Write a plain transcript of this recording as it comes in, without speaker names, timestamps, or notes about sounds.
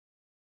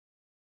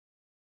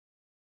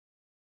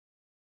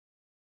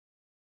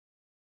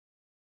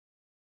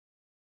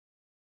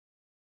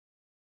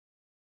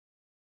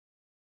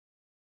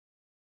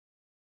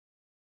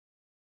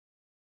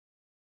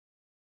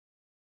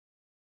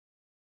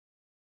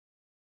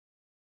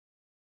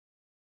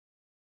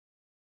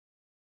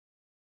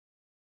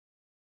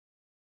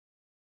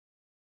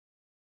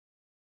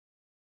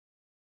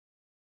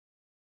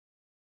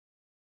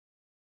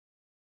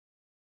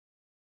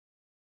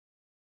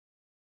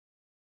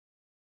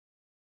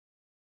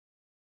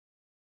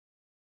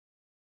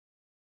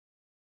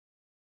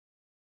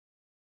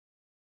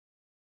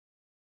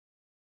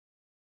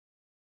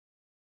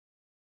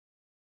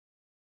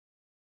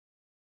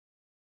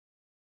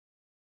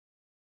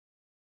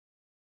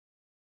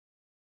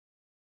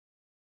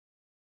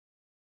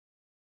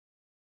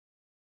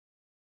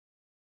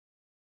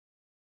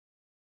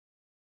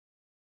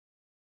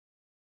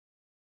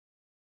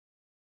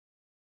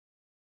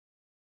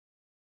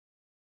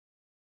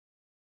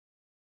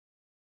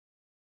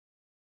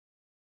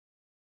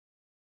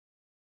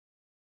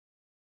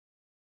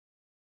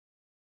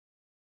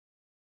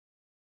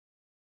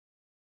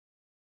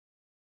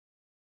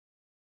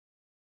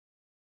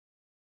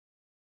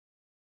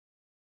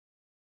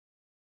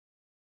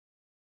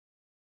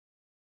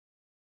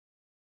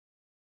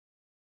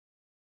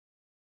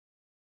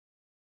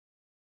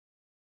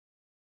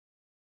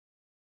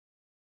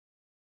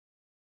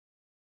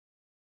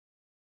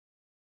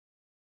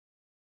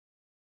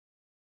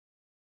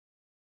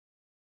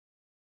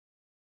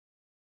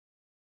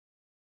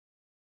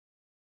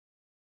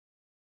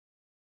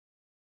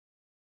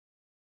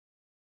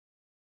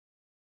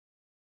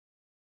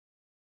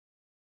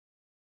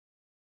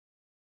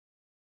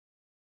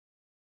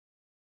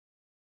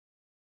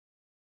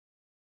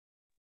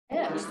All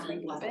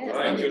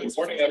right, good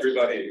morning,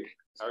 everybody.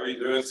 How are you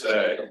doing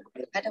today?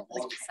 I don't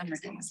like summer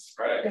days.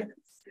 Right.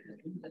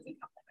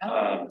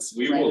 So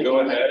we will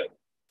go ahead.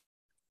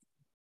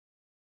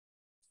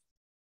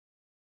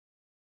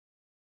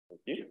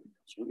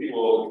 So we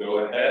will go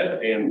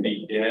ahead and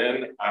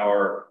begin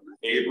our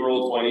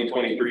April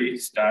 2023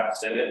 Staff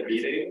Senate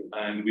meeting,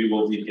 and we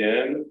will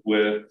begin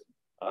with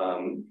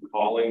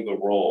calling the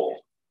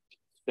roll.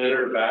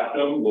 Senator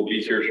Basham will be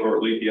here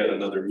shortly. He had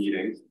another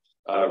meeting.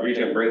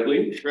 Regent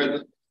Brinkley,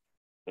 present.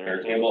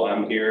 Senator Campbell,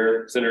 I'm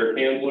here. Senator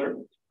Candler,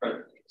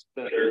 present.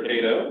 Senator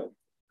Cato,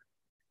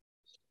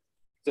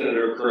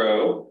 Senator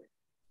Crow.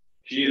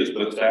 She is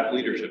with Staff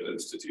Leadership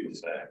Institute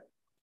today.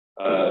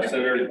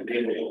 Senator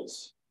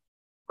Daniels,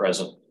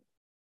 present.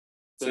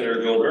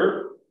 Senator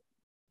Gilbert,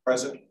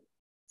 present.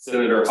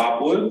 Senator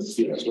Hopwood,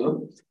 yes,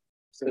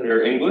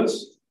 Senator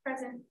Inglis,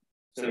 present.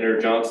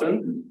 Senator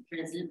Johnson,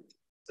 present.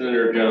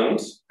 Senator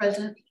Jones,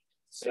 present.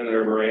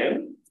 Senator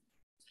Moran,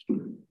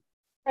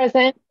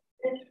 present.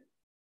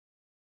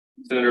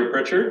 Senator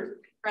Pritchard,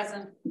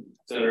 Present.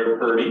 Senator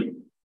Purdy,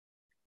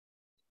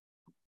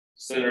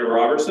 Senator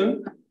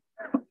Robertson.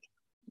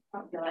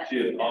 She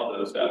is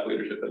also Staff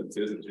Leadership,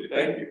 isn't she?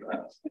 Thank you.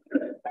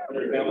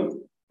 Senator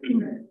Hammond,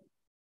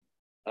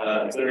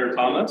 Senator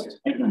Thomas,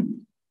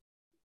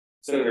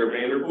 Senator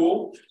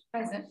Vanderpool,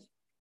 present.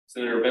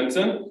 Senator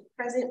Vincent,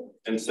 Present.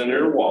 and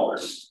Senator Waller,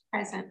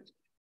 present.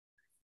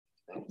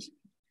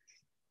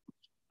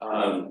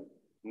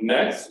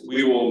 Next,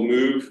 we will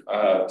move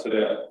to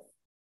the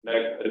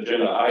next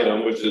agenda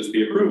item, which is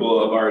the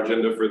approval of our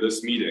agenda for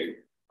this meeting.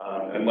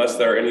 Unless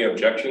there are any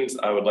objections,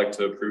 I would like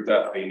to approve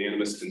that by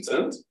unanimous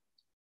consent.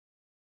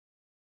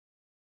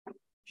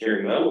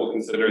 Hearing none, we'll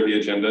consider the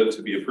agenda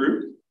to be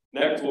approved.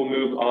 Next, we'll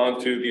move on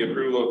to the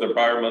approval of the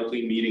prior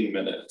monthly meeting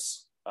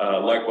minutes.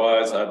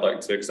 Likewise, I'd like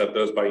to accept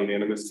those by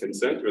unanimous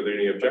consent. Are there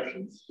any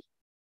objections?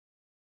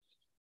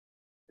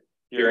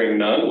 Hearing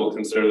none, we'll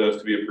consider those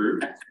to be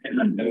approved.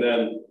 And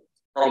then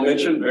I'll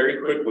mention very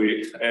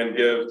quickly and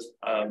give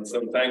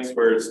some thanks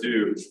where it's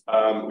due.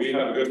 We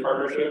have a good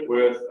partnership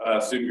with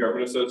Student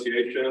Government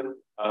Association,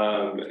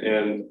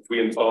 and we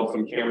installed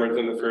some cameras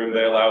in this room.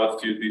 They allow us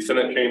to use the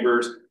Senate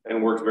chambers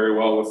and works very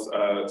well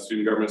with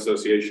Student Government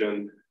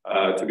Association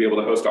to be able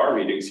to host our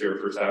meetings here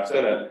for Staff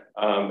Senate.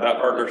 That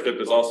partnership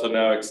is also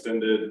now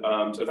extended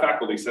to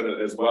Faculty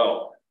Senate as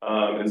well.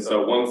 And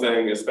so one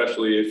thing,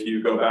 especially if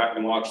you go back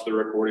and watch the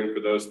recording for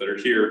those that are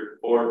here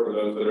or for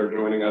those that are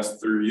joining us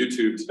through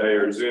YouTube today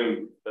or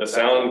Zoom, the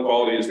sound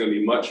quality is going to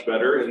be much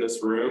better in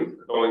this room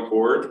going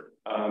forward.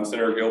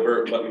 Senator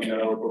Gilbert let me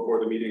know before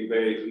the meeting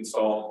they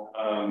installed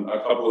a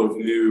couple of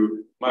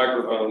new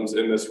microphones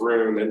in this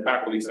room, and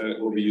Faculty Senate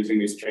will be using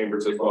these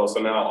chambers as well.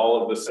 So now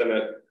all of the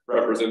Senate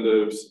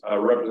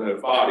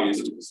representative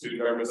bodies,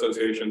 Student Government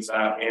Association,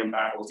 staff, and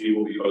faculty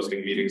will be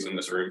hosting meetings in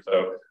this room.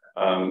 So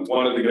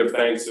wanted to give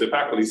thanks to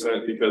Faculty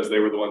Senate because they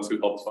were the ones who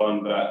helped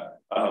fund that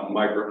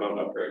microphone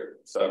upgrade.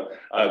 So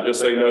just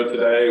so you know,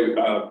 today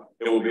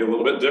it will be a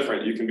little bit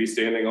different. You can be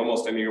standing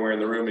almost anywhere in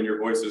the room and your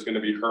voice is going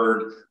to be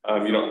heard.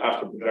 You don't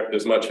have to project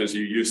as much as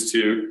you used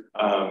to,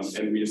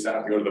 and we just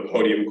have to go to the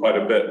podium quite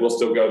a bit. We'll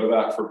still go to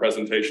that for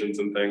presentations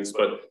and things,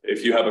 but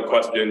if you have a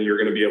question, you're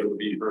going to be able to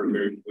be heard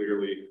very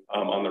clearly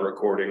on the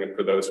recording and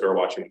for those who are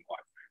watching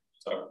live.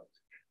 So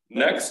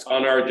next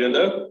on our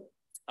agenda,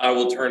 I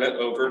will turn it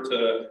over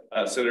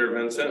to Senator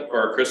Vincent for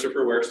our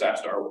Christopher Ware Staff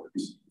Star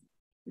Awards.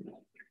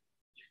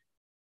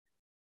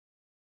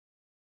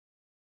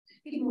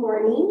 Good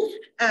morning.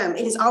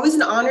 It is always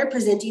an honor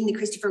presenting the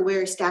Christopher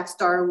Ware Staff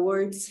Star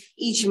Awards.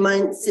 Each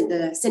month,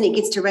 the Senate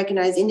gets to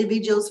recognize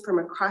individuals from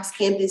across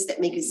campus that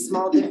make a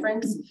small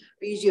difference,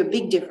 or usually a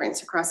big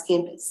difference across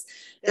campus.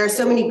 There are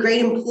so many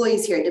great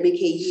employees here at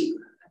WKU.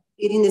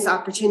 Getting this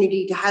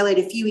opportunity to highlight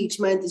a few each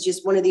month is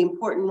just one of the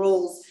important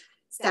roles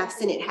Staff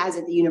Senate has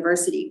at the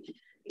university.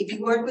 If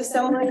you work with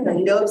someone or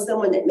know of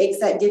someone that makes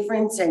that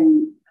difference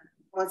and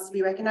wants to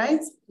be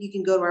recognized, you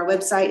can go to our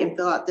website and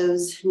fill out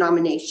those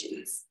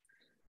nominations.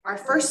 Our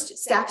first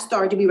staff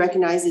star to be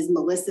recognized is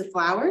Melissa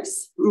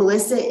Flowers.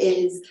 Melissa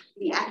is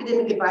the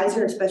academic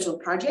advisor of special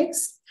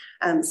projects.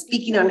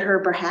 Speaking on her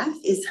behalf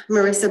is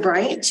Marissa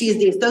Bryant. She is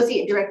the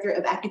associate director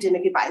of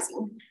academic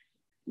advising.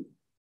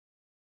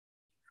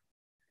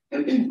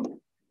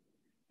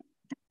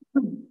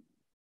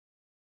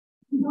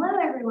 Hello,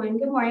 everyone.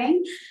 Good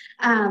morning.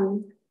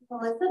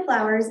 Melissa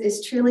Flowers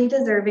is truly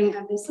deserving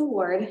of this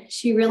award.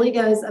 She really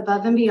goes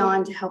above and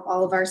beyond to help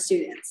all of our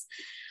students.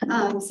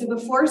 So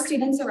before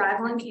students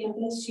arrive on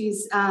campus,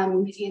 she's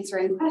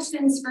answering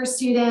questions for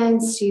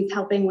students. She's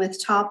helping with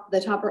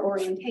the topper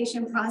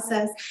orientation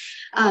process.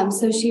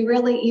 So she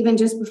really, even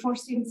just before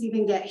students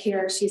even get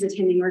here, she's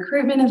attending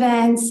recruitment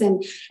events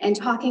and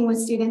talking with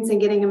students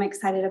and getting them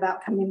excited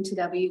about coming to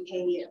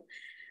WKU.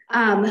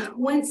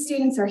 Once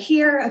students are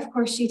here, of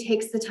course, she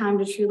takes the time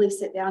to truly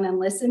sit down and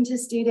listen to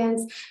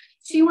students.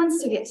 She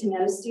wants to get to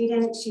know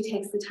students. She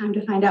takes the time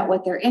to find out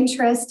what they're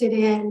interested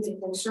in, if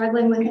they're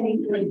struggling with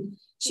anything.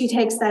 she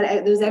takes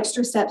those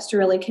extra steps to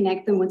really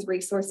connect them with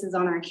resources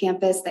on our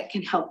campus that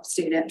can help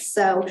students.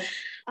 So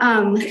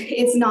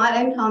it's not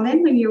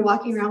uncommon when you're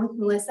walking around with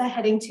Melissa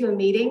heading to a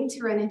meeting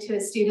to run into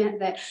a student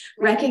that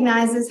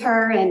recognizes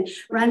her and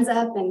runs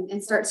up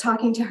and starts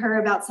talking to her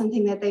about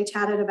something that they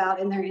chatted about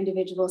in their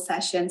individual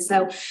session.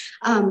 So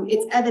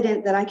it's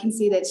evident that I can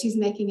see that she's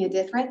making a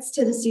difference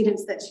to the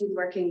students that she's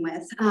working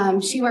with.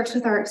 She works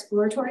with our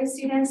exploratory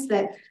students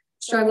that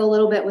struggle a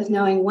little bit with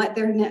knowing what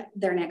their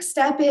next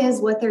step is,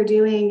 what they're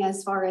doing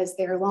as far as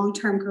their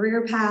long-term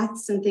career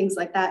paths and things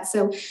like that.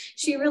 So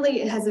she really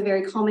has a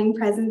very calming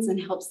presence and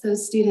helps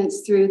those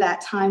students through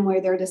that time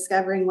where they're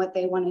discovering what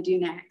they want to do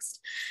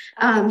next.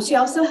 She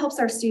also helps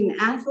our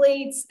student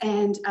athletes,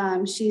 and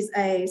she's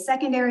a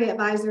secondary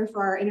advisor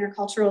for our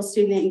Intercultural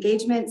Student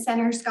Engagement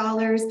Center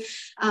scholars.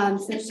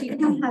 So she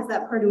kind of has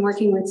that part in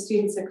working with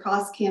students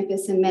across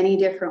campus in many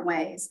different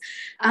ways.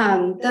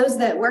 Those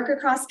that work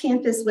across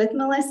campus with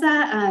Melissa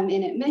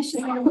in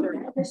admissions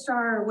or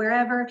registrar or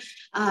wherever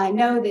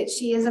know that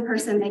she is a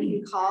person they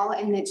can call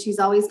and that she's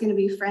always going to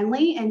be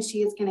friendly, and she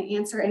is going to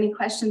answer any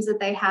questions that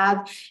they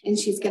have, and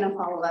she's going to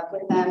follow up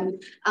with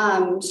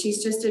them.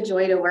 She's just a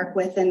joy to work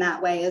with in that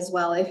way as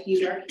well. If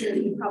you are here,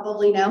 you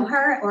probably know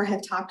her or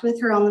have talked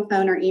with her on the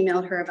phone or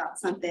emailed her about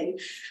something.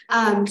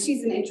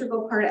 She's an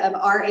integral part of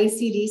our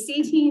ACDC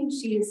team.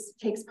 She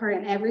takes part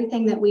in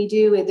everything that we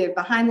do, either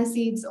behind the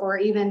scenes or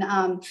even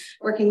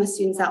working with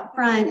students out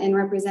front and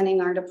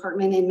representing our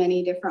department in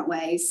many different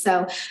ways.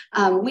 So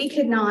we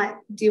could not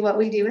do what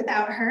we do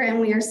without her, and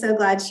we are so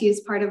glad she is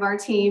part of our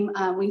team.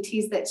 We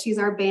tease that she's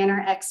our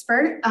banner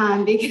expert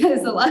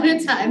because a lot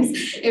of times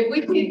if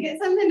we can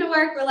get something to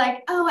work, we're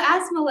like, oh,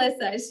 ask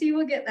Melissa, she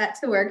will get that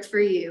to work for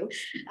you.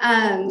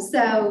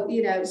 So,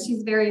 you know,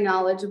 she's very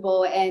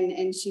knowledgeable,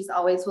 and she's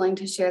always willing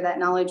to share that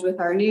knowledge with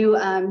our new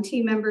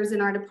team members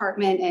in our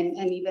department,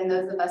 and even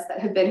those of us that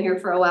have been here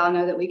for a while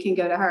know that we can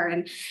go to her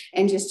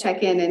and just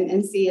check in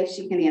and see if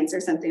she can answer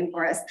something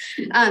for us.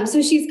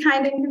 So she's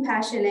kind and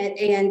compassionate,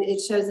 and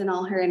it shows in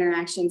all her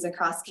interactions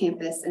across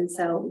campus. And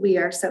so we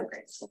are so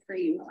grateful for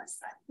you,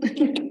 Melissa.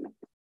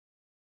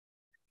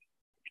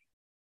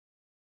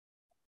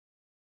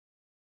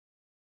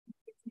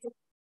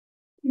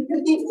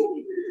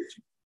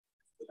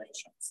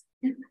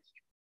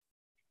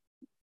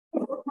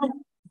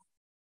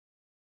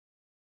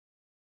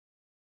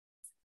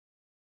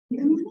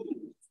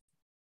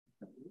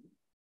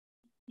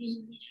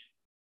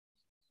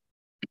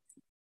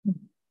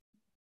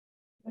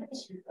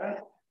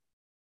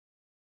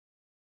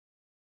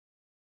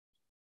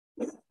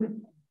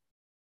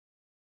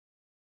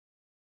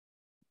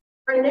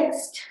 Our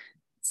next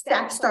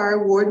Staff Star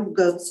Award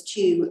goes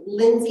to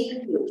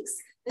Lindsay Hooks.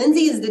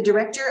 Lindsay is the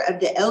director of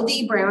the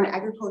L.D. Brown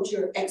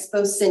Agriculture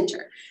Expo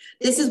Center.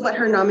 This is what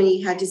her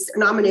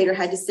nominator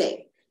had to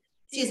say.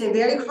 She is a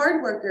very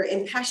hard worker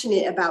and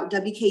passionate about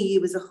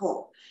WKU as a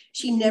whole.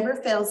 She never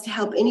fails to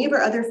help any of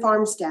her other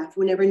farm staff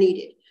whenever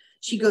needed.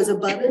 She goes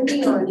above and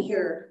beyond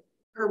her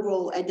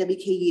role at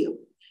WKU.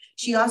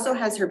 She also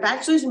has her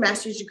bachelor's and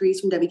master's degrees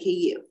from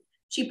WKU.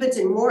 She puts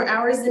in more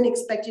hours than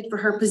expected for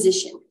her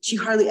position. She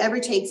hardly ever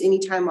takes any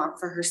time off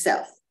for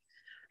herself.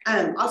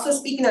 Also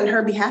speaking on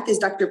her behalf is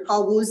Dr.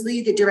 Paul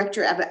Woosley, the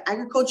director of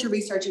Agriculture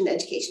Research and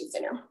Education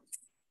Center.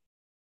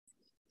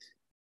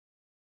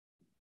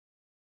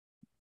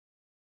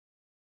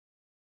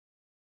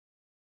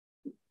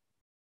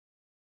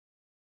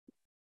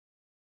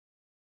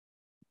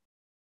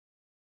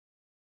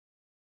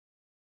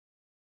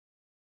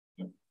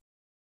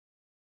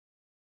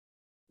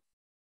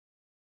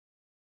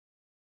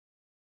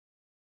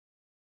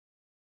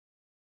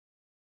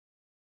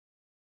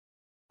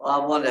 Well,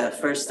 I want to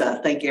first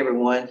thank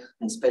everyone,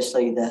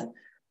 especially the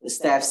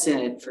Staff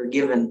Senate, for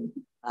giving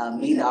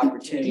me the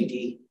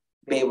opportunity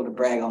to be able to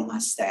brag on my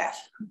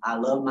staff. I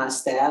love my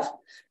staff,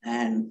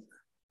 and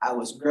I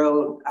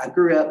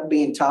grew up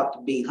being taught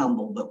to be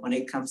humble, but when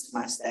it comes to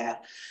my staff,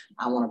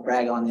 I want to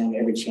brag on them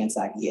every chance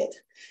I get.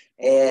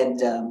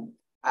 And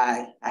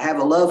I have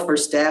a love for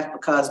staff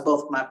because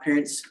both of my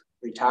parents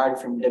retired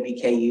from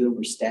WKU and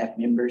were staff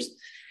members.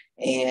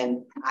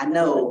 And I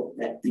know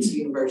that this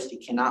university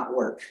cannot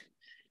work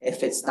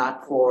if it's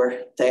not for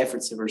the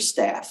efforts of our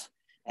staff.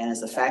 And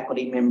as a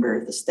faculty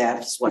member, the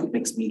staff is what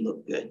makes me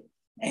look good.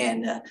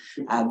 And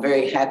I'm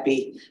very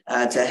happy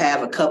to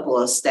have a couple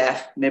of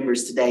staff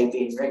members today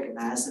being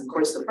recognized. And of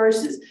course, the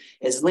first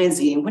is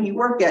Lindsay. And when you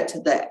work at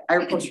the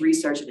Agriculture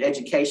Research and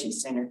Education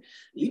Center,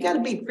 you got to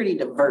be pretty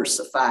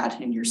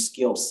diversified in your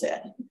skill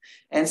set.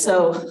 And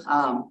so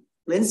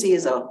Lindsay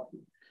is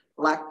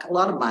like a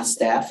lot of my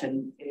staff,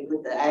 and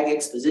with the Ag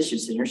Exposition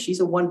Center, she's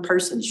a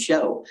one-person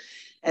show.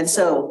 And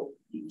so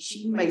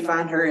you may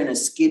find her in a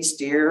skid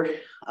steer,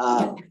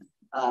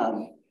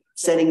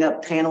 setting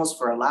up panels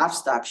for a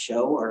livestock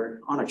show, or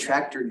on a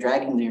tractor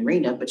dragging the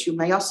arena, but you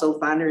may also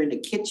find her in the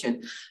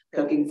kitchen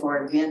cooking for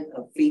an event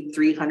of feed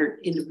 300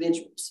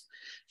 individuals.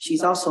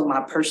 She's also my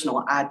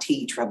personal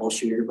IT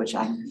troubleshooter, which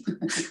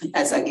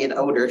as I get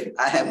older,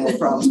 I have more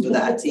problems with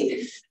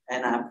IT,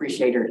 and I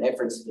appreciate her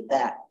efforts with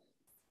that.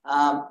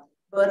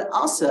 But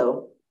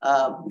also,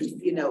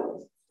 You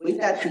know, we've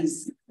got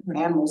these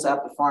animals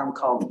out the farm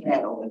called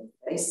cattle, and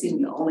they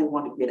seem to only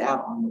want to get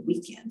out on the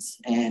weekends.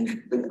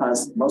 And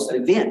because most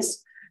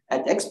events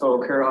at the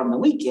expo occur on the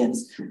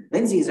weekends,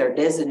 Lindsay's our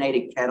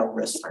designated cattle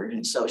rustler.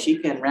 And so she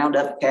can round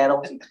up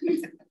cattle to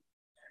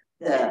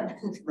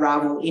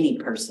rival any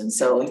person.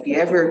 So if you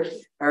ever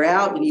are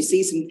out and you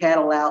see some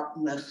cattle out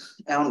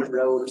on the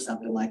road or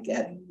something like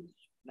that,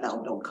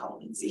 no, don't call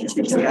Lindsay.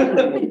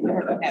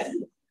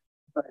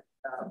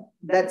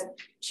 But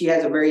she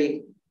has a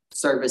very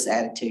service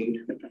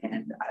attitude,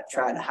 and I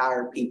try to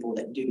hire people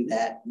that do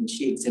that, and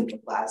she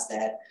exemplifies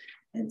that.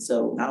 And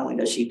so not only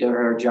does she do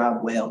her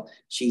job well,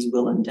 she's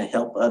willing to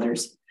help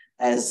others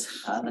as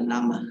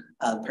the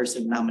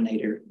person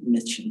nominator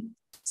mentioned.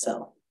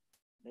 So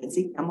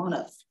Lindsay, come on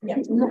up. Yeah.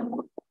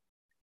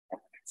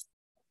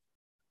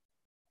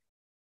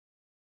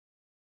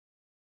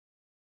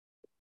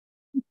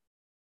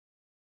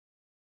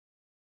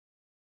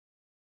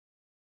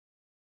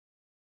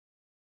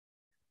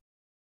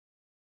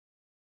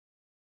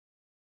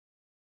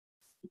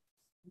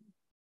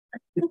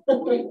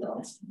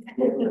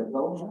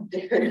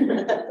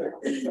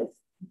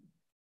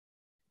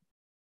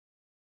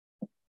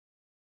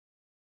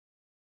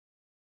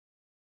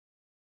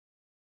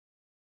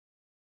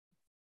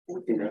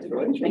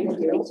 Congratulations.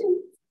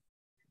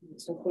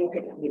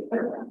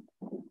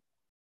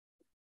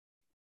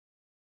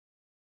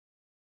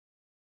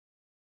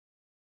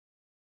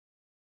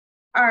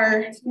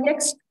 Our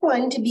next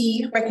one to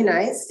be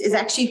recognized is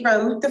actually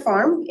from the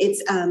farm.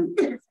 It's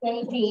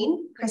Christay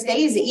Dean. Christay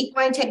is an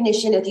equine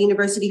technician at the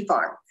University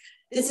Farm.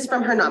 This is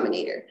from her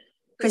nominator.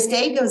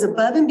 Christay goes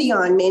above and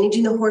beyond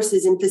managing the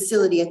horses and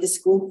facility at the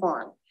school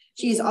farm.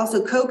 She is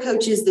also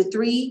co-coaches the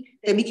 3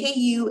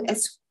 WKU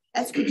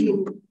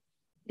Esquarian,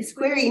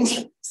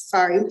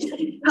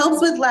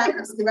 helps with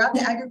labs throughout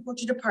the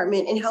agriculture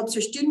department and helps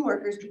her student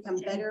workers become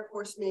better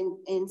horsemen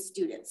and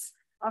students.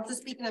 Also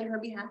speaking on her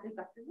behalf is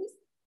Dr. Lewis.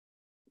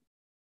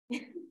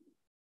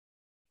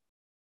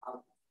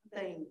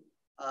 Thing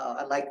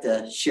I'd like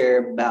to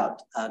share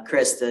about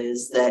Krista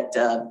is that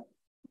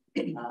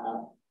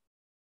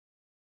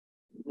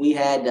we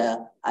had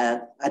a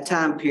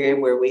time period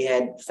where we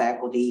had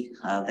faculty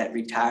that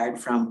retired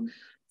from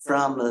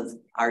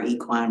our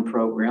equine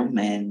program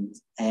and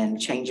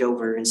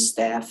changeover in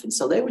staff. And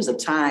so there was a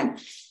time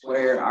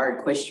where our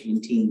equestrian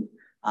team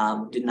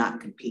did not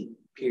compete,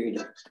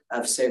 period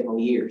of several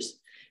years.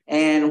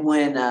 And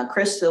when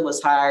Krista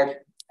was hired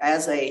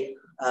as a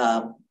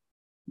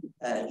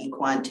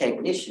equine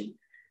technician,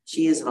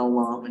 she is an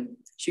alum, and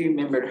she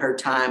remembered her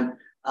time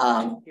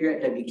here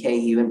at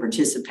WKU and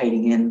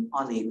participating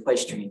on the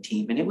equestrian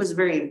team. And it was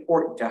very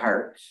important to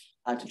her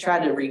to try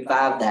to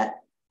revive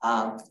that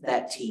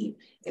team.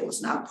 It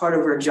was not part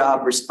of her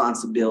job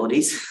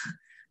responsibilities,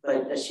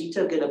 but she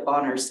took it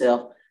upon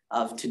herself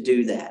to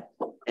do that.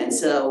 And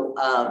so,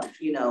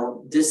 you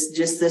know,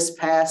 this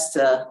past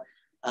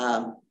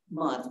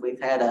month, we've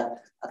had a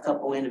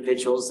couple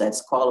individuals that's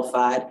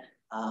qualified,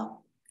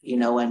 you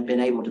know, and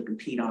been able to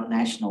compete on a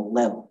national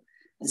level.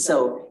 And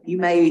so you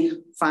may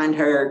find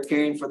her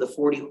caring for the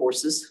 40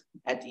 horses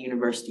at the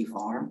University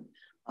Farm,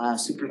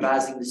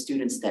 supervising the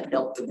students that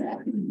help with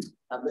that.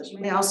 But you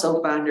may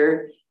also find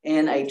her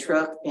in a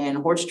truck and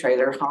horse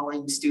trailer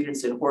hauling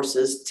students and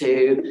horses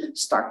to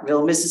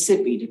Starkville,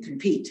 Mississippi to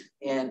compete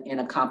in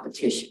a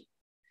competition.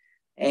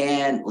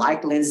 And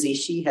like Lindsay,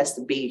 she has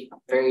to be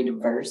very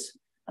diverse.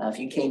 If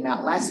you came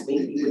out last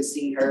week, you would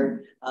see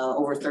her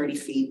over 30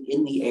 feet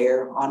in the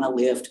air on a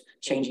lift,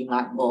 changing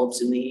light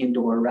bulbs in the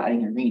indoor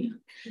riding arena.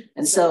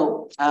 And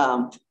so,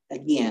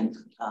 again,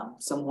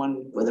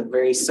 someone with a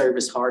very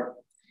service heart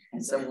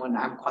and someone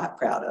I'm quite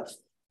proud of.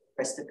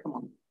 Krista, come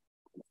on.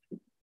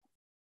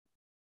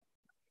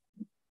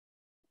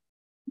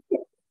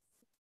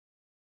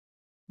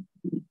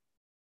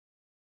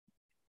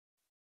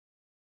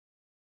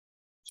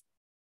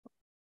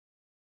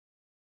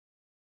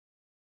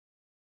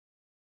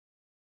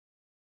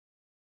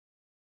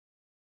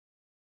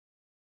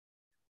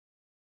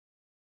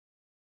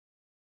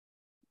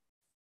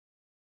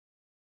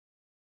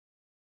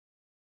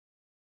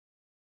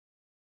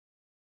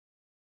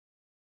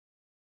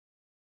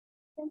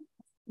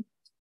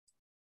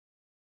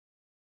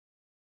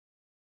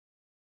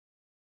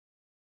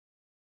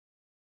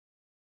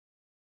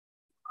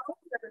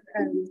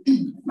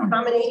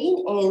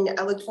 Nominating, and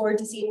I look forward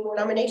to seeing more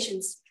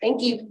nominations.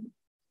 Thank you.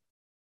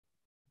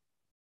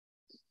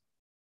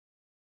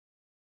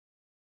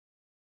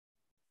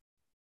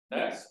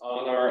 Next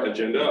on our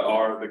agenda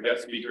are the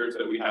guest speakers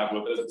that we have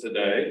with us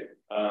today.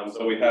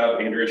 So we have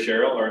Andrea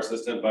Sherrill, our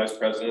Assistant Vice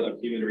President of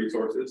Human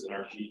Resources and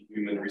our Chief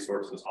Human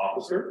Resources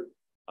Officer.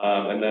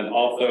 And then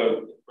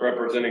also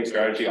representing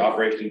Strategy,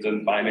 Operations,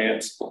 and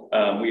Finance,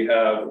 we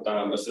have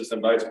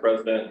Assistant Vice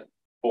President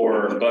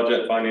for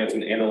Budget, Finance,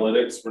 and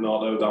Analytics,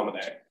 Ronaldo Domine,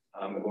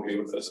 that will be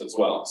with us as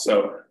well.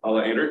 So I'll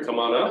let Andrea come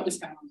on up.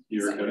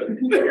 You're good.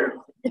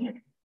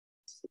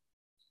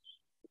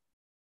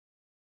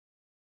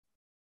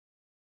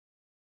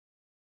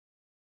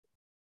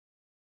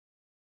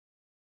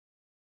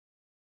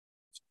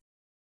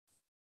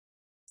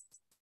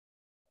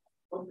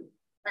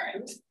 All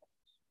right.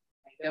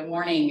 Good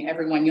morning,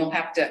 everyone. You'll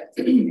have to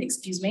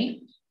excuse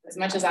me. As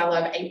much as I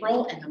love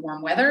April and the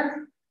warm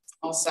weather,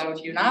 also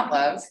do not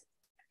love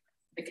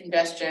the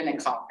congestion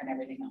and cough and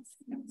everything else.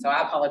 So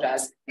I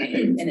apologize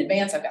in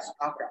advance. I've got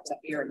my cough drops up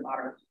here and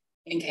water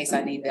in case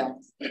I need them.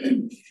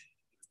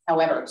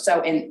 However,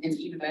 so and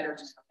even better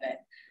to know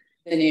that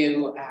the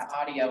new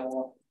audio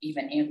will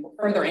even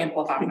further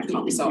amplify my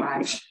cough. So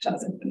I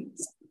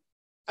apologize.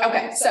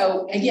 Okay,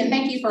 so again,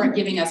 thank you for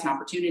giving us an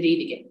opportunity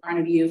to get in front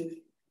of you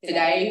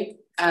today.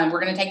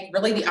 We're going to take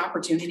really the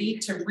opportunity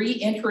to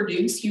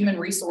reintroduce human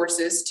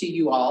resources to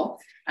you all.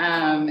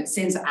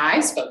 Since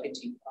I've spoken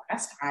to you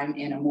last, I'm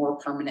in a more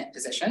permanent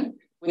position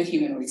with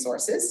human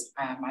resources.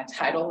 My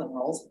title and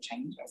roles have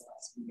changed over the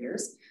last few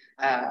years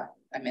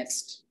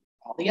amidst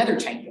all the other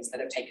changes that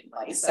have taken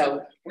place.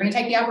 So we're going to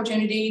take the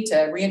opportunity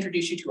to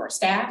reintroduce you to our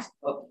staff,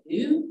 what we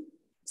do,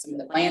 some of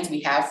the plans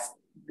we have,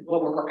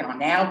 what we're working on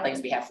now,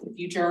 plans we have for the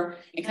future,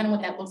 and kind of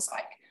what that looks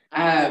like.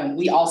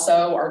 We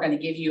also are going to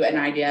give you an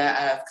idea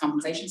of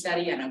compensation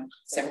study. I know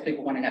several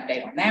people want an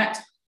update on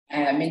that.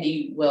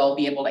 Mindy will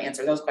be able to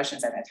answer those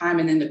questions at that time.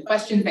 And then the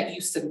questions that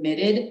you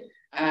submitted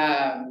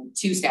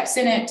to Staff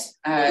Senate,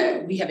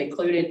 we have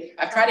included,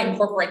 I've tried to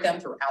incorporate them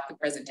throughout the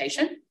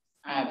presentation,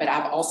 but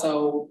I've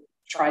also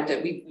tried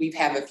to, we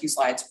have a few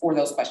slides for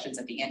those questions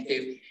at the end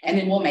too. And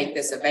then we'll make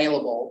this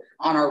available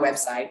on our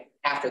website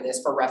after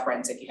this for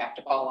reference if you have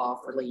to fall off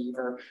or leave,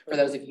 or for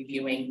those of you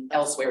viewing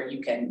elsewhere,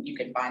 you can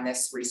find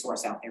this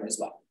resource out there as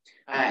well.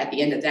 At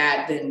the end of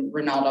that, then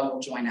Ronaldo will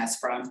join us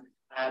from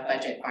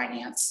budget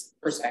finance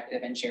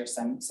perspective and share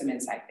some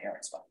insight there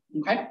as well.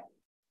 Okay.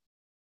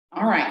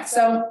 All right.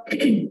 So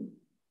the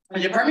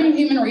Department of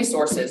Human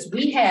Resources,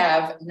 we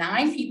have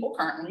 9 people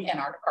currently in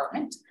our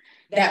department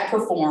that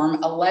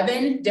perform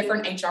 11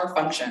 different HR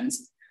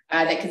functions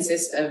that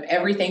consist of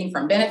everything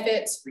from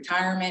benefits,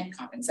 retirement,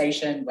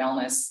 compensation,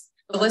 wellness.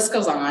 The list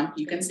goes on,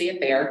 you can see it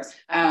there.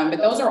 But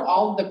those are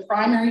all the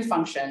primary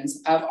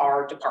functions of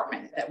our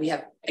department that we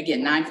have,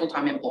 again, 9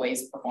 full-time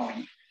employees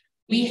performing.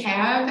 We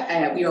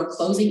are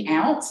closing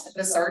out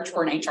the search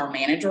for an HR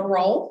manager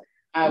role,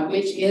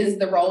 which is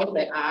the role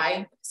that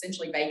I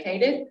essentially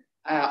vacated,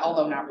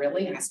 although not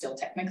really, I still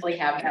technically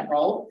have that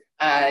role,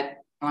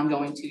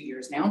 ongoing 2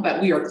 years now,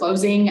 but we are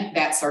closing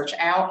that search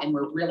out and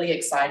we're really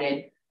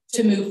excited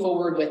to move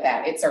forward with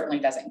that. It certainly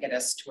doesn't get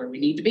us to where we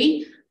need to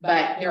be,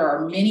 but there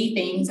are many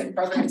things and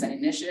programs and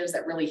initiatives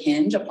that really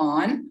hinge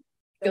upon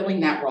filling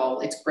that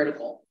role. It's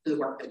critical to the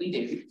work that we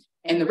do.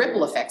 And the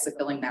ripple effects of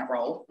filling that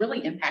role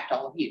really impact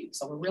all of you.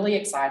 So we're really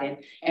excited.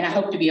 And I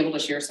hope to be able to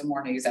share some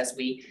more news as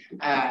we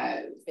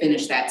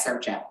finish that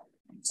search out.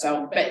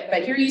 So,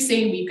 but here you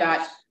see, we've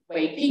got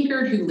Wade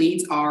Pinkard, who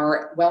leads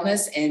our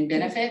wellness and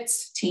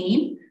benefits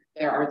team.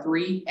 There are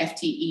 3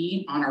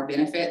 FTE on our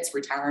benefits,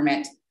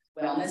 retirement,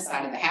 wellness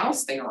side of the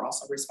house. They are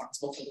also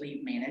responsible for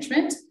leave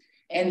management.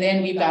 And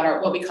then we've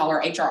got what we call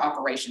our HR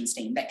operations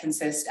team that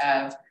consists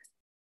of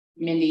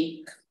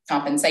Mindy,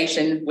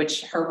 compensation,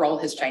 which her role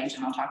has changed,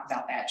 and I'll talk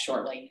about that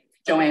shortly.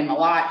 Joanne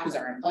Malott, who's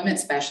our employment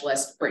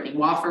specialist, Brittany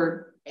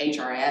Wofford,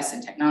 HRS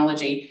and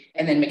technology,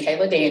 and then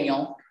Michaela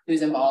Daniel,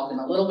 who's involved in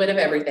a little bit of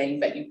everything,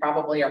 but you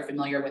probably are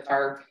familiar with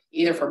her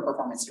either from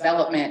performance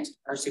development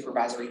or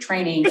supervisory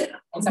training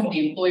and some of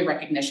the employee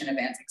recognition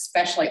events,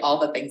 especially all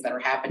the things that are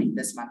happening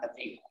this month of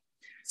April.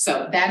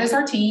 So that is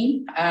our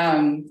team.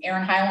 Erin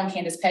Heil and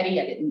Candace Petty,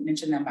 I didn't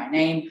mention them by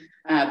name,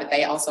 but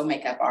they also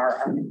make up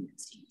our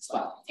benefits team as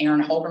well.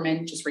 Erin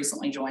Holderman just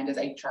recently joined as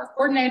HR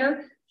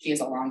coordinator. She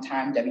is a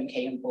longtime WK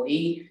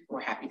employee.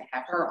 We're happy to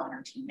have her on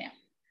our team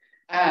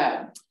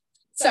now.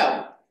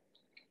 So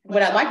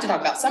what I'd like to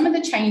talk about, some of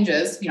the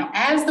changes,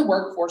 as the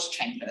workforce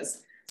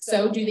changes,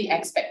 so do the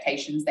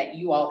expectations that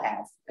you all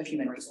have of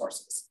human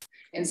resources.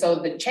 And so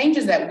the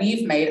changes that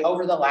we've made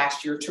over the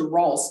last year to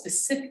roles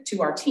specific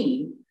to our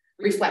team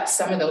reflect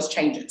some of those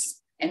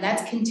changes, and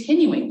that's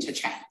continuing to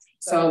change.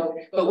 So,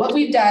 but what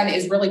we've done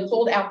is really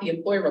pulled out the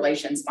employee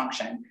relations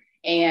function,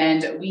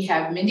 and we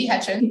have Mindy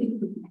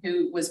Hutchin,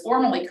 who was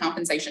formerly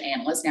compensation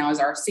analyst, now is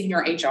our senior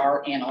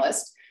HR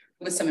analyst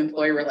with some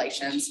employee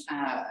relations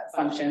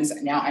functions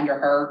now under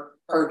her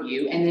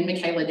purview, and then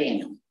Michaela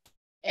Daniel.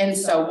 And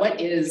so what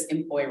is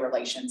employee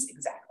relations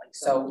exactly?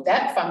 So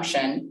that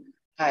function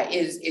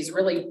is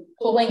really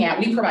pulling out,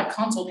 we provide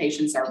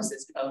consultation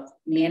services, both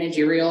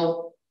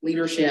managerial,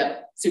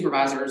 leadership,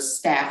 supervisors,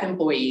 staff,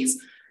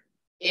 employees,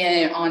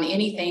 on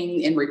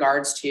anything in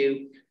regards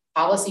to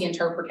policy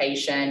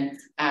interpretation,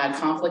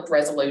 conflict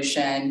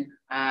resolution.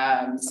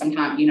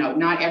 Sometimes,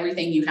 not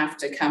everything you have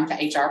to come to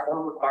HR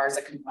for requires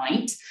a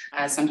complaint.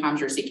 Sometimes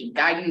you're seeking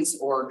guidance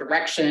or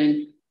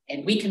direction,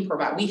 and we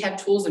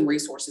have tools and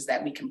resources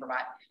that we can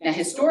provide. Now,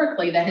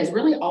 historically, that has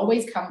really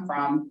always come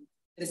from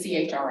the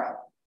CHRO.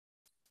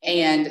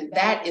 And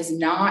that is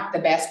not the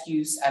best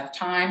use of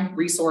time,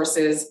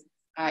 resources,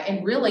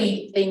 and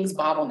really things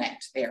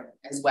bottlenecked there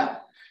as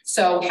well.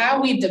 So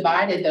how we've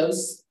divided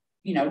those,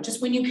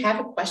 just when you have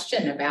a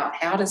question about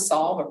how to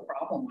solve a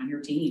problem on your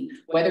team,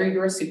 whether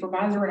you're a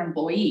supervisor or an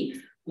employee,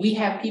 we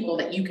have people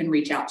that you can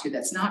reach out to.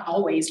 That's not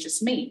always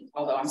just me,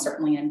 although I'm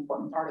certainly an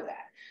important part of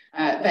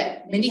that.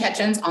 But Mindy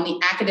Hutchins on the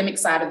academic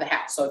side of the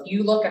house. So if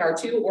you look at our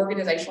 2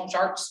 organizational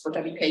charts for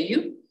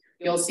WKU,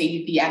 you'll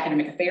see the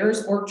academic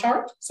affairs org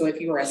chart. So if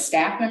you are a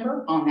staff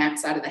member on that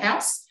side of the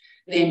house,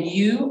 then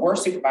you or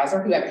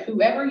supervisor,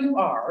 whoever you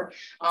are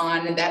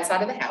on that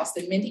side of the house,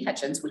 then Mindy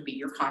Hutchins would be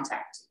your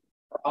contact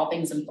for all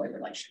things employee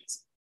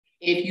relations.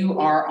 If you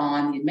are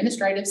on the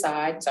administrative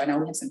side, so I know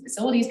we have some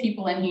facilities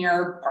people in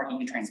here, parking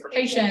and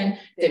transportation,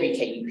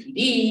 WKU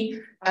PD,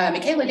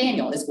 Michaela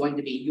Daniel is going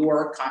to be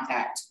your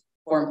contact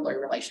for employee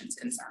relations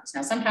concerns.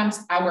 Now, sometimes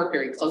I work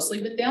very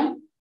closely with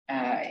them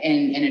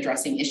in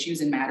addressing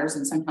issues and matters,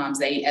 and sometimes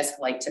they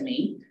escalate to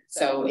me.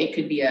 So it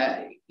could be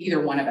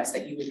either one of us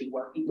that you would be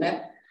working with.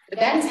 But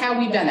that is how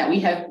we've done that. We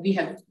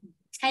have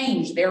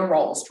changed their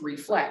roles to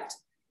reflect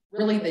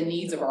really the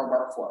needs of our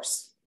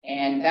workforce.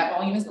 And that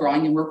volume is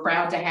growing, and we're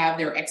proud to have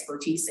their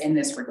expertise in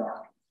this regard.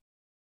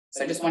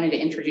 So I just wanted to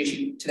introduce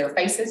you to their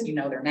faces. You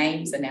know their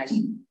names, and now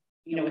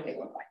you know what they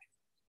look like.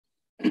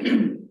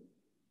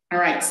 All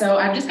right, so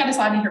I've just got a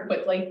slide in here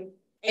quickly.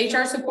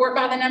 HR support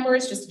by the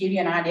numbers, just to give you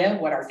an idea of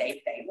what our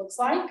day-to-day looks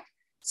like.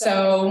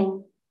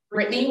 So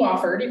Brittany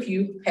Wofford, if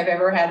you have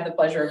ever had the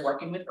pleasure of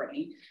working with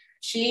Brittany,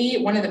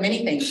 one of the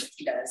many things that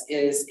she does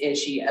is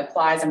she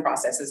applies and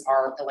processes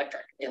our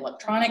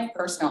electronic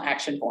personnel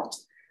action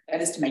forms.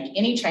 That is to make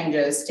any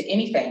changes to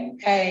anything,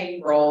 pay,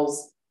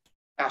 roles,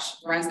 gosh,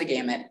 runs the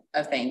gamut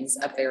of things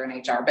up there in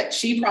HR, but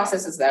she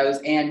processes those,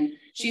 and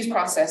she's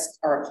processed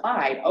or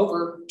applied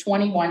over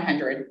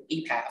 2,100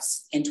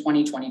 EPAFs in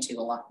 2022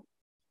 alone.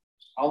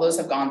 All those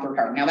have gone through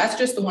her. Now that's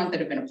just the ones that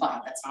have been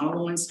applied. That's not all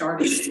the ones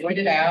started, destroyed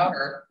it out,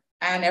 or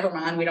never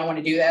mind, we don't want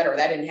to do that, or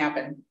that didn't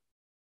happen.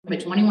 But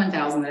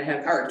 21,000 that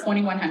have, or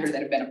 2,100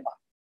 that have been applied.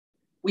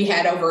 We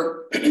had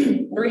over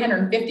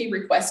 350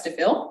 requests to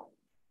fill.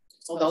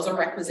 So those are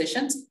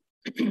requisitions,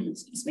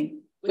 excuse me,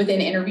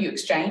 within interview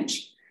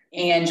exchange.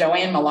 And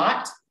Joanne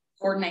Malott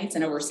coordinates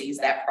and oversees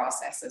that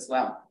process as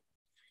well.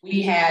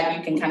 We had,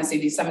 you can kind of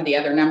see some of the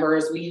other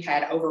numbers. We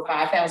had over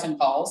 5,000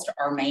 calls to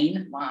our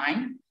main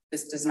line.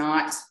 This does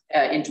not,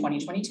 in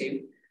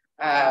 2022,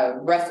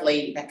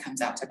 roughly that comes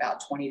out to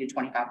about 20 to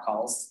 25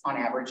 calls on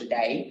average a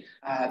day,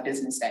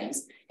 business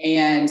days.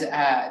 And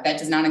that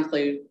does not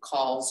include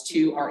calls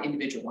to our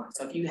individual lines.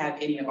 So if you have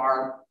any of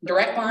our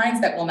direct lines,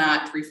 that will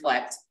not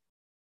reflect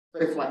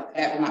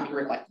that will not be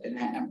reflected in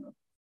that number.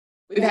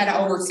 We've had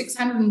over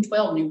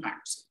 612 new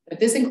hires,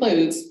 but this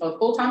includes both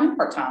full-time and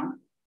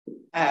part-time,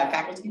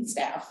 faculty and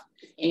staff,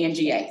 and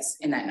GAs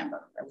in that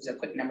number. That was a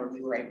quick number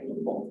we were able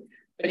to pull.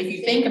 But if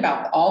you think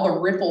about all the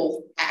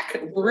ripple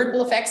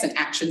effects and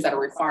actions that are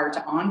required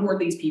to onboard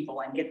these people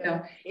and get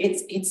them,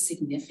 it's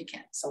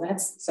significant. So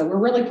we're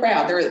really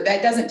proud.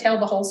 That doesn't tell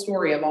the whole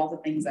story of all the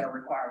things that are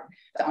required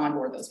to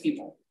onboard those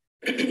people.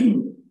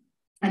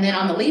 And then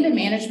on the leave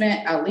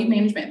management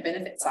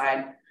benefit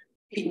side,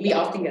 we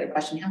often get a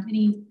question: how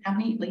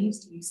many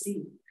leaves do you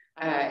see?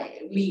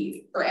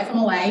 For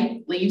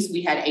FMLA leaves,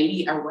 we had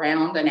 80,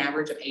 around an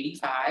average of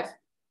 85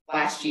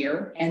 last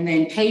year, and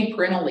then paid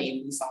parental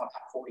leave, we saw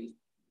about 40.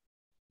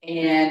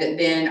 And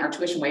then our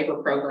tuition waiver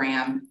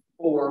program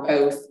for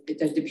both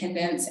the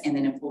dependents and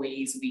then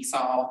employees, we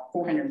saw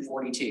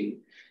 442.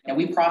 Now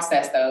we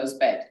processed those,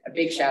 but a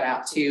big shout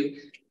out to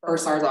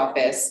Bursar's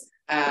office,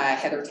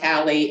 Heather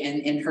Talley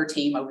and her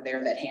team over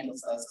there that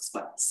handles those as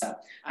well. So,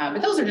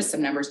 but those are just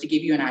some numbers to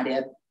give you an idea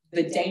of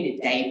the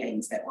day-to-day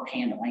things that we're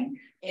handling,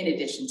 in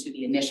addition to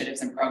the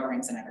initiatives and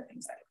programs and other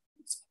things that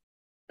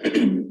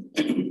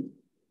we're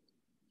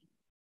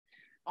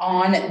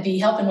on the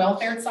health and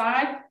welfare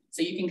side.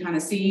 So you can kind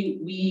of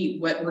see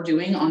what we're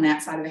doing on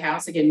that side of the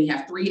house. Again, we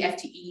have 3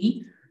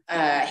 FTE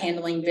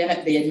handling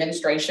the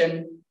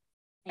administration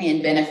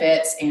and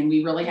benefits, and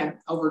we really have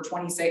over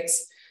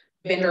 26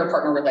 vendor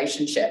partner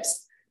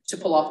relationships to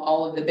pull off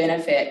all of the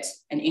benefit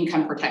and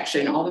income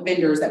protection, all the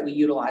vendors that we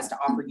utilize to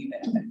offer you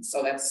benefits.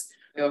 So that's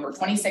over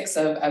 26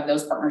 of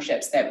those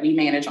partnerships that we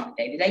manage on a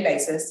day-to-day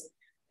basis.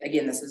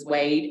 Again, this is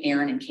Wade,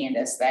 Aaron, and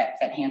Candace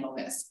that handle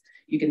this.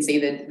 You can see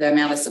the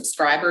amount of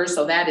subscribers.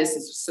 So that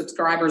is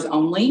subscribers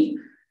only.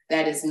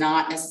 That is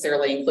not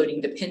necessarily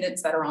including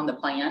dependents that are on the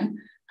plan,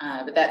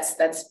 but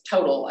that's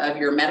total of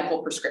your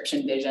medical,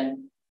 prescription,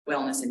 vision,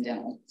 wellness, and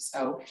dental.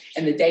 So,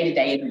 and the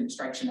day-to-day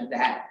administration of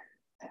that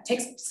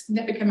takes a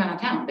significant amount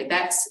of time. But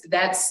that's.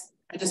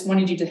 I just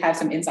wanted you to have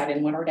some insight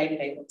in what our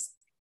day-to-day looks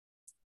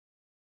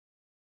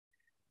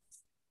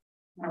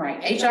like. All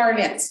right, HR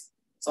events.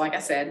 So like I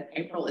said,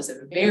 April is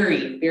a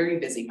very, very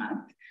busy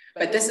month.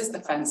 But this is the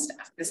fun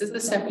stuff. This is the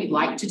stuff we'd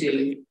like to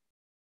do.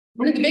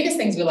 One of the biggest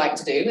things we like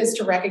to do is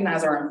to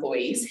recognize our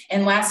employees.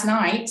 And last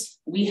night,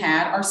 we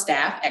had our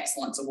Staff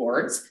Excellence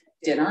Awards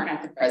dinner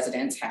at the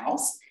President's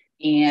house.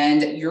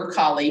 And your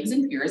colleagues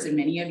and peers, and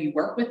many of you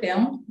work with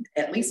them,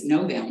 at least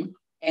know them,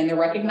 and they're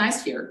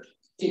recognized here.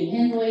 Jenny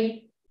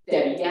Henley,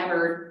 Debbie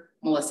Gabbard,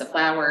 Melissa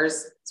Flowers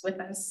is with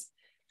us,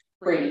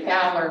 Brady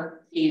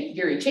Fowler,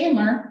 Gary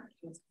Chandler,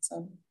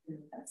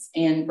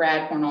 and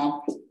Brad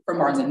Cornell from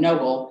Barnes &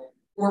 Noble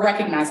were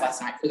recognized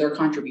last night for their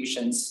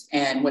contributions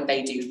and what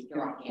they do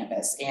here on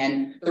campus.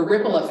 And the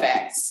ripple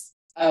effects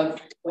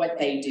of what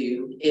they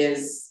do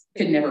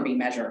could never be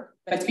measured.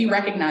 But to be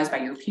recognized by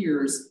your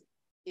peers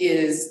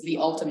is the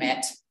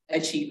ultimate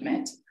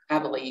achievement, I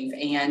believe.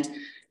 And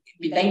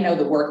they know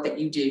the work that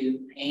you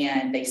do,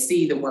 and they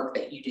see the work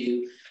that you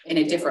do in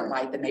a different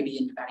light than maybe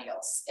anybody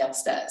else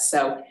does.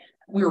 So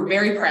we were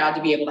very proud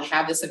to be able to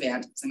have this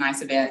event. It's a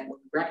nice event. We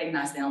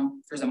recognize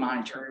them. There's a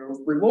monetary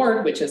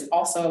reward, which is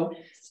also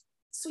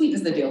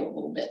sweetens the deal a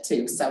little bit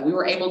too. So we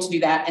were able to do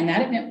that. And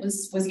that event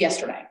was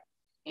yesterday.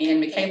 And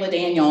Michaela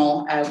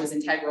Daniel was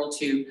integral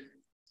to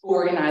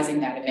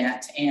organizing that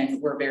event.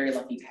 And we're very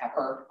lucky to have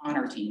her on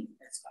our team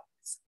as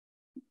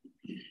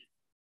well.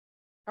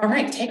 All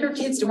right, take our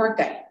kids to work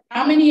day.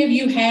 How many of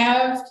you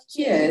have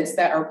kids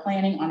that are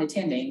planning on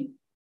attending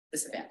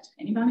this event?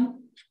 Anybody?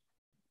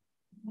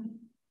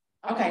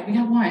 Okay, we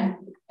have one.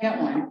 We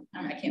got one.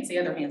 I can't see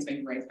other hands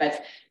being raised,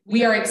 but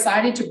we are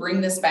excited to bring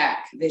this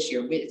back this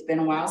year. It's been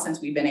a while since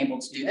we've been able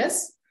to do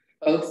this,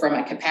 both from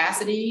a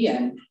capacity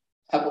and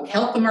public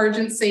health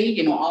emergency,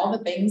 you know, all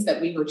the things that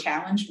we were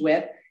challenged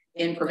with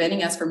in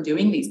preventing us from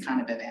doing these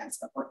kind of events.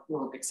 But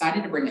we're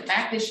excited to bring it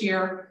back this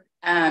year.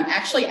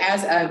 Actually,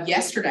 as of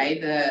yesterday,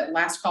 the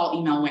last call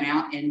email went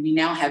out, and we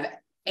now have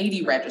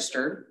 80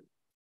 registered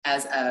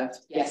as of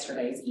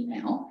yesterday's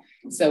email.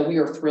 So we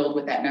are thrilled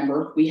with that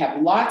number. We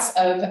have lots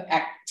of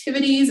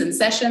activities and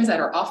sessions that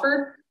are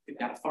offered. We've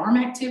got a farm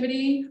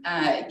activity,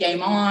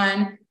 Game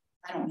On.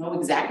 I don't know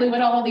exactly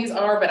what all of these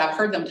are, but I've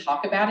heard them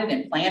talk about it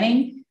in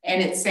planning,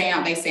 and they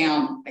sound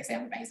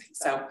amazing.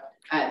 So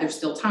there's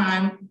still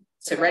time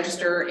to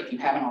register if you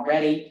haven't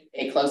already.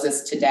 It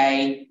closes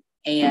today,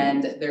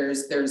 and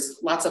there's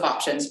lots of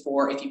options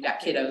for if you've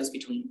got kiddos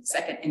between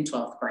 2nd and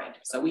 12th grade.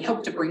 So we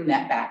hope to bring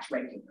that back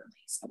regularly.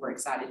 So we're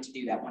excited to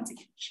do that once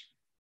again.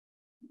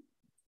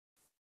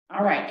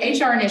 All right,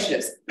 HR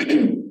initiatives.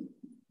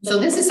 So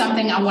this is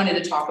something I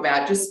wanted to talk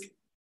about.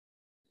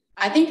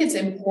 I think it's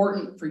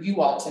important for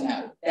you all to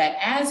know that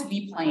as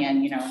we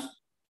plan, you know,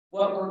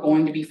 what we're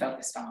going to be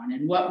focused on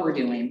and what we're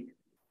doing,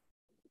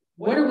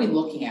 what are we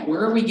looking at?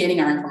 Where are we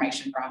getting our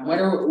information from?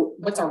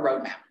 What's our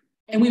roadmap?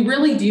 And we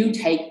really do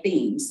take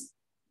themes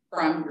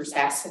from your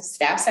staff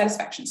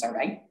satisfaction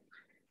survey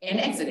and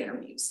exit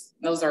interviews.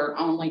 Those are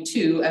only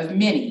 2 of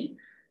many,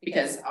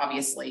 because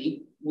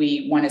obviously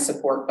we want to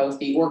support both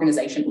the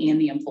organization and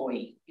the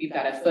employee. We've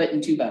got a foot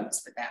in 2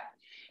 boats with that.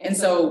 And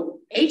so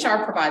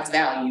HR provides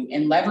value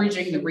in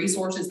leveraging the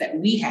resources that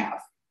we have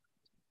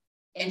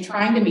and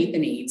trying to meet the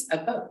needs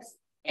of both.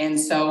 And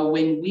so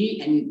when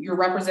and your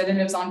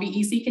representatives on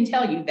BEC can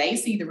tell you, they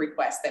see the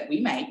requests that we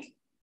make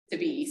to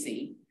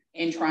BEC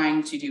in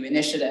trying to do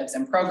initiatives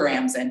and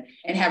programs and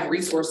have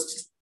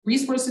resources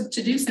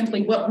to do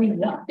simply what we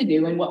want to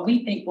do and what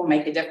we think will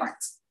make a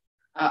difference.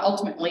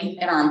 Ultimately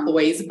in our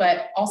employees,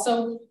 but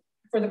also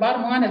for the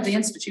bottom line of the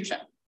institution.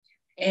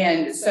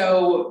 And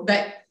so,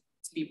 but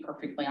to be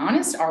perfectly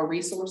honest, our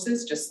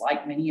resources, just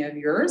like many of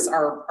yours,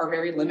 are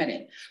very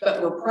limited.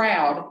 But we're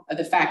proud of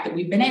the fact that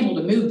we've been able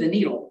to move the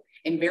needle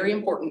in very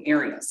important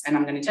areas. And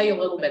I'm going to tell you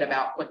a little bit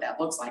about what that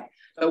looks like.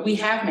 But we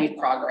have made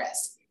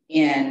progress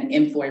in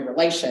employee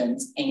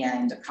relations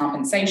and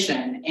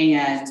compensation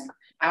and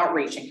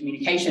outreach and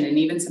communication and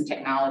even some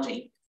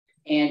technology.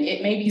 And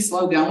it may be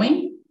slow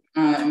going.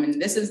 And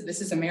this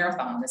is a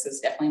marathon. This is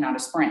definitely not a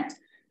sprint,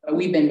 but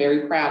we've been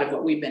very proud of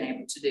what we've been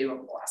able to do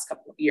over the last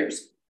couple of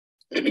years.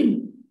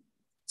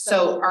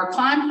 So our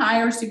Climb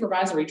Higher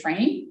supervisory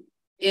training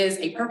is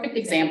a perfect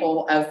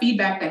example of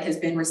feedback that has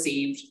been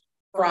received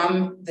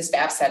from the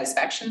staff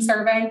satisfaction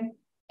survey,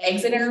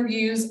 exit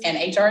interviews, and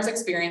HR's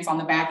experience on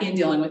the back end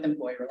dealing with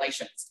employee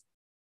relations.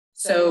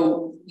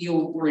 So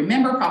you'll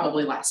remember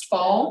probably last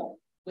fall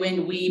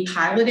when we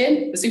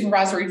piloted the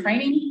supervisory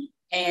training,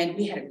 and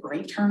we had a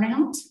great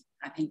turnout.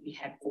 I think we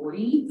had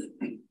 40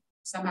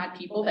 some odd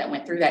people that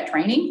went through that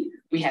training.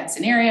 We had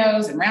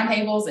scenarios and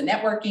roundtables and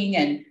networking,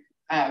 and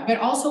but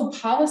also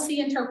policy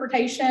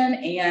interpretation,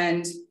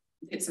 and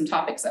get some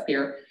topics up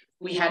here.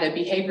 We had a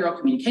behavioral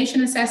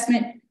communication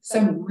assessment,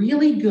 some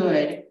really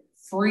good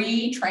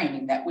free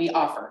training that we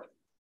offered.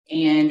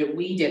 And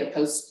we did a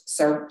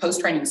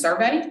post-training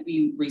survey.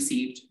 We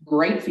received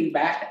great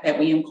feedback that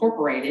we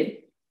incorporated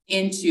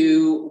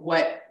into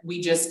what we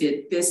just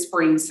did this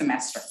spring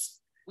semester.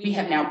 We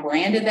have now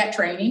branded that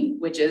training,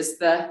 which is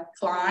the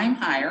Climb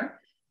Higher,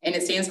 and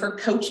it stands for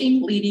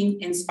Coaching, Leading,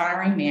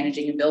 Inspiring,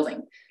 Managing, and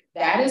Building.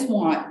 That is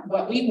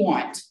what we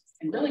want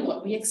and really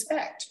what we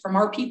expect from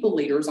our people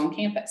leaders on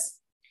campus.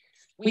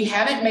 We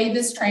haven't made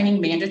this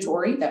training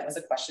mandatory. That was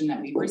a question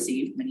that we've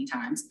received many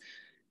times.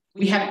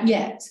 We haven't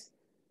yet.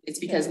 It's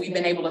because we've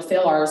been able to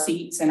fill our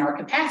seats and our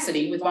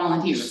capacity with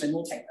volunteers, and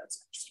we'll take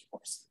those first, of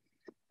course.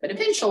 But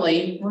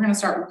eventually, we're going to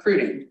start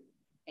recruiting.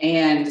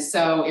 And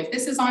so if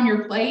this is on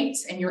your plate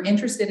and you're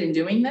interested in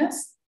doing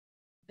this,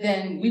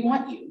 then we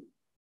want you.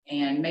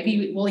 And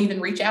maybe we'll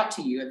even reach out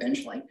to you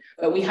eventually.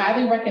 But we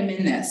highly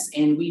recommend this,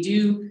 and we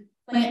do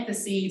plant the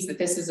seeds that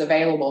this is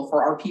available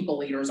for our people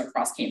leaders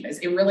across campus.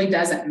 It really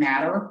doesn't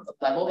matter the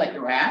level that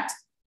you're at.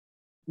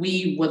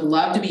 We would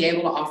love to be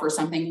able to offer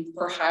something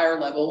for higher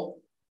level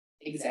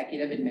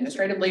executive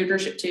administrative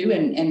leadership too.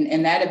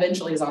 And that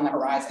eventually is on the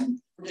horizon.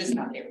 We're just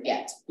not there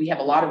yet. We have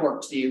a lot of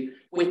work to do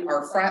with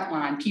our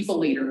frontline people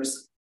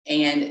leaders,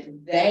 and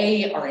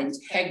they are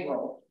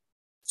integral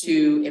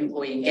to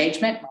employee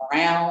engagement,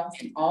 morale,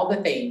 and all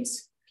the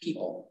things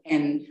people.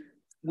 And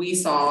we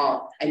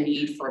saw a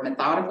need for a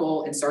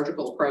methodical and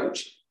surgical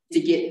approach to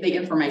get the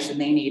information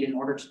they need in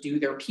order to do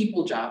their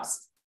people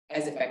jobs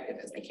as effective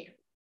as they can.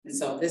 And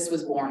so this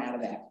was born out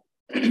of that.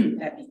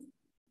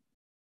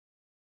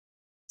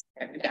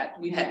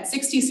 We've had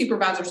 60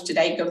 supervisors to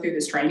date go through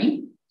this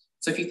training.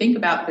 So if you think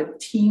about the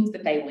teams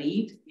that they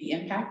lead, the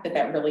impact that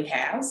that really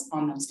has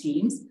on those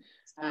teams.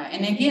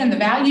 And again, the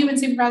value in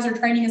supervisor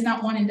training is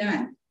not one and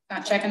done.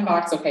 Not checking a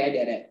box, okay, I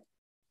did it.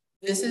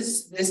 This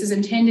is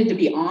intended to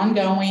be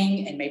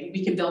ongoing, and maybe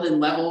we can build in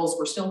levels.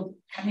 We're still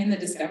kind of in the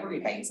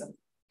discovery phase of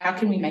how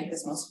can we make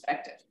this most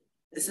effective?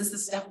 This is the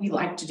stuff we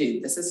like to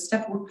do. This is the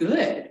stuff we're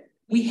good.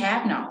 We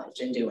have knowledge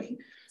in doing.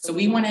 So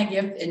we want to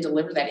give and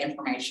deliver that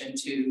information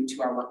to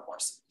our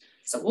workforce.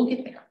 So we'll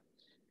get there.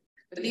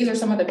 But these are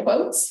some of the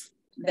quotes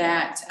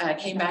that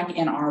came back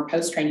in our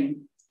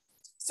post-training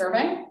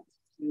survey.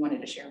 We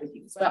wanted to share with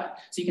you as well.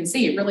 So you can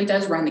see it really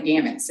does run the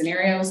gamut.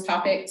 Scenarios,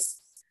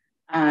 topics,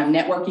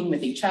 networking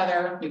with each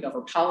other. We go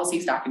over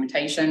policies,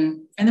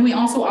 documentation, and then we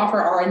also offer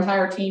our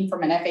entire team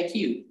from an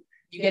FAQ.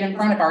 You get in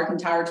front of our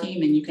entire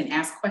team and you can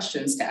ask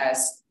questions to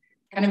us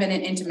kind of in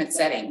an intimate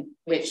setting,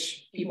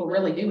 which people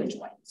really do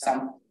enjoy.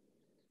 So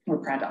we're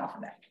proud to offer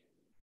that.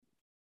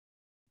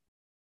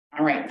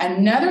 All right,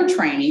 another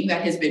training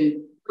that has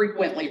been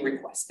frequently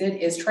requested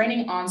is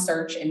training on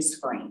search and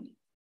screen.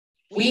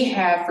 We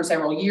have for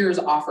several years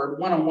offered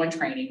one-on-one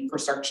training for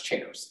search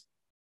chairs,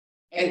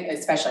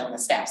 especially on the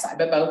staff side,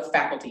 but both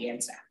faculty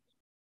and staff.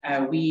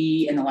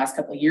 In the last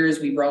couple of years,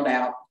 we've rolled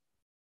out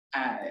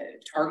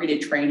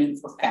targeted training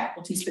for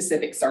faculty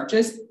specific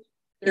searches.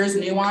 There's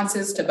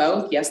nuances to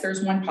both. Yes,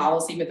 there's one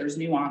policy, but there's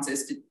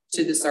nuances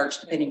to the search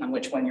depending on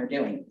which one you're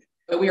doing.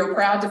 But we are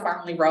proud to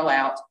finally roll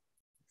out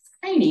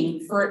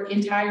training for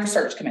entire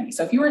search committee.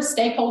 So if you're a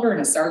stakeholder in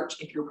a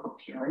search, if you're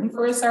preparing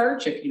for a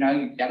search, if you know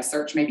you've got a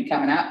search maybe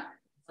coming up,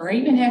 or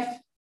even if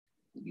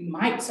you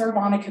might serve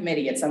on a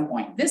committee at some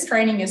point, this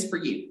training is for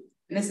you.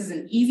 And this is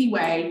an easy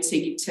way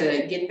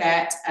to get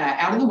that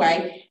out of the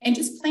way and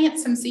just plant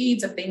some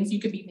seeds of things you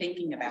could be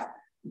thinking about.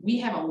 We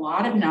have a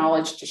lot of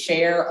knowledge to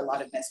share, a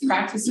lot of best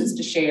practices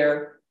to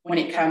share when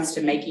it comes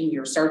to making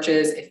your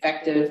searches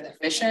effective,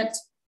 efficient,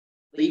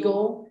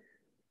 legal,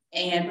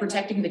 and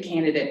protecting the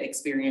candidate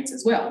experience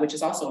as well, which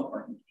is also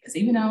important because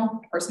even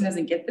though a person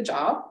doesn't get the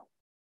job,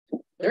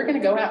 they're going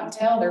to go out and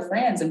tell their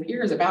friends and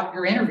peers about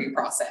your interview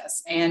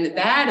process. And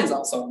that is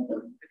also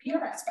important. The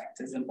PR aspect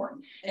is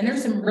important. And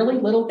there's some really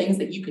little things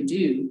that you can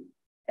do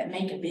that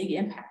make a big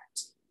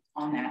impact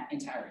on that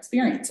entire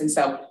experience. And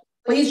so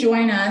please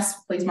join us.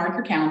 Please mark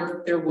your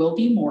calendar. There will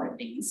be more of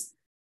these.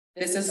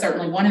 This is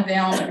certainly one of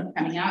them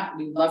coming up.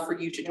 We'd love for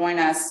you to join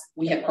us.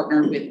 We have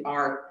partnered with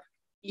our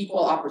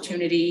Equal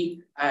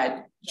Opportunity,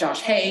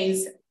 Josh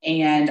Hayes,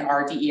 and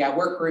our DEI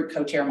work group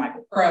co-chair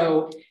Michael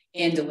Crow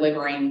in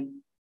delivering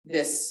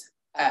this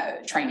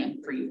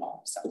training for you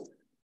all. So,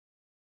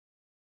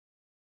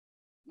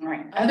 all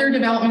right, other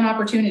development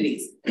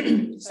opportunities.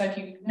 So if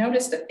you've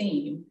noticed a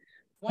theme,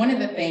 one of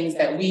the things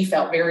that we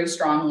felt very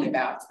strongly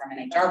about from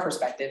an HR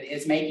perspective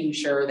is making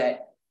sure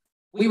that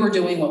we were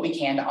doing what we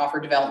can to offer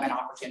development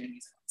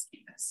opportunities on this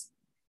campus.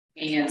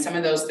 And some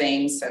of those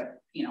things are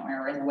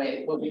in the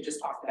way what we just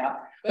talked about,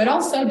 but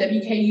also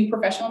WKU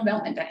Professional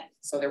Development Day.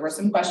 So there were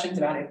some questions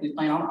about if we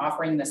plan on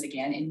offering this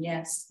again. And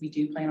yes, we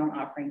do plan on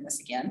offering this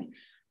again.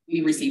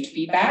 We received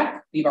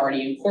feedback. We've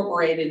already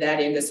incorporated that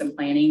into some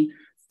planning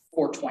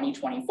for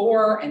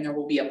 2024. And there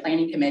will be a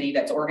planning committee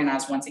that's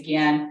organized once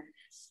again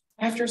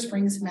after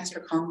spring semester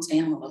calms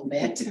down a little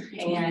bit.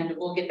 And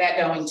we'll get that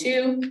going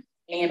too.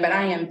 But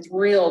I am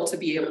thrilled to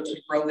be able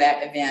to grow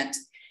that event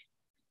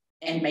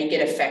and make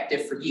it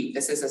effective for you.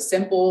 This is a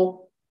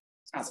simple,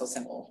 it's not so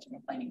simple from a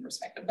planning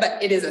perspective,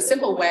 but it is a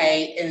simple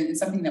way and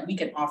something that we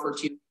can offer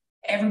to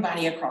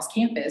everybody across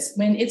campus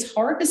when it's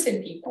hard to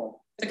send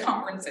people to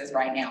conferences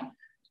right now.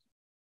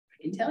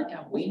 I can tell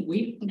you,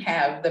 we don't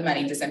have the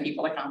money to send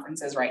people to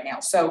conferences right now.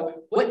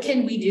 So what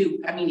can we do?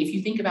 I mean, if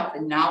you think about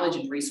the knowledge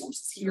and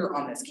resources here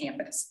on this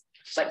campus,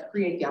 like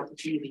create the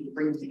opportunity to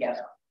bring them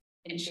together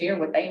and share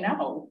what they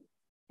know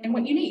and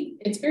what you need.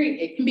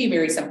 It can be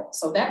very simple.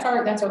 So that's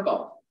our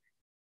goal.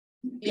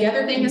 The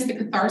other thing is the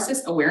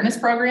catharsis awareness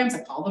programs.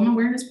 I call them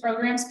awareness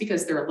programs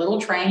because they're a little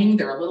training,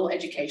 they're a little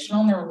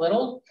educational, and they're a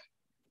little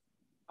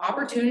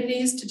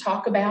opportunities to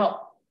talk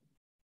about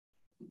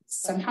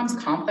sometimes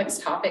complex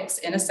topics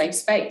in a safe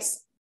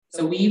space.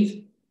 So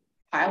we've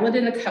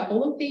piloted a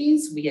couple of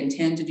these. We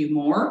intend to do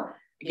more.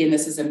 Again,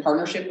 this is in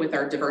partnership with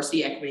our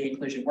diversity, equity, and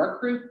inclusion work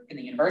group in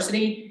the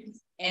university.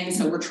 And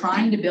so we're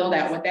trying to build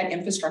out what that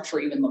infrastructure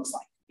even looks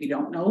like. We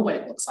don't know what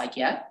it looks like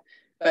yet,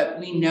 but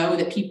we know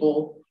that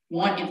people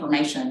want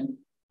information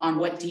on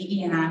what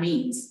DE&I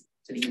means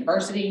to the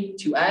university,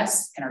 to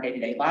us in our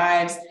day-to-day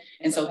lives.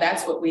 And so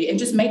that's what and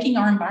just making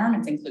our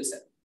environments inclusive.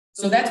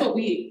 So that's what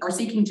we are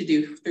seeking to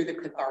do through the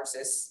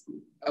catharsis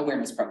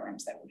awareness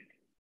programs that we do.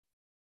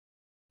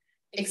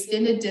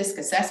 Extended DISC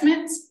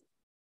assessments.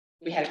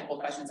 We had a couple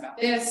of questions about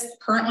this.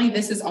 Currently,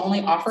 this is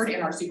only offered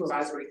in our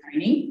supervisory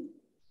training,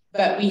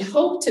 but we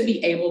hope to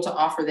be able to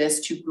offer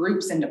this to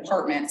groups and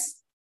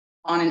departments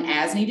on an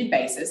as-needed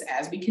basis,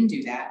 as we can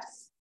do that,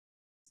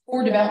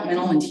 for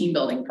developmental and team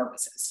building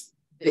purposes.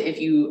 If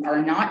you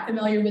are not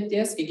familiar with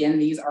DISC, again,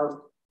 these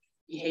are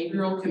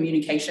behavioral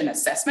communication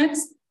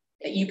assessments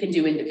that you can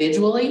do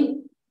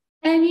individually.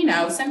 And you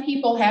know, some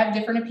people have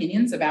different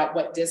opinions about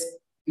what DISC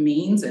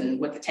means and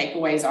what the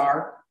takeaways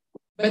are,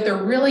 but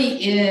there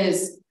really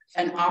is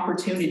an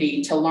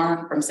opportunity to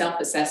learn from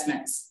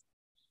self-assessments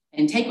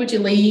and take what you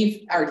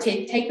leave, or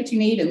take what you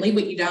need and leave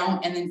what you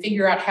don't, and then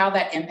figure out how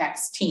that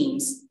impacts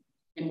teams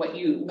and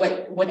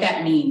what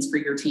that means for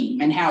your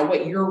team and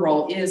what your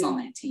role is on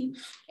that team.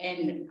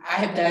 And I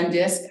have done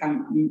DISC,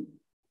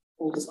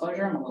 full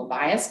disclosure, I'm a little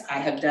biased. I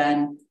have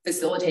done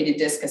facilitated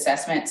DISC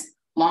assessments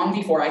long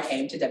before I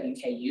came to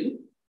WKU.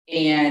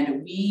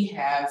 And we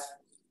have,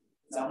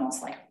 it's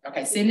almost like,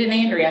 okay, send in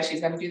Andrea,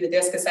 she's going to do the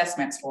DISC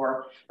assessments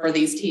for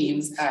these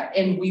teams.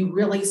 And we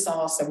really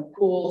saw some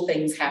cool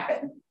things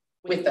happen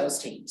with those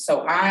teams.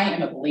 So I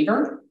am a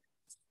believer.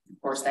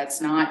 Of course, that's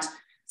not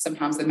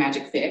sometimes the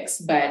magic fix,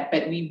 but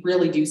we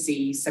really do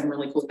see some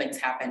really cool things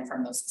happen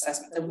from those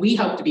assessments. And we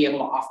hope to be able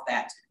to offer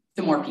that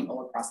to more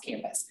people across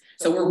campus.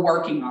 So we're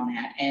working on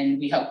that, and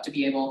we hope to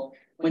be able,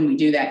 when we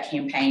do that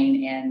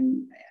campaign,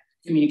 and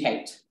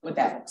communicate what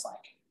that looks like.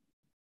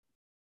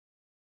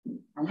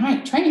 All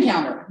right, training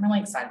calendar. I'm really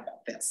excited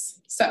about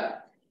this. So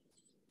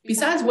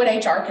besides what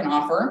HR can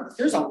offer,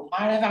 there's a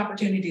lot of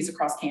opportunities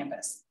across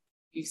campus.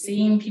 You've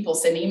seen people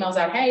send emails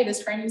out, hey,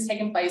 this training is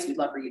taking place. We'd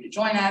love for you to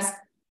join us.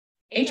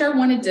 HR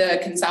wanted to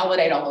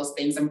consolidate all those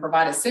things and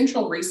provide a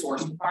central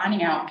resource for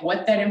finding out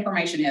what that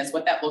information is,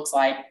 what that looks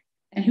like,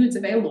 and who it's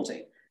available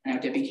to. Now,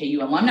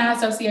 WKU Alumni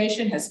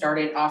Association has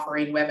started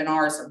offering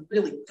webinars, some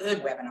really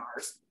good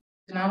webinars,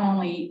 to not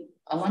only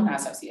Alumni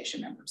Association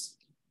members.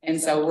 And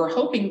so we're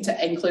hoping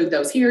to include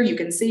those here. You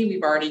can see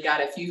we've already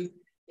got a few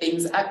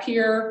things up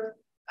here.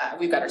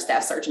 We've got our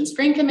staff search and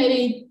screen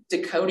committee,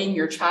 decoding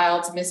your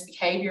child's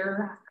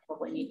misbehavior. I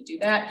probably need to do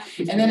that.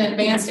 And then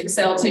advanced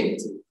Excel too.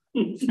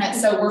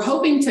 So we're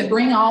hoping to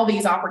bring all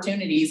these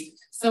opportunities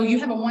so you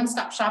have a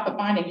one-stop shop of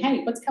finding,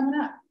 hey, what's coming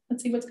up?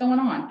 Let's see what's going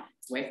on.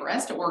 It's a way for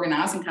us to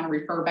organize and kind of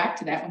refer back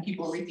to that when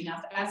people are reaching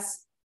out to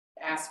us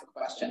to ask for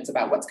questions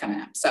about what's coming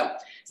up. So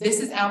this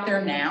is out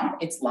there now.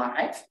 It's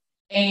live.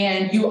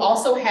 And you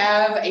also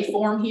have a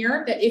form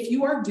here that if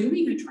you are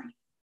doing a training,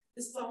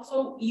 this is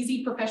also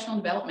easy professional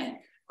development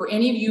for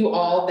any of you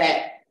all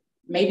that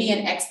may be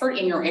an expert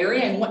in your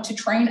area and want to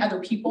train other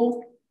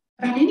people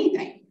about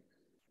anything.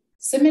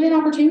 Submit an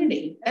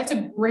opportunity. That's a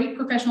great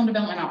professional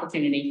development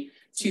opportunity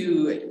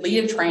to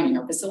lead a training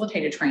or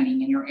facilitate a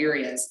training in your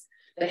areas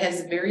that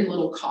has very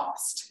little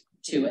cost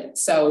to it.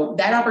 So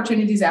that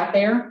opportunity is out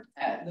there.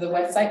 The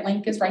website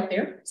link is right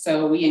there.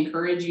 So we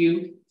encourage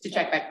you to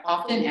check back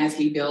often as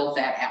we build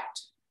that out.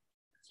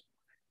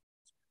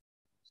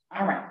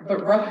 All right, but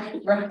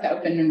the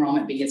open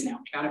enrollment B is now.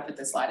 Got to put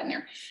this slide in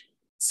there.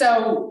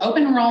 So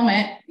open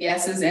enrollment,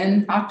 yes, is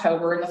in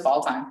October in the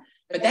fall time,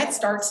 but that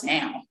starts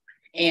now.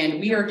 And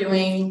we are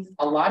doing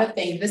a lot of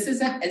things. This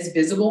isn't as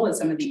visible as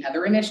some of the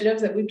other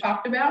initiatives that we've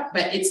talked about,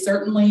 but it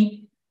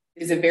certainly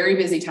is a very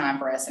busy time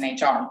for us in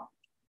HR.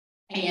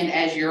 And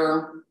as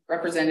your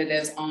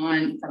representatives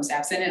from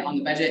Staff Senate on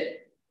the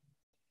budget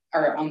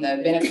or on the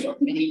benefit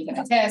committee can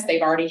attest,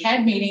 they've already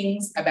had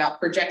meetings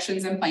about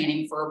projections and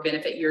planning for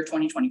benefit year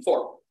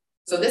 2024.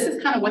 So this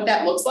is kind of what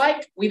that looks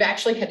like. We've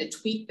actually had to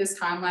tweak this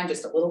timeline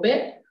just a little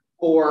bit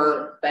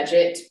for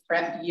budget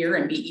prep year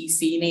and BEC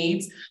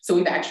needs. So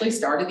we've actually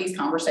started these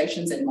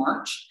conversations in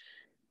March.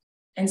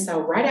 And so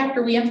right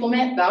after we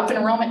implement the open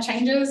enrollment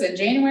changes in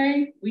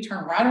January, we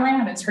turn right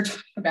around and start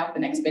talking about the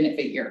next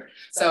benefit year.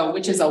 So,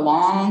 which is a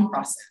long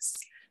process.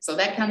 So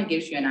that kind of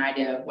gives you an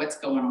idea of what's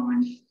going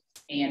on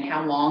and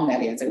how long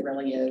that is. It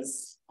really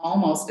is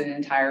almost an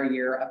entire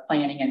year of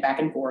planning and back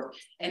and forth.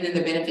 And then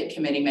the benefit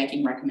committee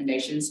making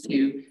recommendations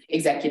to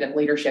executive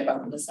leadership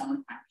over the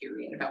summertime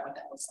period about what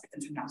that looks like.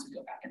 And sometimes we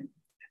go back and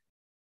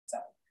so.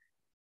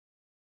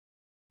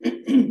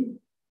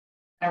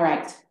 All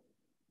right.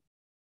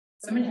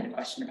 Somebody had a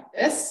question about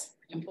this.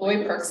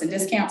 Employee perks and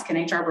discounts,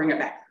 can HR bring it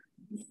back?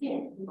 Yeah,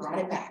 we brought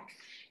it back.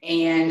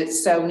 And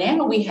so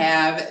now we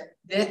have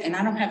this, and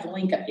I don't have the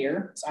link up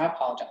here, so I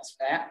apologize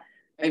for that.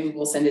 Maybe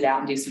we'll send it out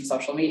and do some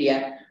social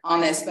media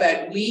on this,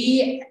 but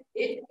it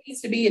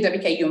needs to be a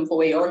WKU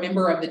employee or a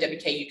member of the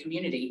WKU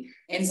community.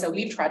 And so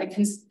we try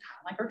to,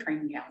 like our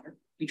training calendar,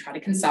 we try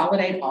to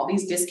consolidate all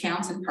these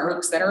discounts and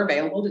perks that are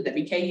available to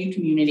WKU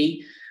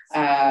community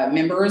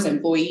members,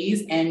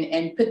 employees,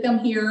 and put them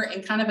here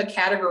in kind of a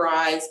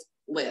categorized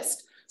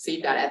list. So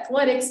you've got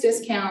athletics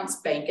discounts,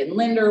 bank and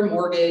lender,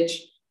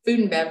 mortgage, food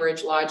and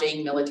beverage,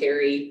 lodging,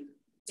 military,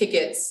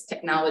 tickets,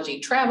 technology,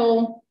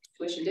 travel,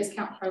 tuition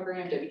discount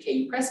program,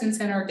 WKU Preston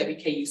Center,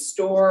 WKU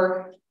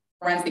store,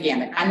 runs the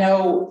gamut. I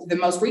know the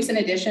most recent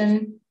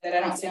addition that I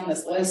don't see on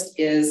this list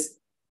is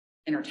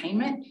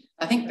entertainment.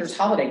 I think there's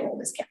Holiday World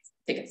discounts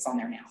tickets on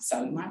there now.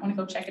 So you might want to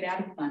go check it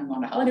out if you plan on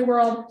going to Holiday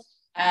World.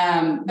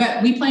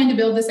 But we plan to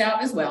build this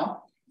out as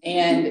well.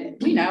 And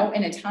we know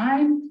in a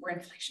time where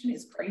inflation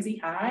is crazy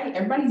high,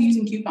 everybody's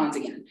using coupons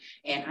again.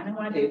 And I know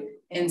I do.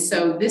 And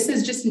so this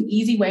is just an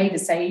easy way to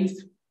save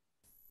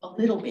a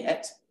little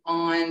bit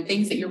on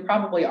things that you're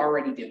probably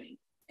already doing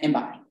and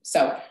buying.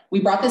 So we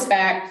brought this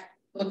back,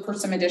 look for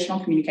some additional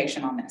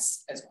communication on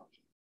this as well.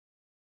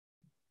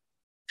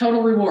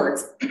 Total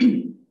rewards.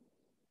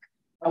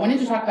 I wanted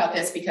to talk about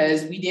this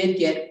because we did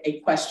get a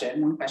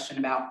question, one question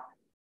about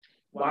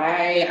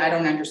why I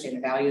don't understand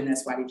the value in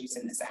this. Why did you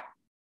send this out?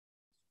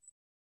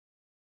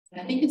 And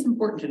I think it's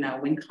important to know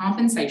when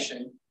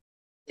compensation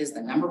is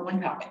the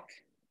 #1 topic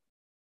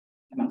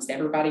amongst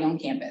everybody on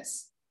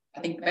campus.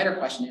 I think the better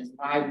question is,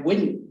 why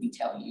wouldn't we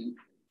tell you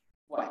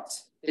what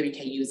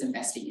WKU is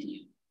investing in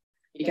you?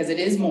 Because it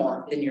is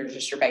more than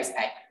just your base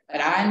pay.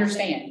 But I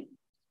understand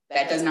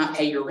that does not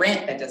pay your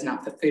rent, that does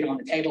not put food on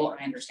the table.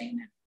 I understand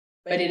that.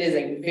 But it is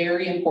a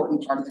very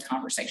important part of the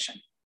conversation.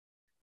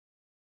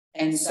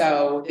 And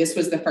so this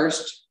was the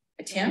first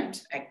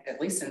attempt, at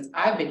least since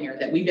I've been here,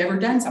 that we've ever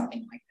done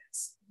something like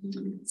this.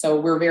 So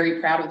we're very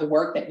proud of the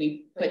work that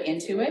we put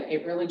into it.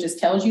 It really just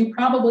tells you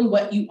probably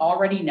what you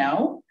already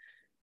know.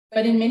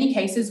 But in many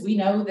cases, we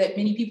know that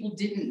many people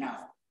didn't know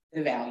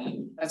the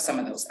value of some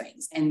of those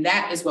things. And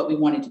that is what we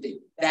wanted to do.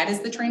 That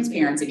is the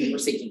transparency that we're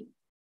seeking.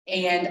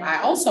 And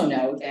I also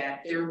know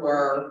that there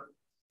were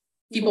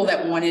people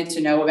that wanted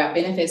to know about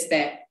benefits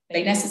that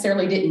they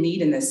necessarily didn't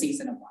need in this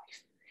season of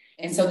life.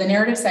 And so the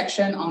narrative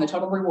section on the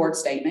total reward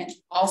statement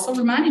also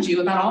reminded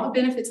you about all the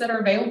benefits that are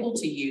available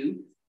to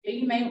you.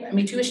 You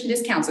may, tuition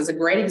discounts is a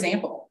great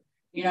example.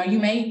 You know, you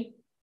may,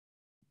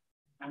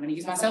 I'm going to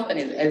use myself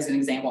as an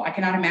example. I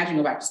cannot imagine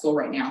going back to school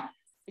right now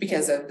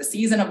because of the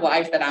season of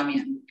life that I'm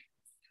in.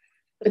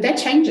 But that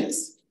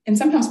changes, and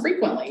sometimes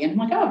frequently. And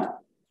I'm like, oh,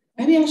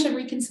 maybe I should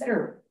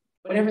reconsider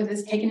whatever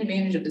this taking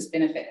advantage of this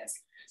benefit is.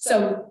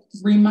 So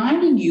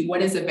reminding you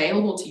what is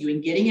available to you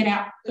and getting it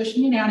out,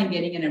 pushing it out and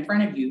getting it in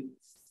front of you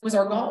was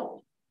our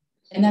goal.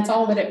 And that's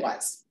all that it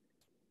was.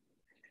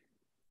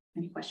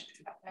 Any questions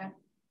about that?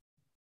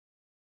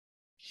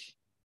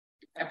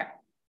 Okay.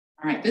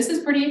 All right. This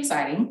is pretty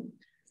exciting.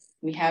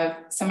 We have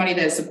somebody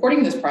that is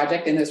supporting this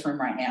project in this room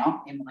right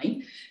now,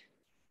 Emily.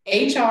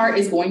 HR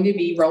is going to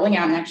be rolling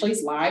out, and actually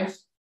it's live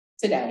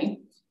today,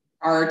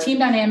 our team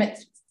dynamic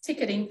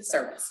ticketing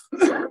service.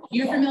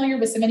 You're familiar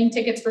with submitting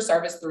tickets for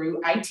service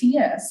through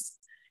ITS.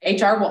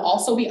 HR will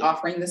also be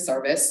offering the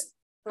service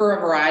for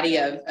a variety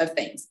of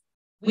things.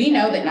 We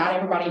know that not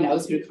everybody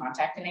knows who to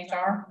contact in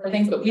HR for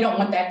things, but we don't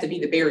want that to be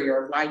the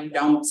barrier of why you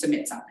don't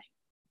submit something.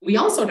 We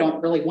also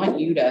don't really want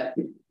you to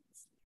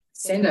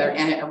send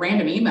a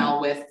random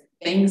email with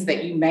things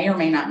that you may or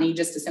may not need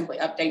just to simply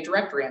update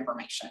directory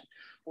information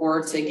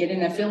or to get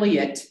an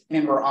affiliate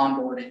member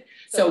onboarded.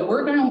 So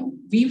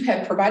we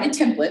have provided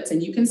templates,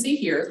 and you can see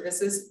here,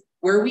 this is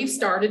where we've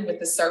started with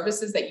the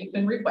services that you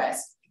can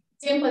request,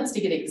 templates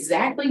to get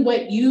exactly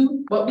what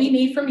we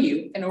need from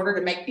you in order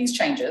to make these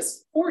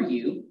changes for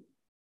you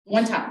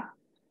one time,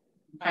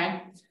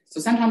 okay?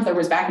 So sometimes there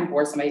was back and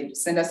forth, somebody would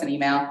send us an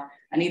email,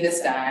 I need this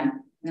done,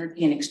 and there'd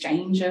be an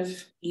exchange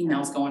of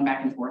emails going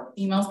back and forth.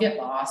 Emails get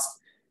lost,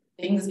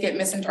 things get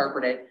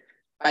misinterpreted.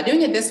 By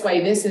doing it this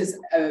way, this is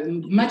a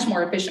much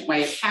more efficient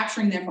way of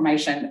capturing the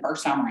information the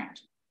first time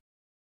around.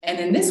 And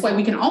in this way,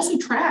 we can also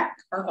track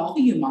our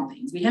volume on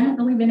things. We haven't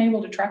really been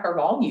able to track our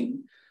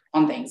volume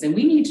on things, and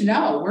we need to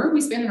know where are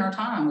we spending our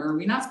time, where are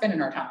we not spending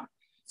our time.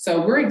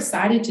 So we're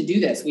excited to do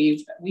this.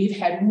 We've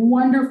had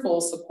wonderful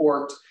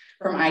support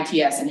from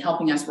ITS in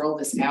helping us roll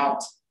this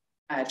out.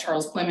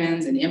 Charles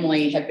Clemens and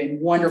Emily have been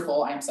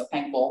wonderful. I'm so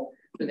thankful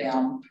for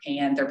them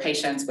and their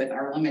patience with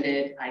our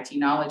limited IT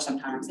knowledge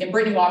sometimes. And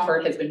Brittany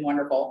Wofford has been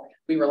wonderful.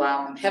 We rely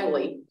on them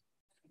heavily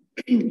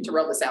to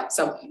roll this out.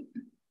 So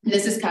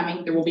this is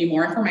coming. There will be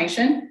more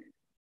information.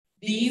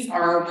 These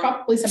are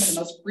probably some of the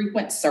most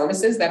frequent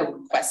services that are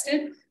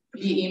requested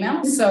via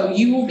email. So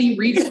you will be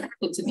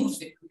redirected to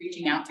these,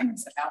 reaching out to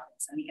us about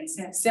this. And we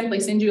can simply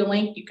send you a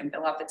link. You can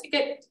fill out the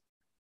ticket.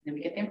 And then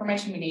we get the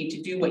information we need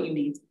to do what you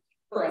need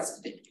for us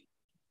to do.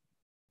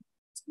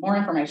 More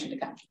information to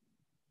come.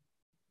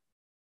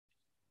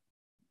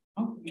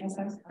 Oh, yes,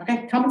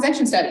 okay.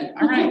 Compensation study.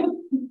 All right.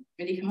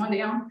 Ready? Come on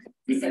down.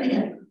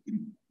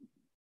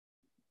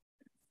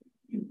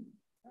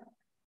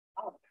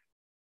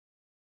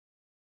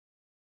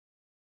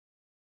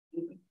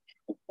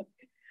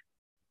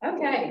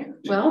 Okay,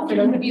 well, for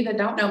those of you that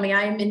don't know me,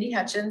 I am Mindy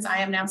Hutchins. I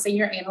am now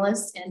Senior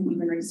Analyst in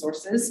Human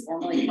Resources,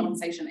 formerly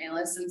Compensation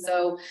Analyst. And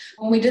so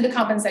when we did the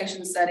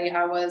compensation study,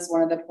 I was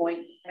one of the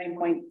main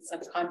points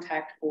of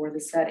contact for the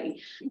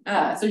study.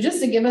 So just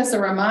to give us a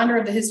reminder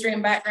of the history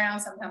and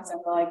background, sometimes I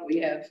feel like we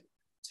have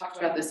talked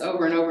about this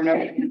over and over and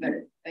over again,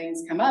 that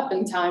things come up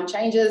and time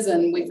changes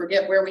and we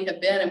forget where we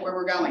have been and where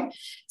we're going.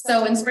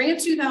 So in spring of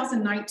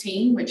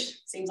 2019, which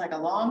seems like a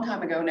long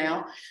time ago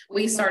now,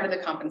 we started the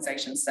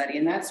compensation study,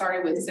 and that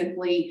started with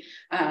simply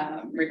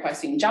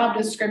requesting job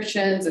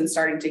descriptions and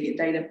starting to get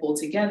data pulled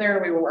together.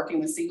 We were working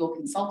with Siegel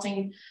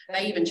Consulting.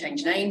 They even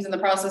changed names in the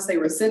process. They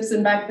were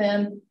Simpson back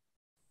then.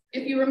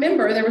 If you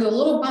remember, there was a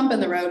little bump in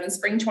the road in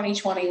spring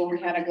 2020 when we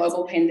had a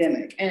global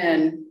pandemic,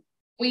 and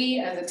we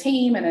as a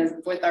team and as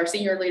with our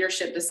senior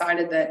leadership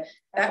decided that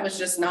that was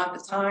just not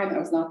the time, that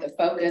was not the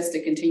focus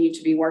to continue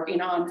to be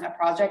working on a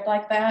project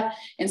like that.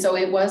 And so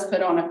it was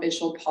put on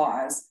official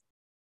pause.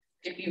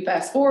 If you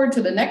fast forward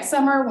to the next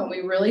summer, when we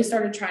really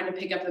started trying to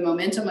pick up the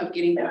momentum of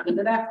getting back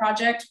into that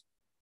project,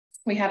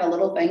 we had a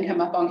little thing come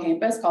up on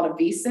campus called a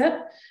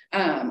VSIP.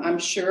 I'm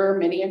sure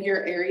many of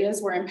your areas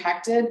were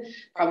impacted,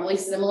 probably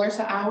similar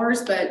to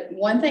ours, but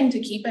one thing to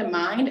keep in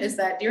mind is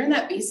that during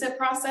that VSIP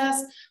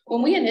process,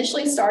 when we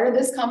initially started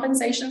this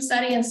compensation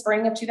study in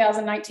spring of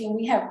 2019,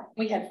 we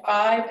had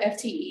 5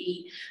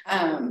 FTE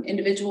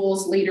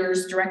individuals,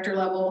 leaders, director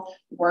level,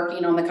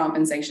 working on the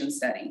compensation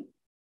study.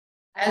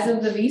 As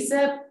of the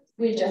VSIP,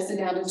 we adjusted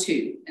down to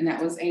 2, and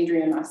that was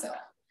Andrea and myself.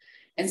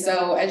 And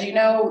so, as you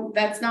know,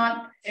 that's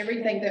not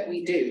everything that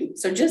we do.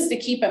 So just to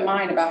keep in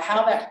mind about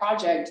how that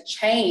project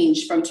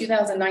changed from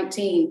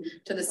 2019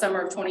 to the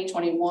summer of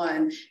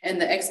 2021, and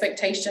the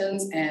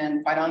expectations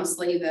and, quite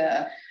honestly,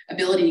 the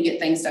ability to get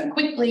things done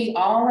quickly,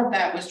 all of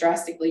that was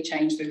drastically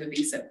changed through the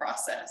VSIP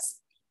process.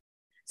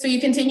 So you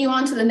continue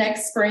on to the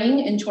next spring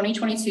in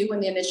 2022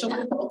 when the initial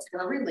results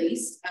were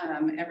released.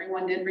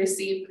 Everyone did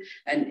receive,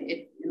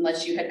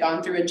 unless you had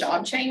gone through a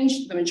job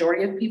change, the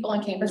majority of people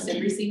on campus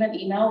did receive an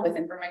email with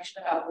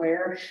information about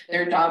where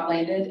their job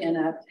landed in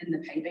the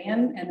pay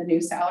band and the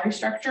new salary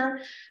structure.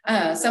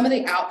 Some of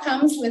the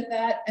outcomes with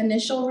that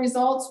initial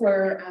results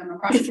were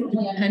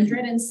approximately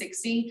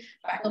 160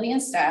 faculty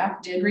and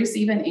staff did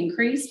receive an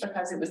increase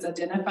because it was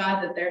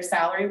identified that their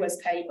salary was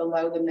paid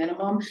below the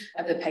minimum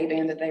of the pay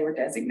band that they were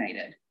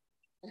designated.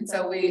 And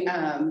so we,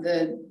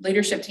 the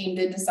leadership team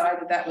did decide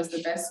that that was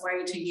the best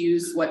way to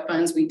use what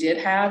funds we did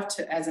have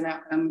as an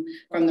outcome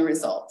from the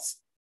results.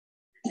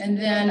 And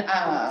then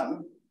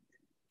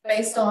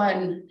based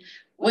on,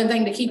 one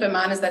thing to keep in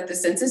mind is that the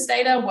census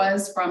data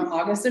was from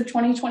August of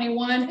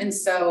 2021. And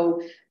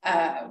so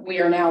we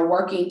are now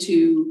working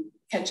to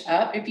catch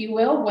up, if you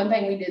will. One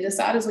thing we did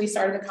decide as we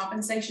started the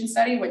compensation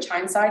study, which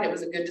hindsight, it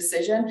was a good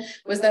decision,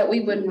 was that we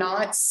would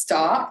not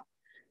stop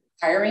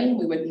hiring.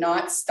 We would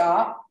not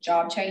stop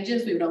job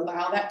changes. We would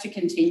allow that to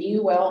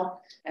continue.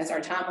 Well, as our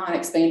timeline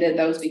expanded,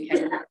 those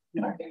became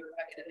bigger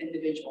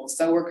individuals.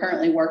 So we're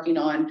currently working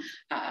on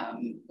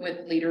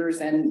with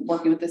leaders and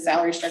working with the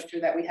salary structure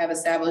that we have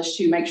established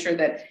to make sure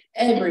that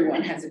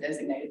everyone has a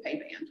designated pay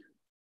band.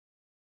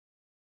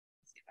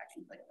 Let's see if I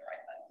can click the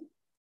right button.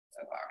 So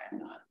far, I'm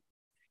not.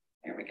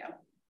 There we go.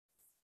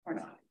 Or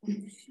not.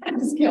 I'm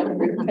just killing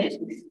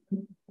everybody.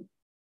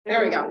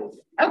 There we go.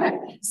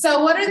 Okay,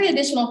 so what are the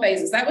additional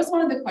phases? That was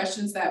one of the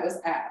questions that was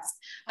asked.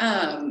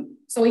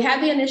 So we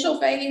had the initial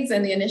phase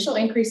and the initial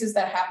increases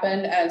that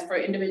happened as for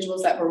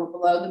individuals that were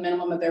below the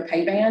minimum of their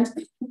pay band.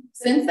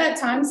 Since that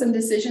time, some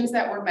decisions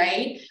that were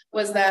made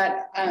was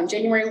that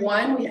January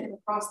 1, we had an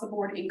across the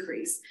board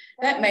increase.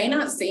 That may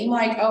not seem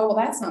like, oh, well,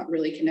 that's not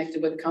really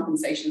connected with the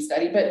compensation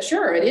study, but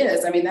sure it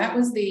is. I mean, that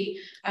was the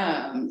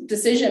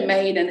decision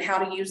made and how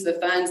to use the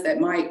funds that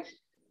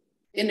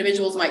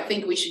individuals might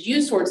think we should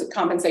use towards a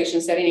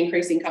compensation study and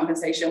increasing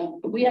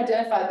compensation. We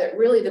identified that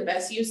really the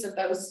best use of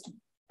those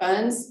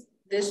funds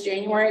this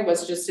January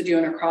was just to do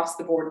an across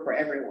the board for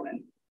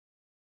everyone.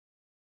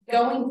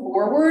 Going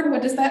forward,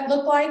 what does that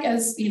look like?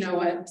 As you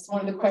know, it's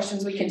one of the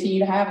questions we continue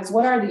to have is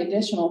what are the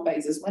additional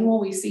phases? When will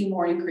we see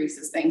more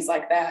increases, things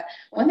like that?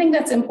 One thing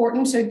that's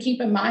important to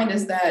keep in mind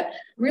is that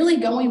really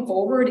going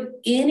forward,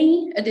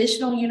 any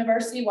additional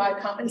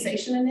university-wide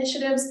compensation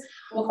initiatives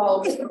will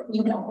follow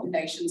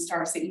recommendations to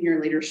our senior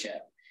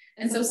leadership.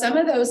 And so some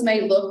of those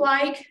may look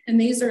like,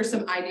 and these are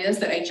some ideas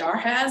that HR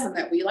has and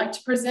that we like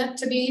to present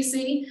to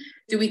BEC.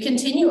 Do we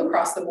continue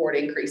across the board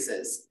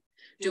increases?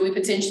 Do we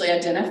potentially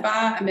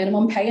identify a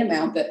minimum pay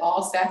amount that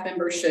all staff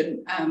members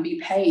should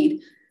be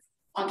paid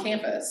on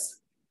campus?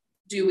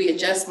 Do we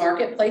adjust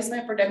market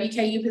placement for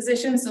WKU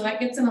positions? So that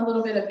gets in a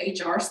little bit of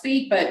HR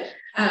speak, but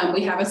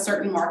we have a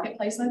certain market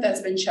placement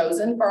that's been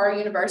chosen for our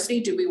university.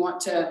 Do we want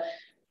to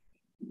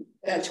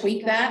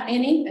tweak that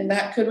any? And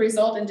that could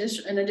result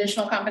in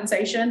additional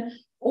compensation.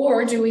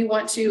 Or do we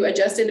want to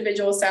adjust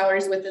individual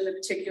salaries within the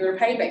particular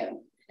pay band?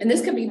 And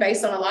this could be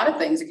based on a lot of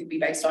things. It could be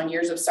based on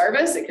years of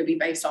service. It could be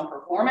based on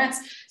performance.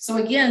 So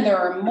again, there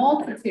are a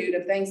multitude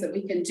of things that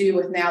we can do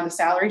with now the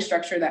salary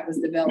structure that was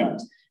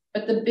developed.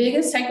 But the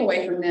biggest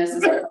takeaway from this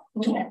is that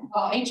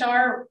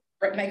HR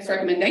makes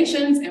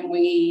recommendations and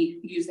we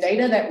use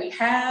data that we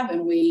have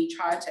and we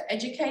try to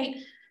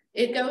educate.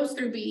 It goes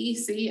through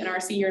BEC and our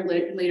senior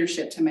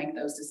leadership to make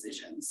those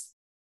decisions.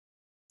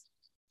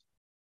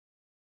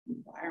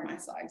 Why are my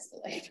slides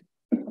delayed?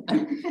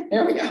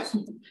 There we go.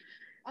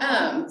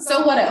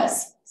 So what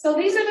else? So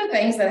these are the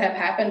things that have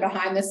happened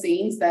behind the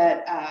scenes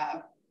that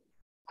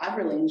I've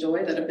really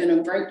enjoyed, that have been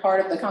a great part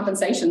of the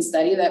compensation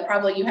study that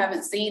probably you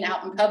haven't seen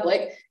out in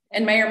public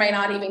and may or may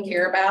not even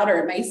care about, or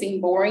it may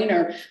seem boring,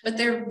 but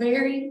they're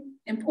very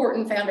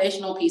important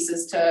foundational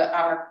pieces to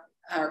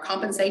our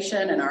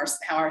compensation and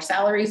how our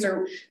salaries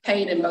are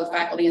paid in both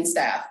faculty and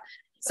staff.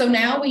 So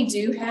now we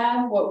do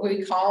have what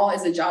we call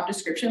as a job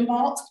description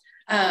vault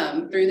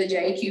through the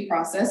JAQ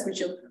process, which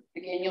you'll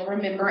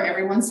remember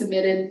everyone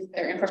submitted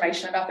their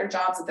information about their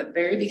jobs at the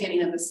very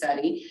beginning of the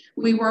study.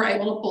 We were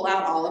able to pull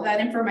out all of that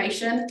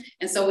information.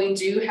 And so we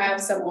do have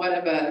somewhat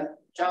of a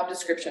job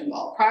description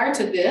vault. Prior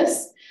to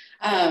this,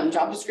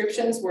 job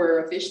descriptions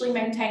were officially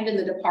maintained in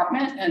the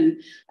department.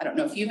 And I don't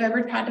know if you've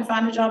ever tried to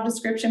find a job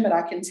description, but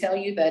I can tell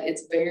you that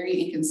it's very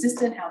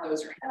inconsistent how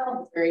those are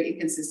held. It's very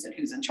inconsistent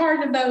who's in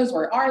charge of those.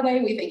 Where are they?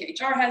 We think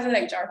HR has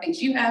it. HR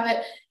thinks you have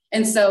it.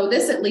 And so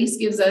this at least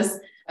gives us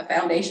a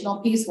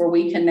foundational piece where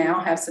we can now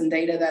have some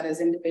data that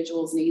as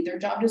individuals need their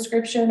job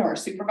description, or a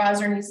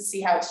supervisor needs to see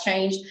how it's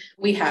changed.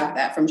 We have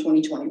that from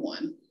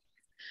 2021.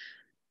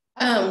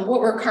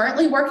 What we're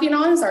currently working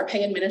on is our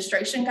pay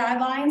administration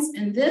guidelines.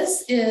 And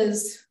this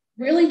is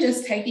really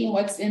just taking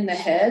what's in the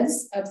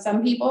heads of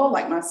some people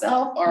like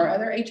myself or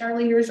other HR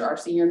leaders or our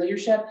senior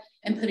leadership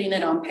and putting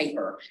it on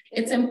paper.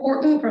 It's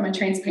important from a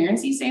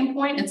transparency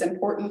standpoint. It's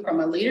important from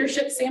a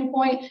leadership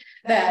standpoint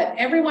that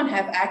everyone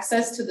have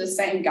access to the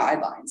same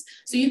guidelines.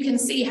 So you can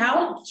see,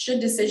 how should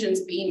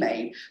decisions be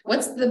made?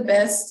 What's the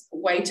best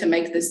way to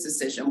make this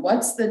decision?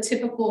 What's the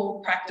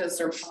typical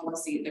practice or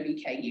policy at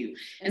WKU?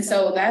 And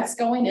so that's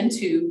going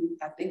into,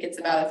 I think it's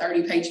about a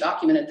 30-page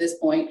document at this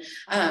point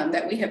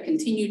that we have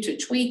continued to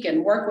tweak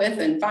and work with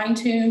and fine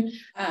tune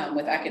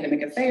with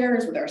academic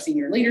affairs, with our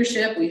senior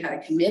leadership. We had a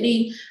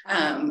committee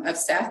of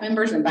staff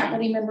members and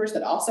faculty members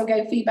that also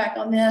gave feedback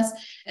on this.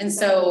 And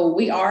so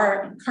we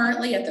are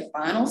currently at the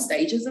final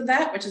stages of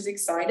that, which is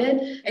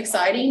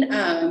exciting.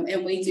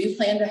 And we do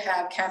plan to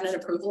have cabinet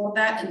approval of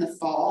that in the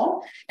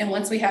fall. And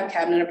once we have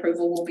cabinet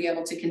approval, we'll be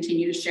able to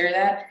continue to share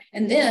that.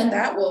 And then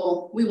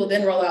we will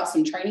then roll out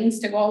some trainings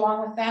to go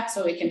along with that,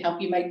 so it can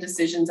help you make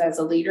decisions as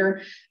a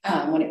leader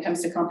when it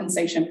comes to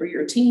compensation for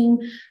your team,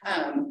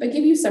 but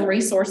give you some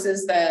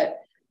resources that,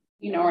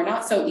 are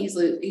not so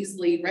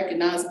easily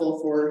recognizable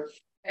for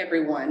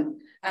everyone,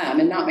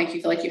 and not make you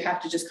feel like you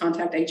have to just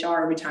contact HR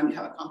every time you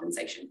have a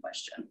compensation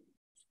question.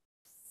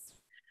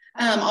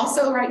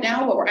 Also right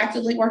now, what we're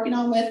actively working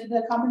on with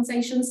the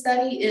compensation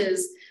study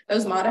is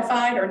those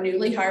modified or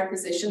newly hired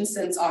positions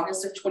since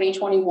August of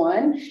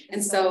 2021.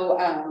 And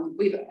so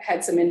we've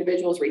had some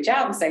individuals reach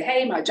out and say,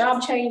 hey, my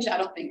job changed. I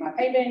don't think my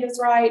pay band is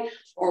right.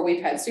 Or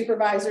we've had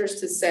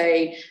supervisors to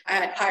say,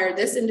 I hired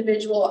this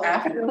individual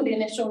after the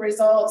initial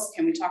results.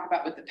 Can we talk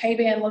about what the pay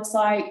band looks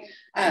like?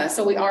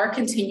 So we are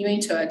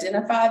continuing to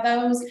identify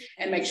those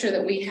and make sure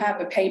that we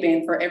have a pay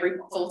band for every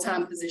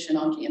full-time position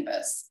on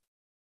campus.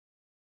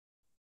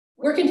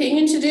 We're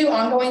continuing to do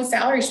ongoing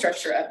salary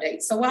structure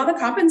updates. So while the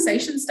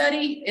compensation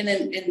study in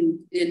the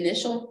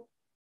initial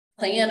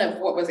plan of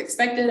what was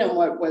expected and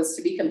what was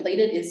to be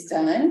completed is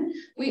done,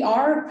 we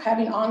are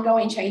having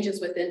ongoing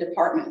changes within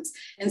departments.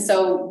 And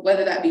so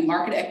whether that be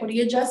market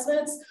equity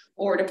adjustments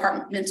or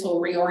departmental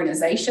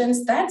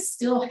reorganizations, that's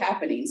still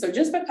happening. So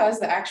just because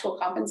the actual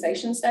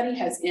compensation study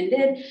has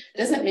ended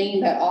doesn't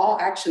mean that all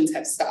actions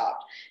have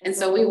stopped. And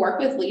so we work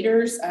with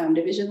leaders,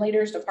 division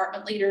leaders,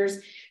 department leaders,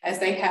 as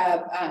they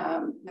have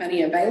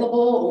money available,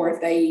 or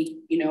if they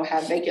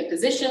have vacant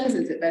positions,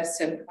 is it best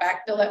to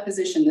backfill that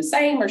position the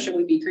same, or should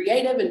we be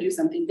creative and do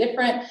something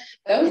different?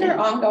 Those are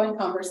ongoing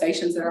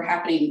conversations that are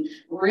happening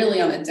really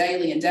on a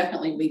daily and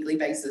definitely weekly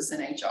basis in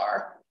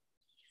HR.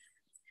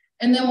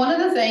 And then one of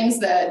the things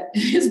that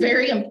is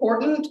very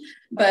important,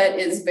 but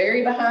is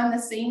very behind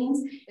the scenes,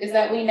 is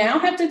that we now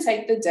have to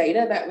take the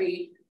data that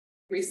we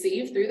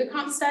receive through the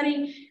comp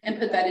study and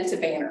put that into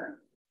Banner.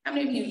 How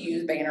many of you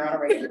use Banner on a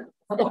regular?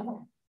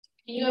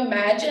 Can you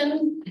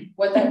imagine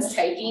what that's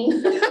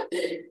taking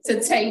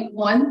to take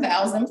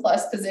 1,000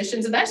 plus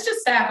positions? And that's just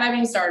staff. I haven't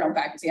even started on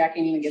faculty. I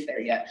can't even get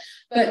there yet.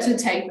 But to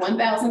take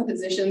 1,000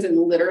 positions and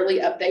literally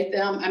update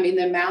them, I mean,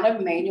 the amount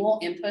of manual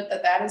input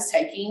that is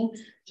taking,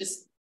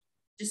 just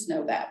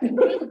know that.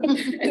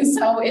 And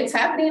so it's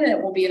happening, and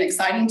it will be an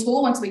exciting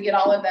tool once we get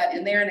all of that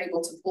in there and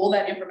able to pull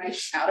that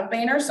information out of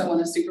Banner. So when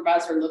the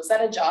supervisor looks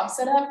at a job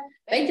setup,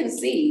 they can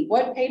see,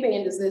 what pay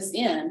band is this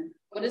in?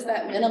 What is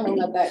that minimum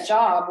of that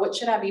job? What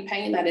should I be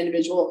paying that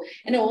individual?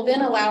 And it will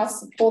then allow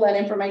us to pull that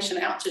information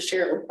out to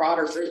share it with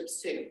broader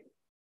groups too.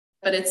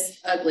 But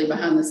it's ugly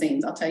behind the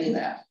scenes, I'll tell you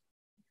that.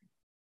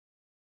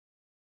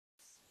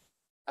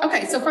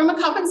 Okay, so from a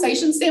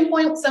compensation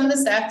standpoint, some of the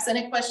staff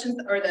Senate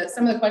questions, or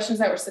some of the questions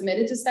that were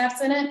submitted to staff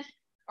Senate,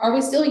 are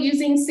we still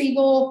using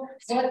Siegel?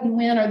 What and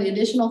when are the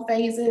additional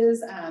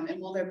phases? And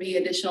will there be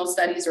additional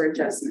studies or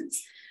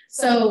adjustments?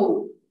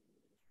 So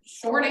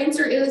short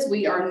answer is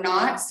we are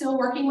not still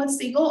working with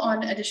Siegel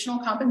on additional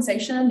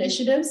compensation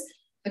initiatives.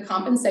 The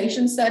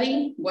compensation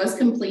study was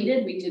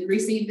completed. We did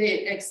receive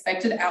the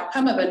expected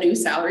outcome of a new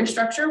salary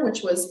structure,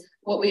 which was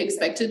what we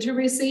expected to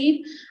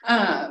receive.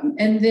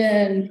 And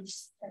then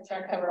I'm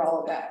trying to cover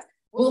all of that.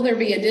 Will there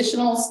be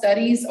additional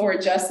studies or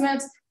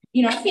adjustments?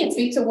 You know, I can't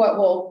speak to what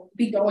will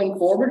be going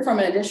forward from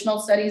an additional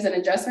studies and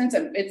adjustments.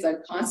 It's a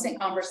constant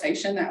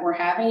conversation that we're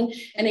having.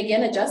 And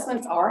again,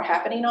 adjustments are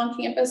happening on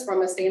campus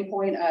from a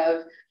standpoint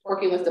of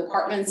working with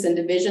departments and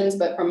divisions,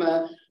 but from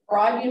a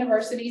broad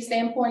university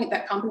standpoint,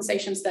 that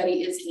compensation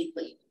study is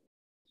complete.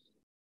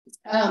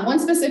 One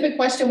specific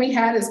question we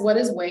had is, what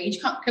is wage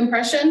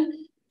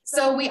compression?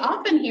 So we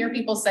often hear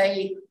people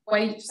say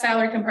wage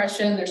salary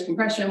compression, there's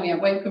compression, we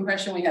have wage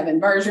compression, we have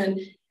inversion,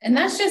 and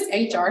that's just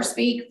HR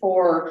speak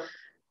for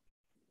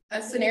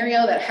a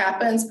scenario that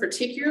happens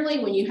particularly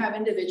when you have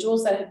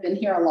individuals that have been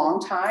here a long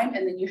time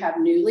and then you have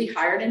newly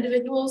hired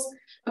individuals.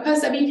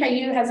 Because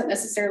WKU hasn't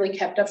necessarily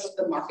kept up with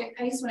the market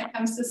pace when it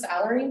comes to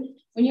salary,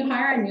 when you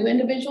hire a new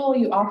individual,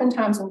 you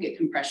oftentimes will get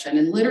compression,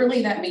 and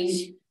literally that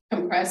means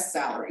compressed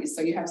salaries.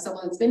 So you have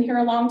someone that's been here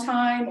a long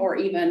time, or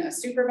even a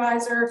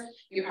supervisor,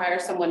 you hire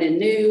someone in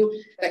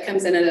new that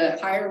comes in at a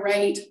higher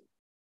rate,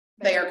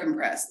 they are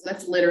compressed.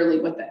 That's literally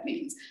what that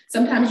means.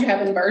 Sometimes you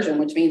have inversion,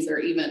 which means they're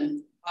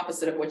even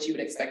opposite of what you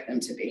would expect them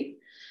to be.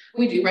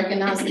 We do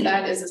recognize that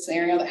that is a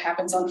scenario that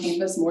happens on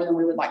campus more than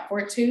we would like for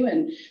it to,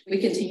 and we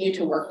continue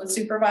to work with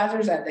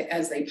supervisors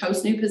as they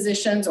post new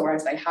positions or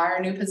as they hire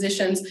new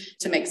positions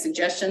to make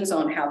suggestions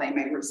on how they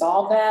may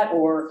resolve that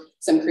or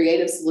some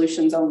creative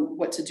solutions on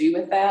what to do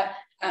with that.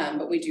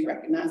 But we do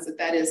recognize that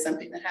that is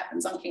something that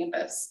happens on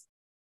campus.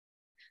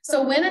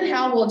 So when and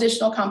how will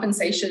additional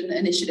compensation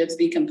initiatives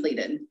be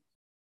completed?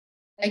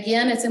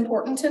 Again, it's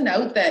important to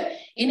note that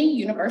any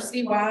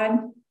university-wide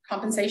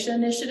compensation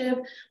initiative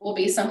will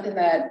be something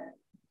that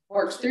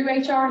works through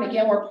HR. And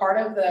again, we're part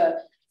of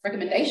the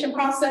recommendation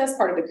process,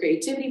 part of the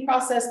creativity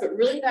process, but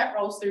really that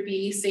rolls through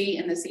BEC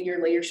and the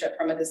senior leadership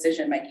from a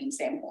decision-making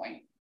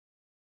standpoint.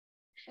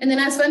 And then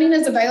as funding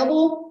is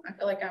available, I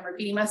feel like I'm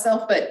repeating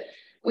myself, but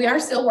we are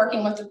still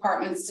working with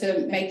departments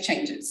to make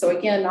changes. So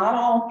again, not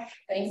all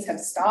things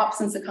have stopped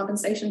since the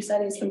compensation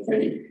study is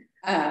completed.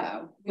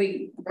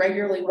 We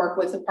regularly work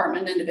with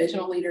department and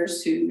divisional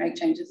leaders to make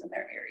changes in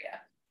their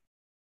area.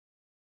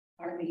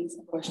 Are these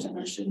a question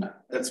I should know?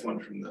 That's one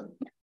from the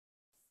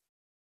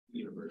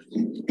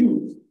university.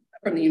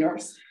 From the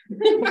universe.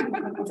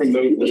 From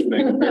those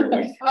listening,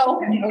 apparently. Oh,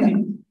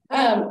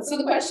 okay. So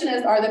the question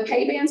is, are the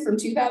pay bands from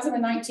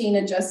 2019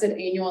 adjusted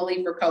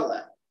annually for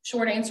COLA?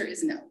 Short answer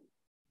is no.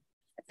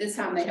 At this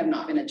time, they have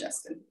not been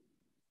adjusted.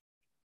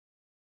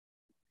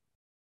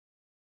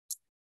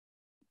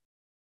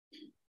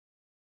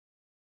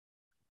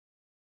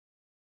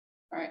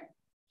 All right,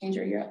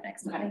 Andrew, you're up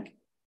next, I think.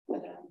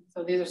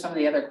 So these are some of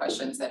the other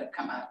questions that have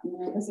come up.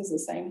 No, this is the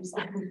same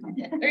song.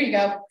 There you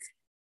go.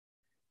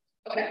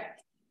 Okay.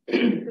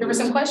 There were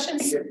some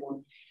questions.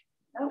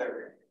 Oh.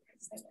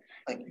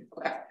 Thank you.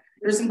 Okay.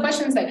 There's some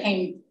questions that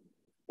came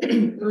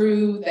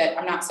through that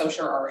I'm not so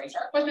sure are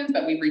HR questions,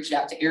 but we've reached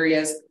out to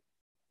areas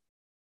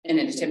in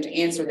an attempt to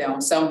answer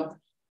them. So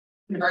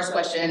the first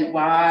question,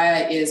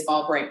 why is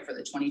fall break for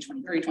the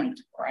 2023-2024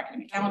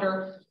 academic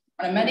calendar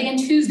on a Monday and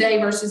Tuesday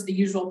versus the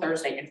usual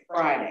Thursday and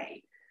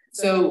Friday?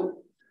 So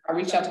I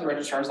reached out to the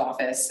registrar's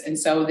office. And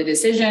so the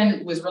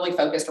decision was really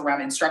focused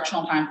around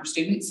instructional time for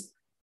students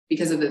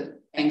because of the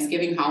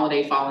Thanksgiving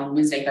holiday falling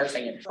Wednesday,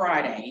 Thursday, and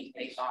Friday.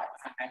 They thought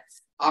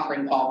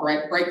offering fall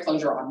break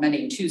closure on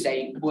Monday and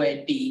Tuesday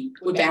would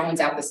balance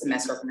out the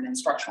semester from an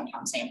instructional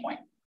time standpoint.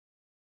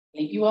 I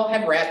think you all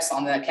have reps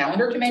on the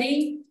calendar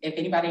committee. If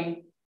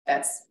anybody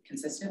that's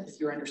consistent with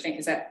your understanding,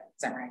 is that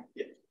right?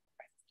 Yeah.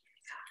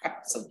 Okay,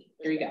 so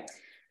there you go.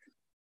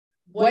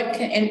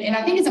 And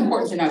I think it's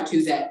important to note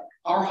too that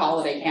our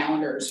holiday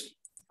calendars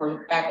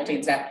for faculty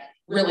and staff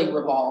really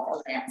revolve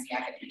around the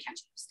academic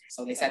calendar.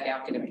 So they set the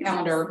academic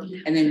calendar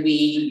and then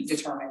we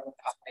determine what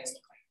the holidays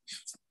look like.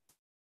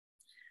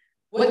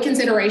 What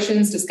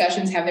considerations,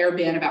 discussions have there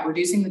been about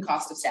reducing the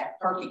cost of staff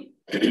parking?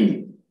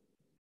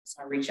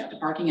 So I reached out to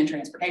parking and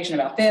transportation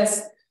about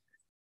this.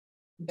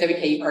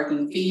 WKU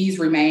parking fees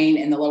remain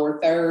in the lower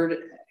third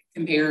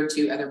compared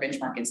to other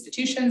benchmark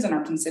institutions and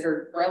are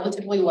considered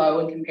relatively low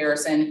in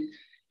comparison.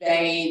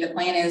 The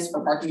plan is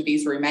for parking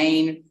fees to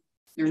remain.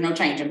 There's no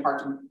change in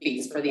parking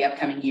fees for the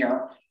upcoming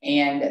year,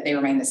 and they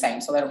remain the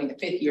same. So that'll be the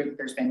 5th year that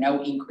there's been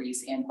no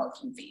increase in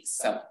parking fees.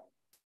 So,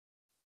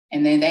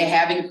 and then they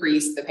have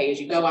increased the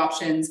pay-as-you-go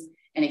options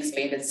and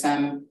expanded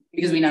some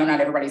because we know not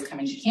everybody's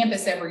coming to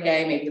campus every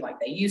day, maybe like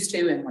they used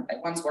to and what they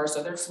once were.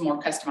 So there's some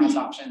more customized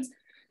options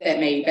that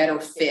may better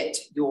fit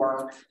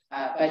your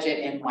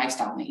budget and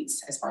lifestyle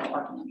needs as far as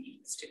parking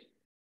needs too.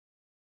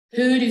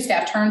 Who do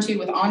staff turn to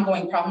with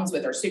ongoing problems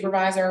with their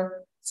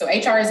supervisor? So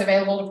HR is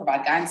available to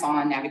provide guidance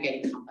on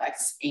navigating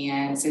complex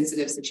and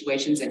sensitive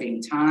situations at any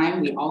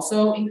time. We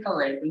also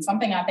encourage, and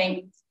something I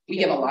think we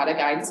give a lot of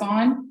guidance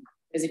on,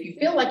 is if you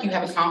feel like you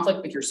have a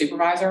conflict with your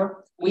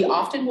supervisor, we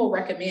often will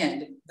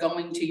recommend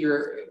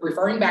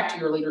referring back to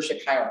your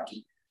leadership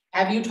hierarchy.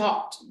 Have you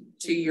talked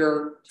to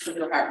your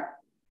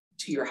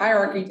to your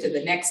hierarchy, to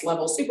the next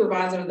level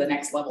supervisor, the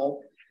next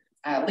level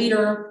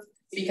leader.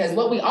 Because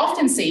what we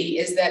often see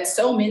is that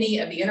so many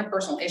of the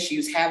interpersonal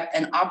issues have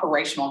an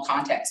operational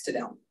context to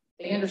them.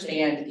 They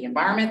understand the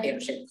environment, they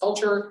understand the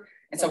culture.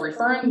 And so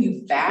referring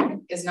you back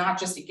is not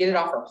just to get it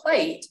off our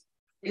plate,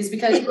 is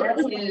because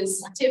that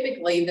is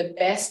typically the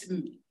best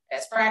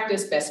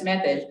practice, best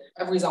method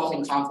of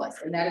resolving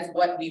conflict. And that is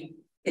what we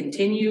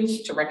continue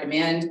to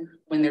recommend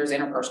when there's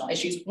interpersonal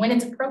issues, when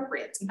it's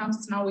appropriate. Sometimes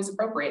it's not always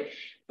appropriate,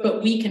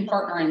 but we can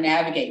partner and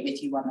navigate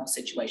with you on those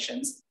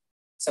situations.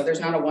 So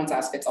there's not a one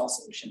size fits all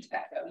solution to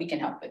that, but we can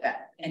help with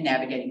that and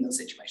navigating those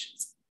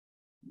situations.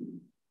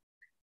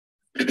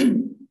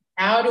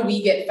 How do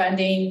we get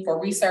funding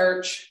for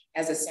research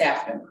as a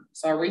staff member?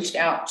 So I reached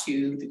out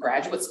to the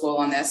graduate school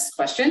on this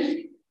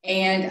question,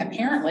 and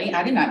apparently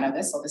I did not know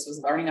this, so this was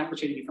a learning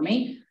opportunity for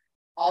me.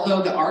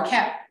 Although the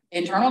RCAP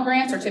internal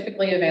grants are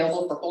typically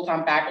available for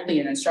full-time faculty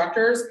and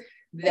instructors,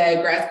 the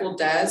grad school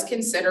does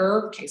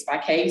consider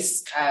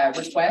case-by-case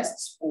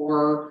requests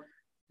for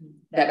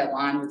that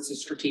align with the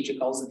strategic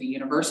goals of the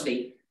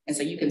university. And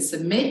so you can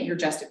submit your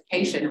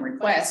justification and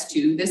request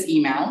to this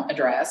email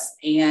address.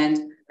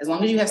 And as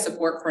long as you have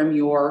support from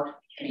your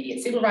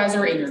immediate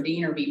supervisor and your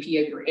dean or VP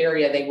of your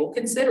area, they will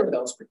consider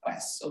those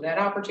requests. So that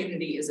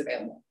opportunity is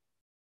available.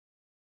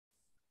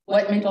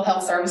 What mental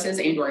health services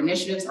and or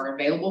initiatives are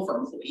available for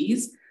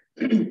employees?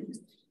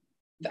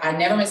 I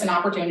never miss an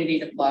opportunity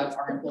to plug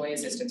our employee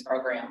assistance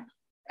program.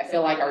 I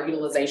feel like our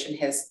utilization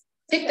has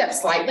ticked up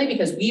slightly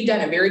because we've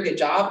done a very good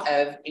job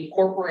of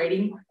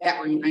incorporating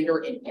that reminder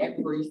in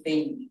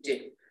everything we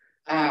do.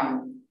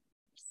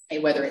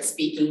 Whether it's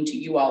speaking to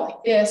you all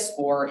like this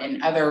or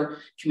in other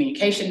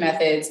communication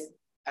methods,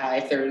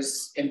 if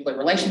there's employee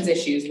relations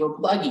issues, we're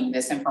plugging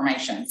this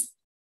information.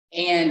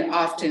 And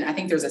often I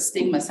think there's a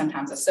stigma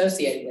sometimes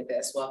associated with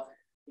this. Well,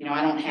 you know,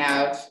 I don't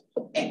have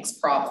X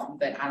problem,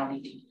 but I don't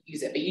need to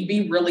use it. But you'd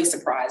be really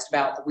surprised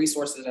about the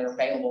resources that are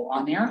available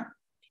on there.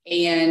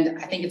 And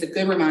I think it's a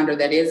good reminder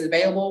that it is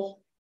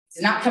available. It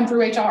does not come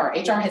through HR.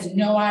 HR has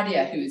no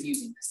idea who is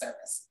using the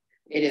service.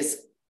 It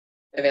is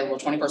available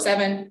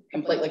 24/7,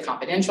 completely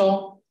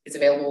confidential. It's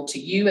available to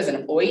you as an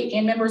employee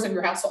and members of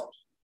your household.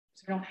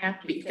 So you don't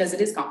have to be, because it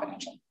is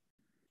confidential.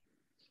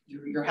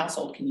 Your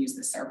household can use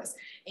this service.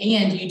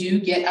 And you do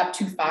get up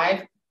to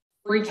 5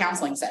 free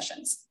counseling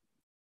sessions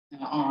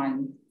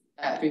on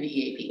through the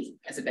EAP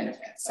as a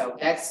benefit. So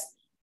that's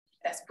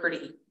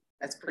pretty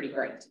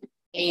great.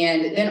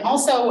 And then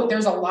also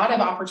there's a lot of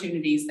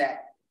opportunities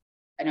that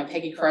I know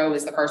Peggy Crow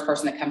is the first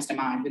person that comes to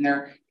mind, when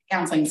their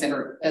counseling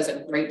center does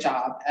a great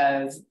job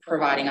of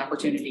providing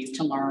opportunities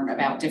to learn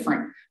about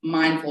different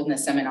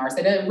mindfulness seminars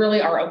that really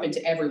are open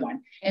to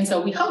everyone. And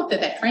so we hope that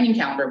that training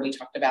calendar we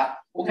talked about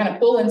will kind of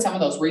pull in some of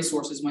those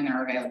resources when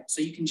they're available.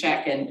 So you can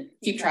check and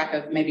keep track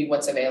of maybe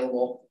what's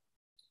available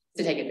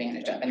to take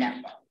advantage of in that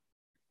way.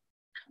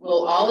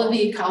 Will all of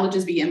the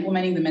colleges be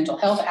implementing the mental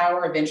health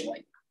hour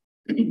eventually?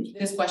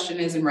 This question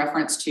is in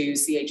reference to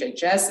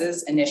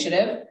CHHS's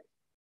initiative.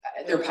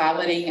 They're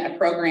piloting a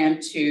program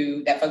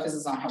that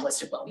focuses on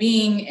holistic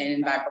well-being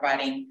and by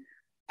providing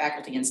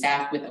faculty and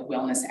staff with a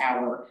wellness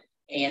hour.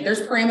 And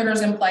there's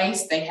parameters in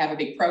place. They have a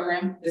big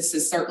program. This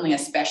is certainly a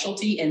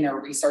specialty in their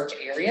research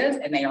areas,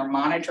 and they are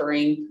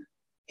monitoring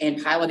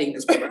and piloting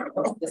this program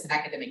this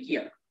academic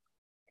year.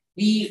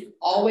 We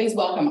always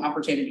welcome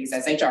opportunities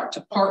as HR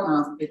to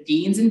partner with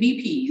deans and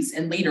VPs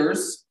and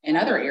leaders in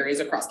other areas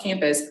across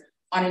campus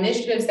on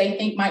initiatives they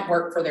think might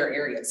work for their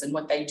areas and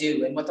what they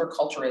do and what their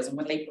culture is and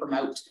what they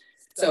promote.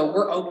 So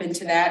we're open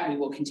to that. We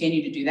will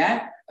continue to do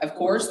that. Of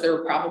course,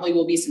 there probably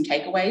will be some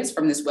takeaways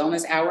from this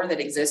wellness hour that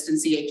exists in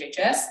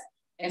CHHS.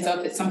 And so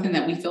if it's something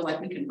that we feel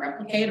like we can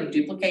replicate or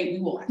duplicate, we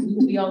will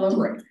be all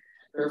over it.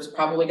 There's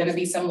probably going to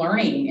be some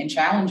learning and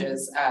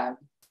challenges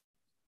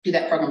to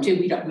that program too.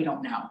 We don't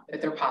know,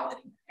 but they're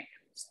piloting.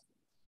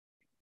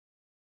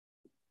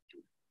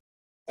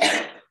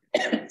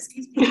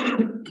 Excuse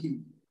me.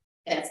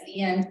 That's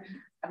the end.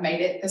 I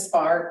made it this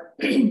far.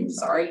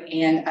 Sorry.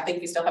 And I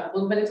think we still have a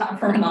little bit of time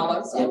for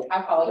Ronaldo, so I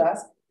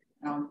apologize.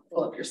 I'll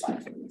pull up your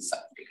slide for me. So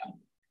there you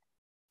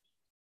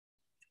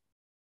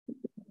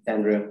go.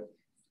 Andrew,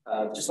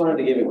 just wanted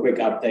to give a quick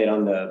update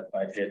on the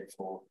budget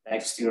for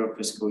next year,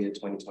 fiscal year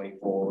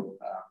 2024.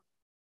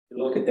 If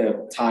you look at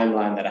the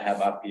timeline that I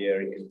have up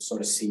here, you can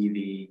sort of see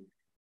the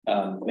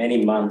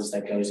many months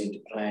that goes into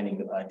planning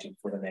the budget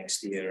for the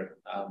next year.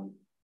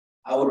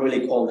 I would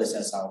really call this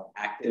as our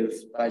active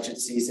budget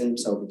season.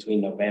 So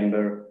between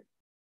November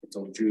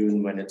until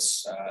June, when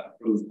it's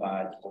approved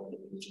by the board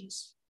of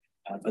regents.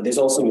 But there's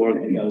also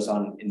work that goes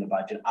on in the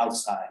budget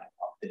outside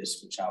of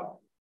this, which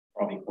I'll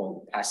probably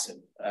call passive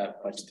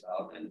budget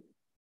development.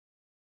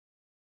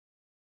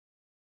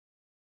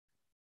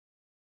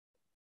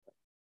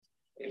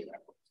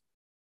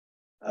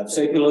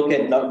 So if you look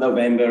at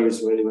November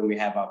is really when we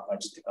have our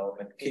budget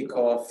development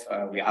kickoff.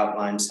 We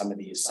outline some of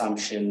the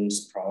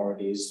assumptions,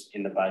 priorities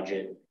in the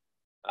budget.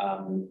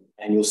 And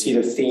you'll see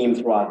the theme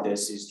throughout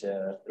this is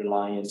the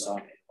reliance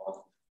on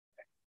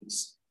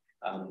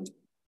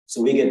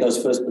So we get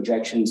those first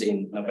projections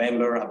in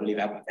November. I believe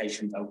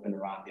applications open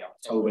around the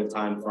October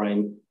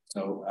timeframe.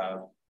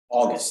 So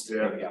August. Yeah.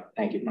 There we go.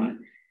 Thank you, Brian.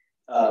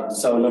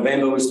 So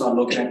November, we start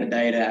looking at the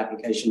data,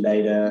 application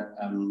data,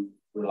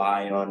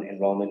 rely on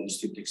enrollment and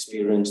student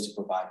experience to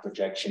provide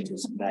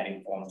projections, and that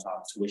informs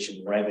our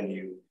tuition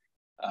revenue,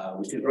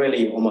 which is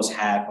really almost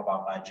half of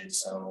our budget.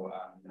 So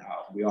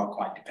we are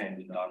quite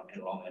dependent on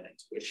enrollment and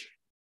tuition.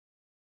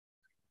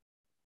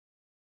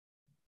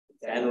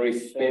 January,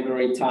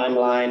 February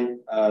timeline,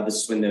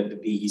 this is when the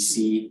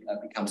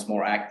BEC becomes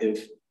more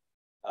active.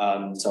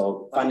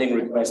 So funding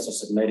requests are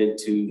submitted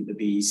to the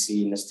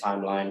BEC in this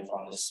timeline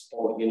from the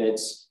support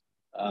units.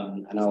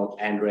 I know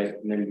Andrea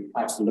maybe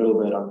touched a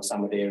little bit on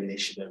some of their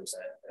initiatives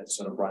that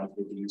sort of run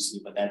through the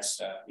BEC, but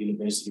that's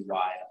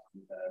university-wide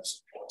on the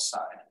support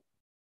side.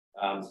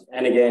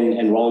 And again,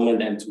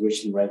 enrollment and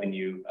tuition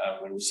revenue,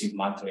 we receive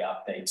monthly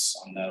updates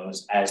on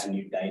those as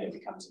new data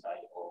becomes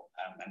available,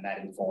 and that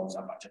informs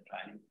our budget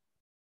planning.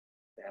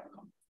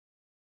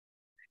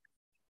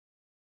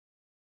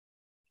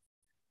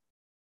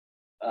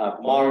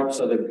 March,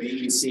 so the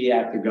BEC,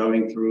 after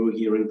going through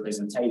hearing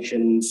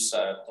presentations,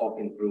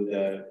 talking through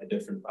the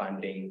different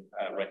funding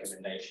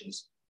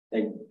recommendations,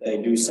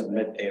 they do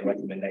submit their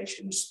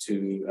recommendations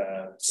to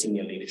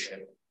senior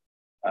leadership.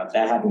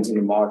 That happens in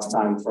the March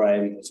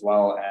timeframe, as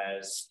well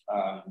as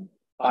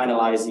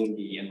finalizing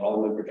the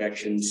enrollment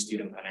projections,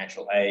 student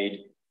financial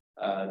aid.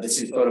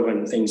 This is sort of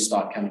when things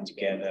start coming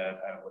together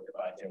with the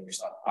budget, and we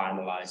start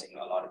finalizing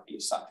a lot of the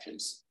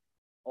assumptions.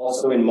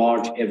 Also in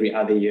March, every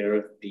other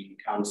year, the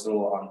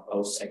Council on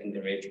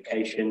Post-Secondary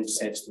Education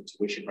sets the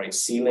tuition rate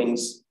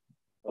ceilings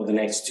for the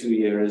next 2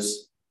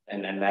 years,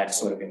 and then that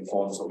sort of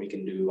informs what we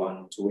can do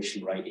on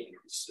tuition rate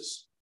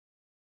increases.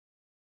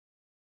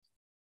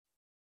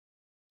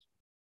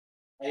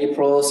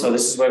 April, so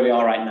this is where we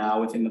are right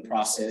now within the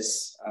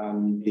process.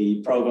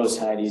 The provost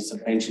had his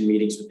subvention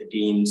meetings with the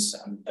deans,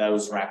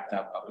 those wrapped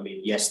up, I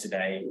believe,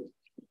 yesterday.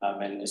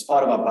 And as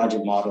part of our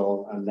budget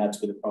model, that's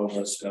where the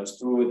provost goes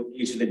through with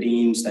each of the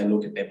deans. They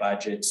look at their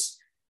budgets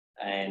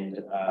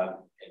and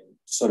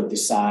sort of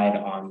decide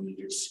on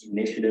which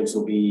initiatives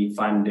will be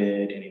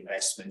funded and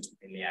investments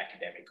within the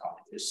academic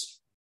colleges.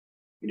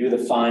 We do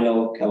the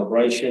final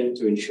calibration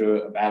to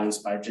ensure a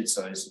balanced budget.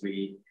 So as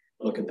we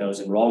look at those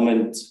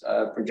enrollment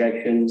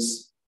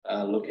projections,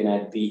 looking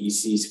at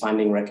BEC's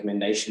funding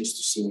recommendations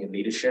to senior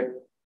leadership.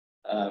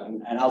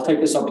 And I'll take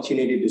this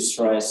opportunity to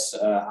stress,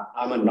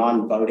 I'm a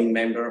non-voting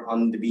member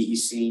on the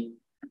BEC.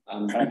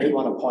 But I did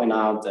want to point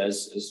out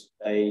as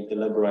they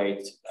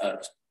deliberate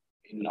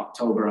in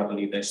October, I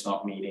believe they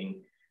start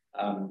meeting,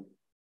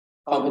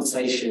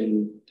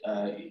 compensation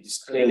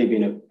has clearly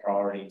been a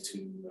priority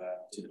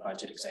to the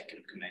Budget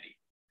Executive Committee.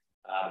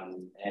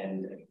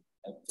 And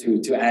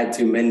to add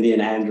to Mindy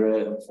and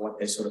Andrea of what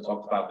they sort of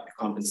talked about with the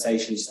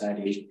compensation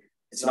study,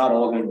 it's not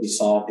all going to be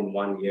solved in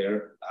 1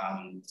 year,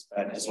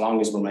 but as long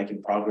as we're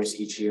making progress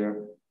each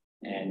year,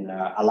 and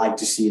I like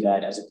to see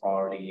that as a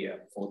priority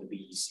for the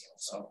BEC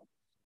also.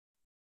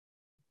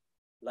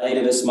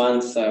 Later this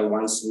month,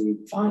 once we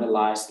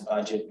finalize the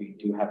budget, we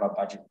do have our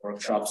budget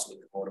workshops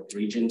with the Board of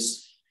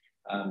Regents.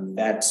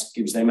 That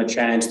gives them a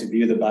chance to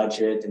view the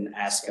budget and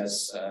ask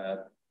us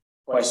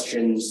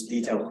questions,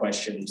 detailed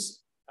questions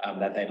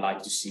that they'd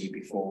like to see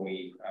before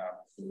we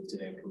move to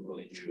their approval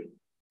in June.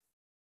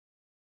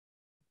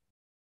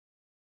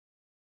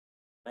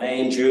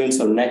 May and June,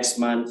 so next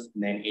month,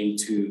 and then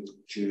into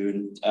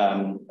June.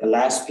 The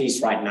last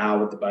piece right now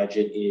with the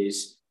budget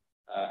is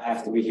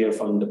after we hear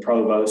from the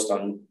provost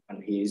on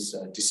his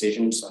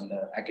decisions on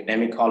the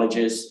academic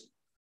colleges,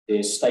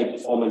 the state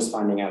performance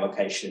funding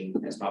allocation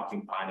has not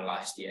been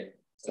finalized yet.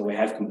 So we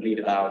have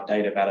completed our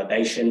data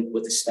validation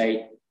with the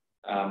state,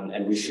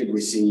 and we should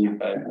receive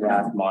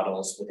draft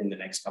models within the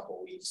next couple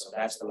of weeks. So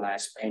that's the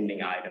last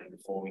pending item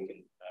before we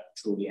can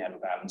truly have a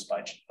balanced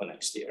budget for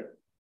next year.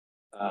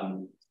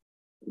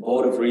 The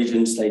Board of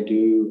Regents, they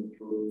do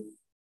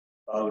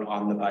vote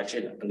on the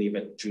budget. I believe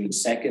at June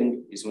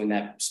 2nd is when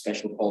that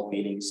special court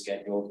meeting is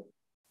scheduled.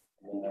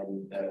 And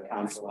then the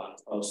Council on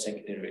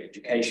Post-Secondary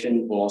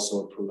Education will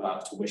also approve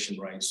our tuition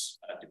rates,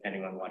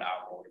 depending on what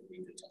our Board of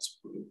Regents has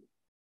approved.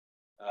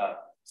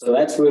 So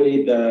that's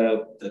really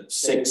the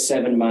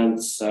 6-7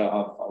 months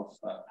of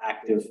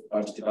active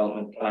budget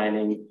development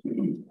planning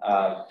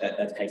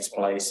that takes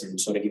place, and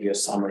sort of give you a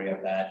summary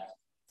of that.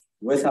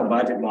 With our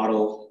budget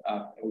model,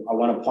 I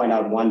want to point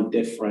out one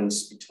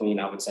difference between,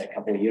 I would say, a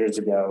couple of years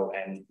ago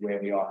and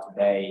where we are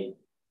today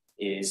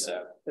is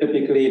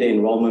typically the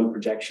enrollment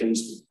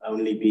projections would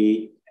only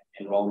be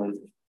enrollment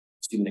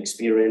student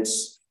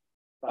experience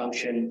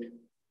function.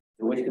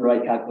 The tuition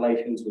rate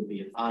calculations would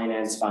be a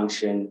finance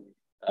function.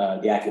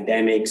 The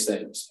academics,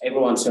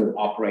 everyone sort of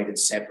operated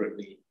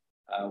separately.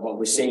 What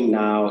we're seeing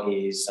now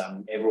is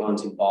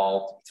everyone's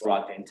involved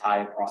throughout the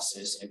entire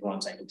process.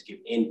 Everyone's able to give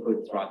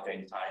input throughout the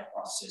entire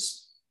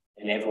process,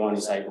 and everyone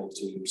is able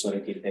to sort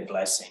of give their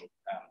blessing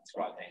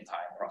throughout the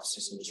entire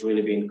process. It's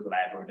really been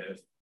collaborative,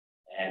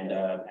 and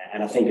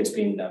I think it's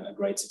been a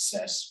great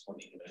success for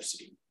the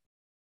university.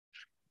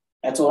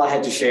 That's all I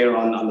had to share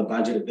on the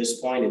budget at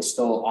this point. It's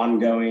still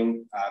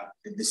ongoing.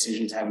 The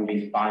decisions haven't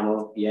been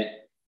final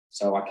yet,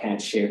 so I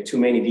can't share too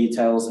many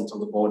details until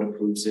the board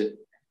approves it.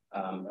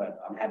 But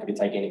I'm happy to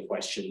take any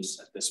questions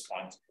at this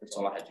point. That's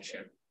all I had to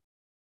share.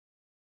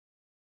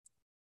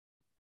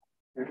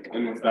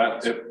 And with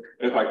that,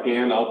 if I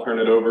can, I'll turn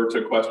it over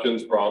to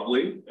questions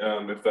broadly,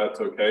 if that's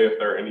okay. If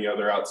there are any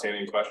other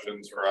outstanding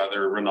questions for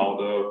either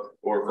Ronaldo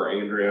or for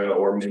Andrea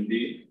or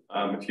Mindy,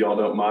 if y'all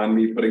don't mind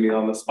me putting you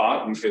on the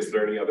spot in case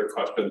there are any other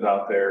questions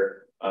out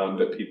there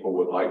that people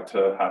would like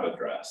to have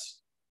addressed.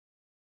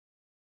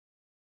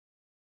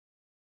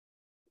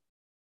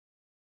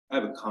 I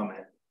have a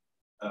comment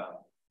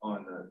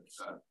on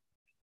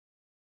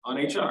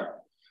HR.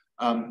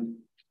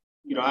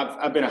 You know,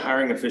 I've been a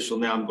hiring official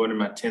now. I'm going to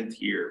my 10th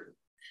year,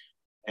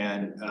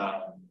 and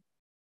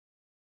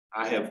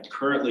I have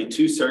currently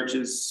 2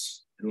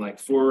 searches and like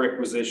 4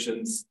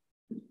 requisitions,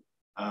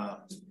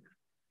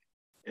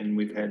 and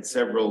we've had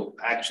several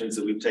actions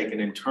that we've taken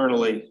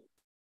internally.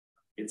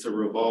 It's a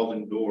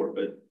revolving door,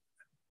 but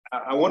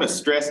I want to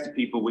stress to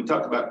people. We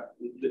talk about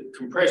the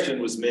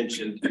compression was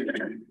mentioned,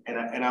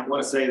 and I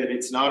want to say that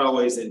it's not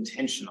always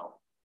intentional.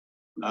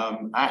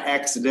 I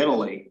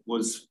accidentally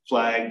was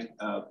flagged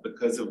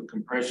because of a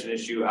compression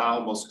issue I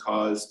almost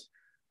caused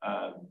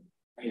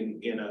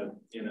in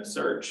a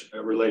search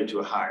related to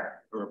a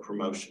hire or a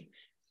promotion,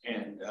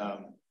 and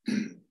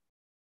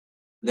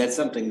that's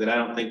something that I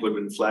don't think would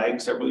have been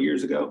flagged several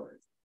years ago.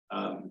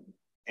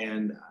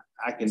 And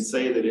I can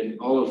say that in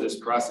all of this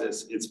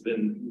process, it's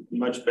been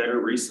much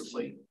better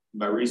recently.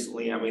 By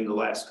recently, I mean the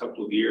last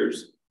couple of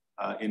years.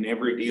 In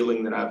every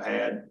dealing that I've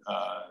had,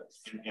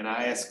 and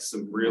I ask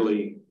some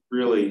really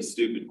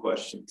stupid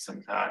questions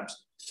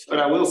sometimes. But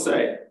I will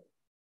say,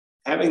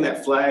 having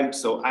that flagged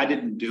so I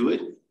didn't do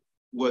it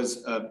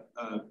was a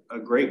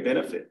great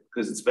benefit,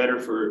 because it's better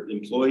for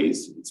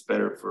employees, it's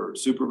better for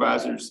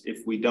supervisors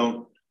if we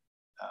don't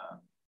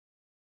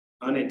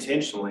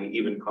unintentionally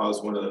even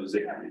cause one of those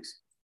injuries.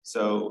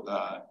 So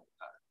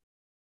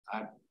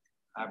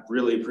I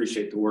really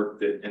appreciate the work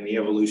that and the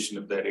evolution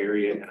of that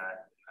area, and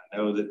I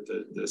know that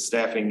the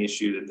staffing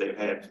issue that they've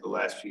had for the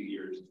last few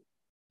years,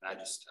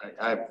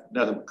 I have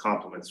nothing but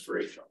compliments for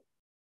HR.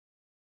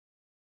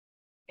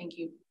 Thank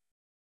you.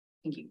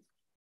 Thank you.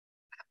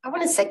 I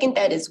want to second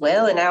that as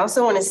well. And I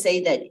also want to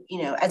say that,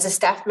 you know, as a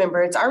staff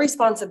member, it's our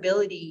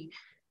responsibility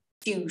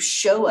to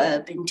show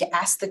up and to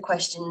ask the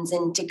questions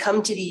and to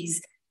come to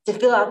these, to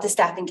fill out the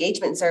staff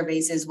engagement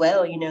surveys as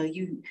well. You know,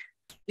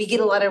 we get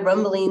a lot of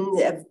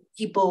rumbling of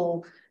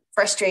people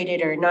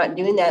frustrated or not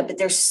doing that, but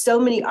there's so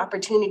many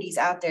opportunities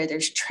out there.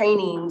 There's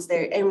trainings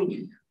there,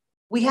 and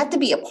we have to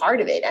be a part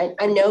of it.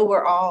 I know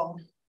we're all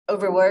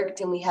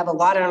overworked and we have a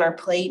lot on our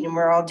plate and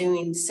we're all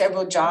doing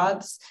several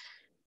jobs,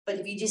 but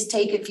if you just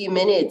take a few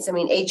minutes, I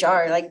mean,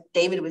 HR, like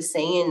David was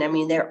saying, I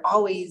mean, they're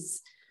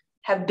always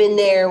have been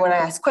there when I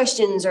ask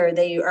questions, or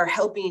they are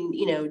helping,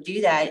 you know,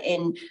 do that.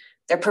 And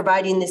they're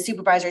providing the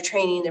supervisor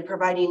training, they're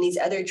providing these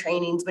other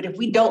trainings, but if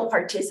we don't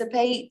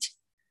participate,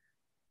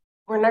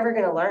 we're never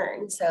going to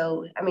learn.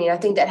 So, I mean, I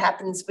think that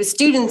happens with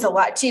students a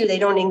lot too. They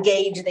don't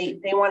engage, they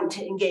want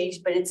to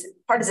engage, but it's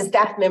part as a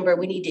staff member,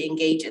 we need to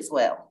engage as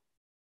well.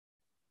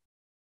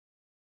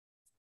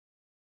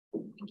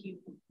 Thank you.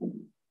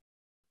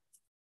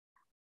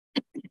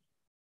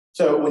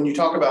 So when you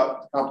talk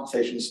about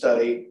compensation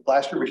study,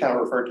 last year we kind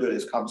of referred to it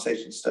as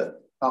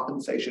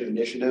compensation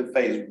initiative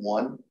phase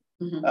 1.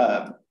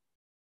 Mm-hmm.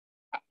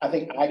 I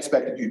think I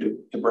expected you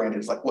to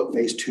Brandon's like what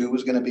phase 2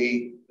 was going to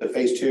be. The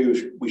phase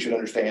 2 we should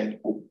understand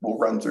will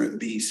run through the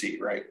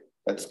BEC, right?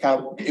 That's kind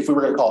of if we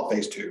were going to call it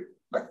phase 2.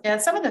 Right. Yeah,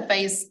 some of the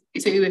phase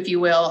 2, if you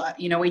will,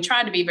 you know, we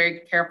tried to be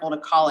very careful to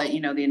call it,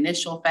 you know, the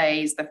initial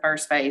phase, the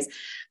first phase.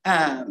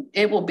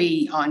 It will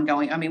be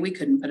ongoing. I mean, we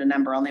couldn't put a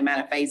number on the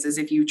amount of phases.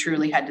 If you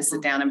truly had to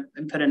sit down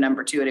and put a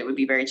number to it, it would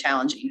be very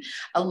challenging.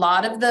 A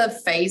lot of the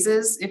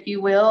phases, if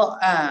you will,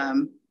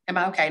 am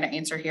I okay to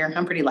answer here?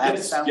 I'm pretty loud.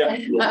 Yes, so yeah.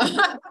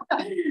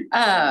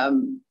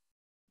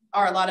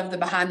 Are a lot of the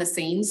behind the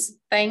scenes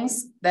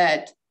things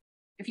that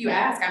if you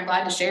ask, I'm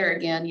glad to share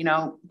again, you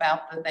know,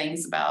 about the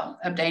things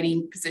about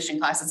updating position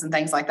classes and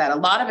things like that. A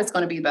lot of it's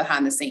going to be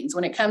behind the scenes.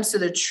 When it comes to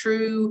the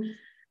true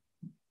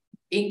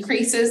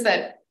increases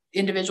that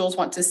individuals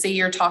want to see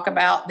or talk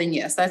about, then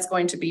yes, that's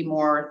going to be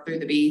more through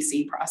the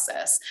BEC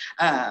process.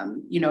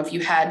 You know, if you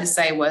had to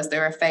say, was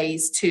there a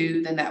phase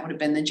 2, then that would have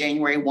been the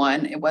January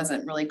 1. It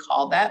wasn't really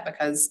called that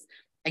because,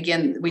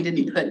 again, we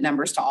didn't put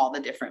numbers to all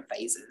the different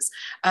phases.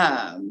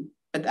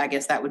 But I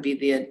guess that would be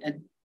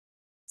the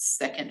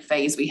second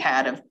phase we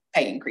had of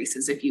pay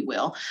increases, if you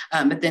will.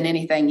 But then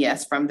anything,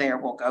 yes, from there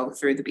will go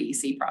through the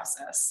BEC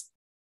process.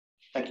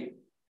 Thank you.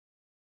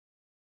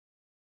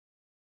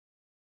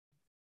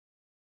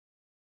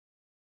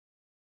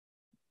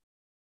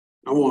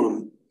 I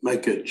want to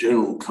make a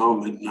general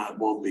comment, and I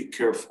want to be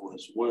careful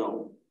as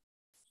well.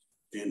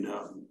 And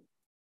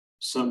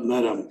something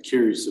that I'm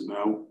curious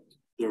about,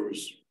 there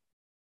was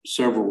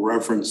several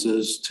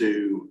references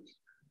to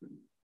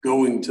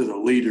going to the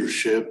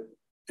leadership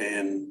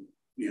and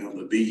you know,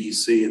 the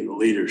VEC and the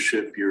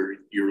leadership,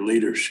 your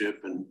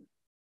leadership. And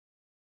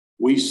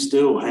we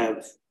still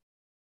have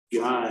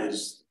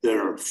guys that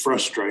are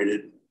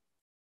frustrated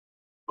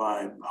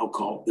by, I'll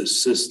call it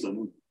this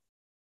system.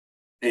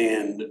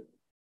 And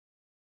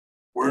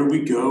where do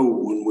we go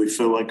when we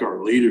feel like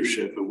our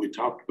leadership, and we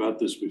talked about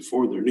this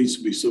before, there needs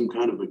to be some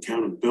kind of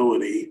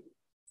accountability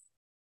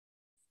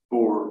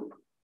for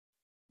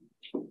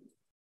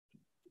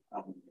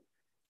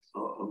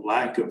a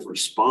lack of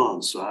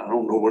response. I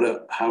don't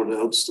know how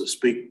else to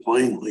speak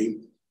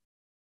plainly,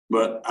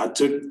 but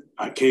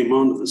I came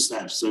onto the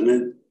staff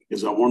senate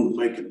because I wanted to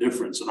make a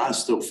difference, and I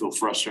still feel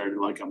frustrated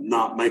like I'm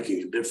not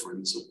making a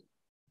difference.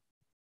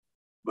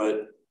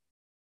 But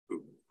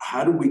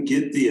how do we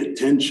get the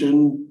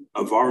attention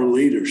of our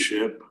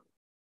leadership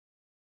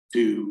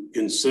to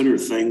consider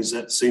things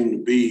that seem to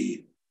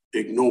be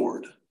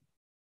ignored?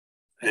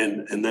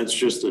 And that's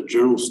just a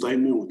general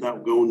statement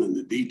without going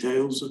into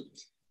details.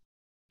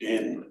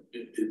 And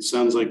it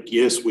sounds like,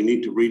 yes, we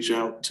need to reach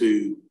out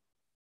to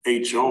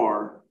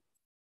HR,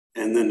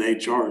 and then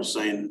HR is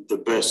saying the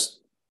best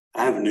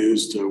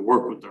avenues to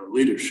work with our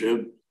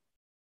leadership.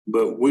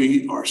 But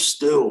we are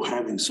still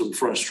having some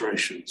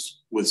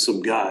frustrations with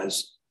some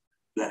guys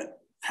that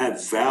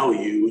have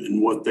value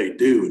in what they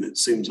do. And it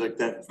seems like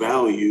that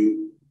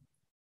value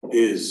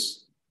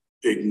is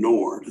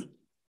ignored.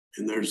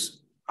 And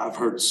I've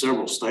heard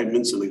several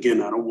statements, and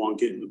again, I don't want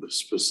to get into the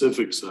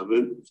specifics of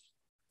it,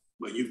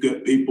 but you've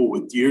got people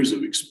with years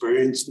of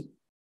experience.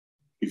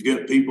 You've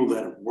got people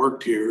that have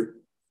worked here,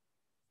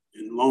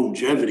 and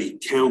longevity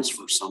counts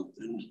for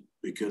something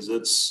because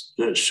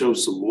that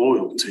shows some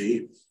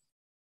loyalty.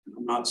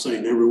 I'm not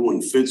saying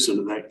everyone fits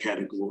into that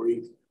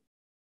category,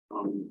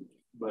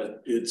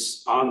 but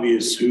it's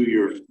obvious who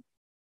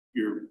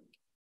your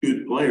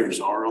good players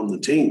are on the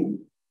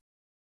team.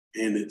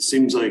 And it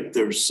seems like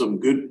there's some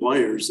good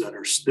players that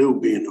are still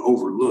being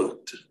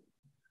overlooked.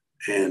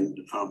 And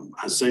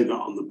I say that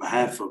on the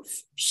behalf of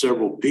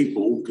several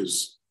people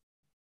because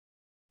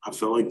I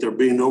feel like they're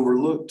being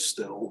overlooked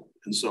still.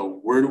 And so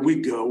where do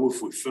we go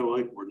if we feel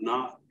like we're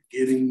not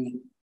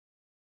getting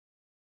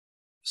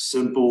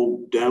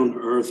simple, down to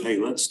earth, hey,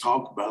 let's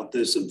talk about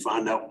this and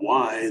find out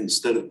why,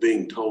 instead of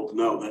being told,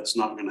 no, that's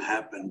not going to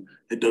happen.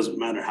 It doesn't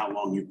matter how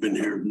long you've been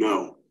here.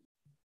 No,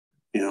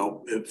 you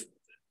know,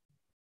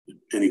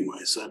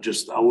 anyways,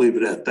 I'll leave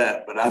it at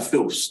that. But I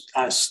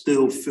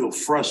still feel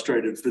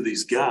frustrated for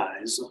these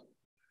guys.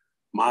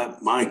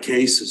 My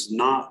case is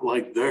not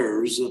like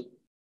theirs.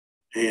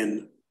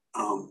 And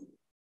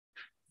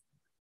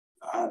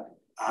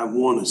I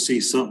want to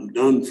see something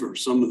done for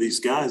some of these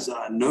guys.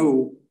 I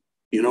know,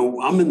 you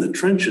know, I'm in the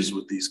trenches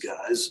with these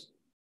guys,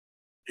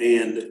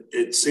 and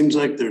it seems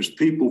like there's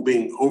people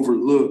being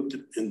overlooked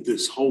in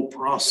this whole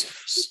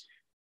process.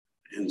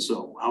 And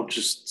so I'll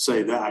just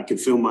say that I can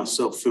feel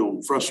myself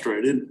feeling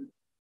frustrated. And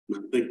I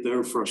think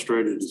they're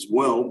frustrated as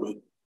well, but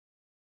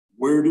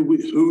who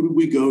do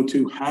we go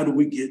to? How do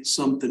we get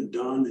something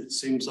done? It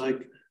seems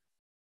like,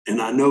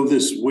 and I know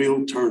this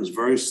wheel turns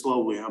very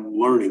slowly. I'm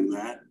learning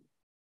that.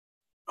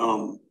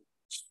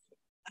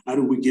 How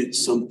do we get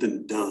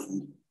something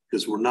done?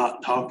 Because we're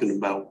not talking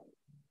about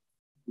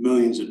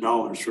millions of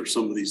dollars for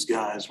some of these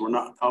guys. We're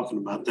not talking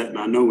about that. And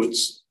I know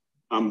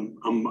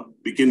I'm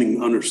beginning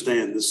to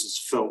understand this is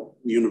felt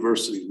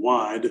university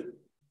wide,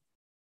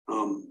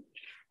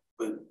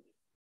 but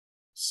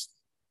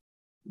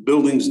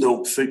buildings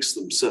don't fix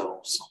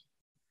themselves.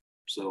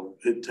 So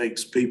it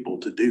takes people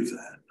to do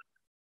that.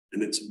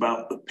 And it's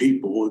about the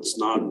people. It's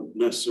not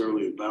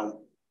necessarily about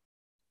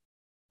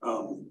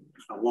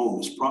how long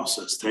this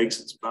process takes.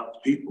 It's about the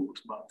people.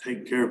 It's about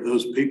taking care of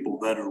those people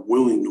that are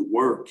willing to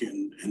work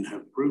and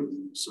have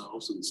proven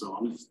themselves. And so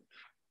I'm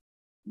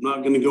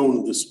not going to go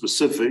into the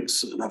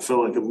specifics, and I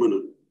feel like I'm going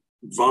to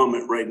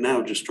vomit right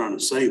now just trying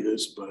to say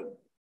this, but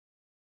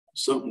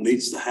something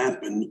needs to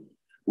happen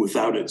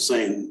without it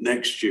saying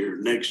next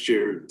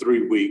year,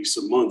 3 weeks,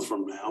 a month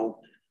from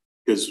now.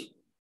 Because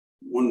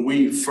when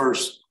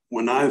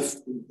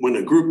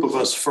a group of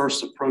us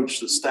first approached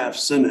the staff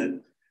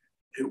senate,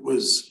 it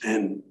was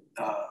in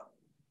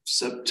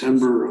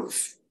September of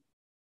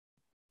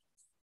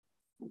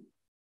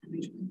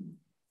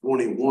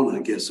 21, I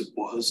guess it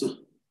was.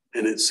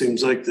 And it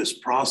seems like this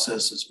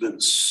process has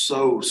been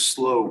so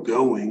slow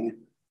going.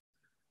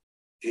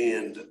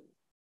 And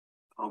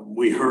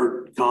we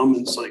heard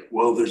comments like,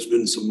 well, there's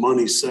been some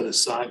money set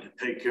aside to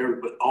take care of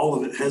it, but all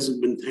of it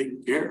hasn't been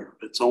taken care of.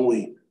 It's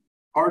only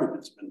part of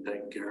it's been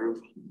taken care of.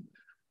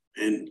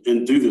 And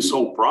through this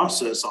whole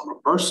process on a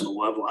personal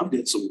level, I've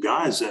got some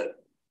guys that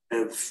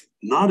have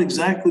not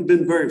exactly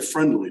been very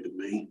friendly to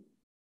me.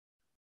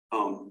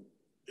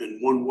 In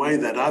one way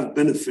that I've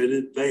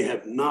benefited, they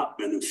have not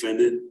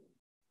benefited.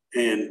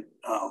 And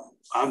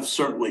I've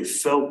certainly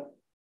felt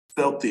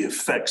the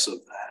effects of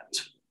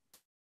that.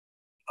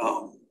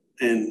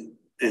 And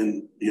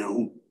you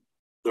know,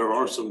 there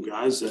are some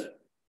guys that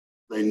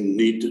they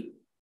need to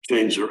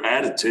change their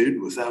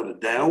attitude without a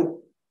doubt.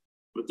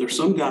 But there's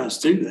some guys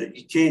too that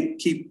you can't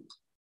keep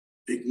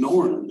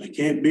ignoring them. They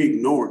can't be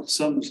ignored.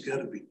 Something's got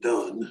to be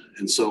done.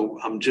 And so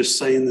I'm just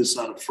saying this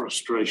out of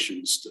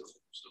frustration still.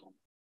 So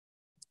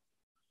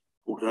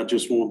I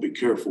just want to be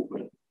careful,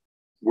 but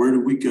where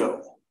do we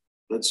go?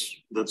 That's,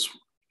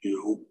 you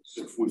know,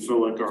 if we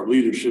feel like our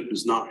leadership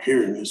is not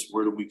hearing us,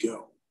 where do we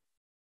go?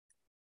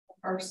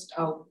 First,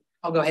 I'll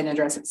go ahead and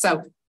address it.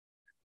 So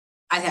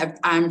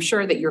I'm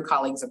sure that your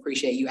colleagues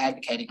appreciate you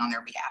advocating on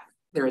their behalf.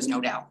 There is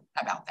no doubt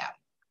about that.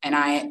 And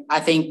I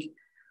think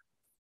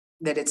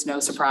that it's no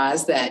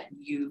surprise that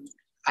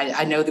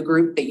I know the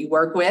group that you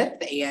work with,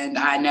 and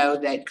I know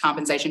that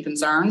compensation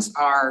concerns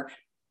are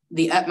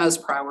the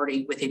utmost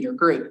priority within your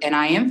group. And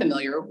I am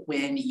familiar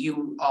when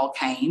you all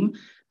came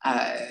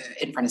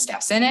in front of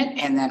Staff Senate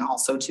and then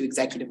also to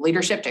executive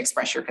leadership to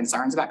express your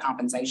concerns about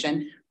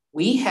compensation.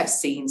 We have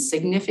seen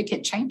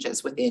significant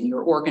changes within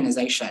your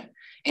organization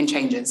and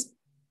changes.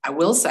 I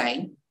will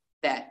say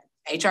that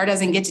HR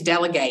doesn't get to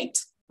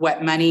delegate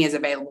what money is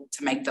available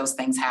to make those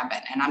things happen.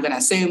 And I'm going to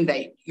assume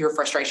that your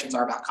frustrations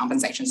are about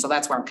compensation. So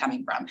that's where I'm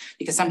coming from,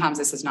 because sometimes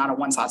this is not a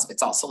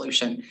one-size-fits-all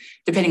solution,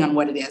 depending on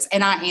what it is.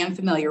 And I am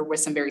familiar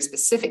with some very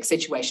specific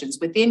situations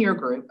within your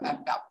group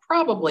about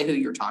probably who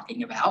you're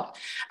talking about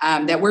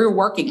that we're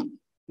working on.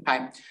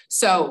 Okay.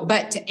 So,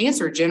 but to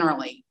answer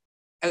generally,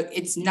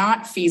 it's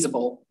not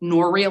feasible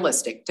nor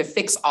realistic to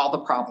fix all the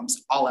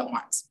problems all at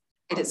once.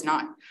 It is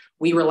not.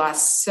 We rely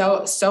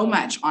so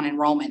much on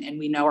enrollment, and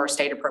we know our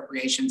state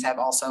appropriations have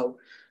also,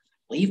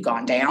 we've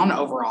gone down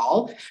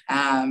overall,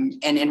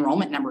 and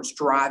enrollment numbers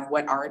drive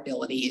what our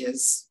ability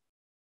is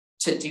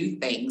to do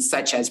things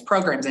such as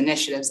programs,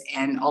 initiatives,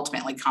 and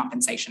ultimately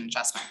compensation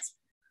adjustments.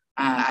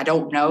 I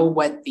don't know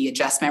what the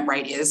adjustment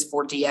rate is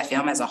for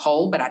DFM as a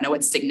whole, but I know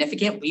it's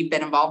significant. We've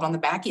been involved on the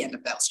back end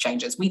of those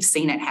changes. We've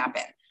seen it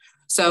happen.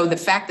 So the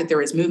fact that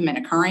there is movement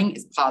occurring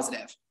is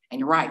positive. And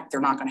you're right, they're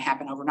not going to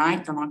happen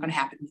overnight. They're not going to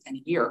happen within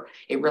a year.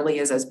 It really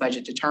is as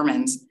budget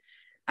determines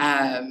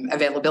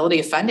availability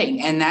of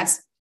funding.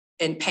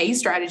 And pay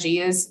strategy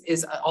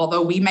is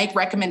although we make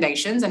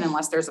recommendations, and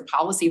unless there's a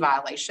policy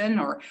violation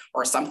or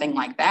something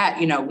like that,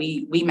 you know,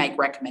 we make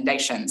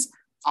recommendations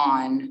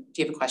on.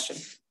 Do you have a question?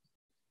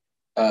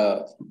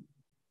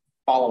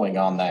 Following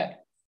on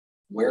that,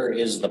 where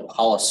is the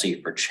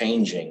policy for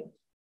changing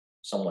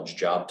someone's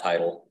job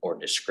title or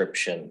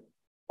description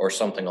or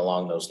something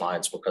along those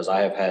lines? Because I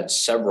have had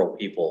several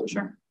people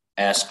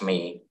ask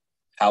me,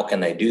 how can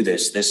they do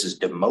this? This is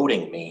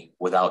demoting me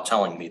without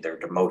telling me they're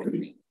demoting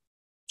me.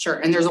 Sure,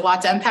 and there's a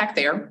lot to unpack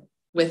there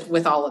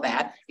with all of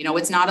that. You know,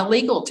 it's not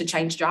illegal to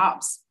change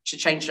jobs, to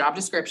change job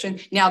description.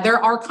 Now, there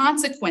are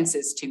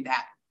consequences to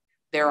that.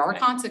 There are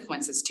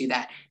consequences to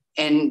that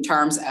in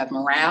terms of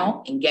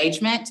morale,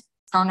 engagement,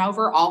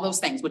 turnover, all those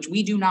things, which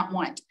we do not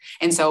want.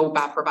 And so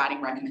by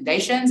providing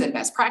recommendations and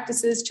best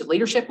practices to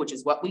leadership, which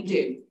is what we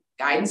do,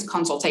 guidance,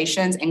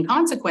 consultations, and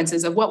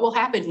consequences of what will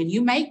happen when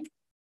you make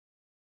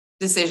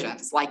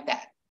decisions like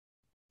that.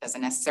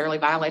 Doesn't necessarily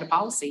violate a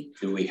policy.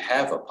 Do we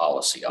have a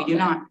policy on that? We do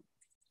not.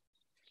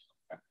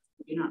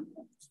 We do not.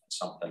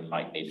 Something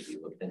might need to be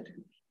looked into.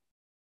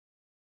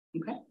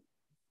 Okay.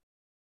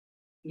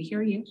 We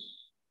hear you.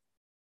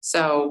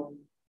 So,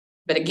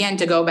 but again,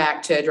 to go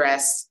back to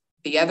address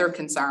the other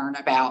concern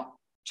about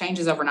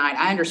changes overnight,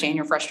 I understand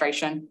your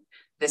frustration.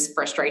 This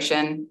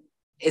frustration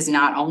is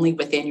not only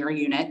within your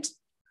unit,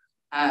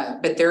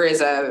 but there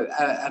is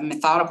a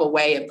methodical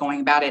way of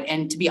going about it.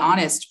 And to be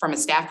honest, from a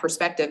staff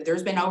perspective,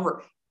 there's been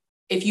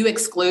if you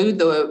exclude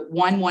the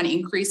 1-1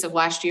 increase of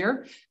last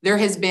year, there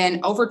has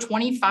been over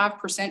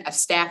 25% of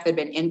staff that have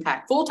been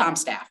impacted, full-time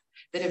staff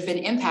that have been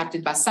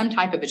impacted by some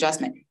type of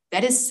adjustment.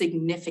 That is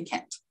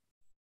significant.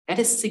 That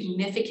is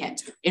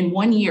significant. In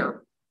 1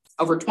 year,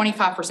 over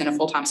 25% of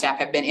full-time staff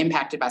have been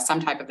impacted by some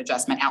type of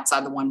adjustment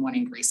outside the 1-1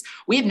 increase.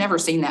 We have never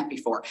seen that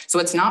before. So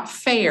it's not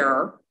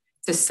fair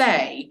to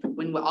say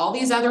when all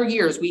these other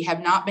years we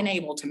have not been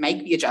able to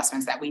make the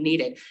adjustments that we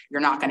needed, you're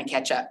not going to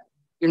catch up.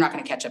 You're not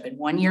going to catch up in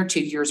 1 year, 2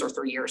 years, or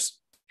 3 years.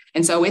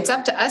 And so it's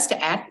up to us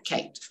to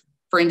advocate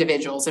for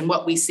individuals and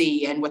what we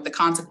see and what the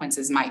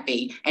consequences might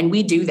be. And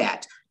we do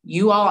that.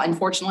 You all,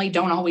 unfortunately,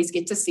 don't always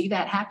get to see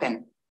that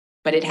happen,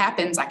 but it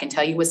happens. I can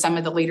tell you with some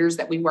of the leaders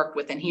that we worked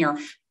with in here,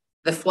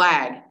 the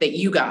flag that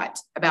you got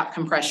about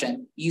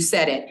compression, you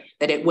said it,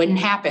 that it wouldn't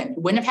happen,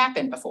 wouldn't have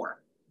happened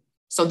before.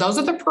 So those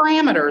are the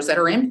parameters that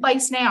are in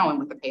place now. And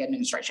with the pay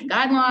administration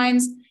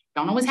guidelines, you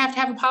don't always have to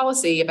have a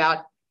policy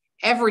about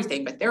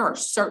everything, but there are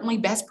certainly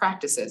best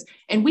practices.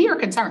 And we are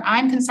concerned.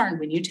 I'm concerned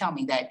when you tell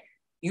me that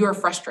you are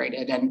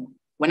frustrated. And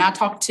when I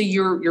talk to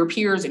your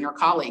peers and your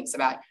colleagues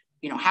about,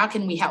 you know, how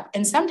can we help?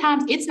 And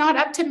sometimes it's not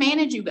up to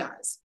manage you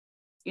guys.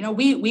 You know,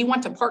 we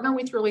want to partner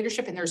with your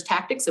leadership, and there's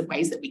tactics and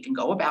ways that we can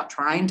go about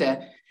trying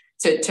to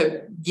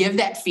give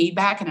that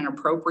feedback in an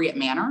appropriate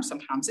manner.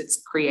 Sometimes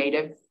it's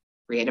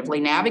creatively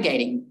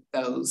navigating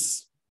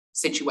those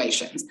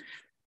situations.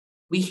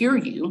 We hear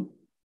you,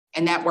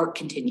 and that work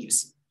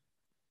continues.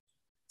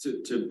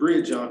 To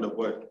bridge onto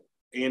what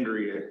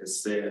Andrea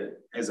has said,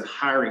 as a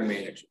hiring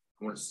manager,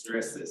 I want to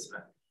stress this.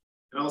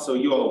 And also,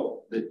 you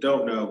all that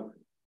don't know,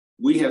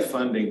 we have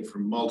funding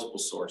from multiple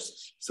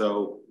sources.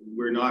 So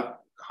we're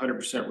not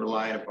 100%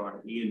 reliant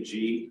upon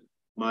E&G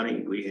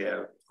money. We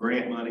have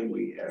grant money,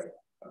 we have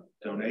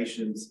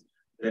donations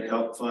that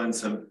help fund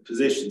some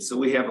positions. So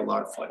we have a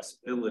lot of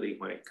flexibility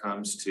when it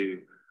comes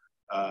to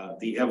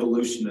the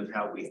evolution of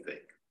how we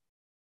think.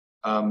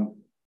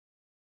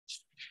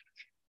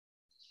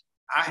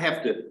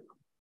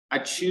 I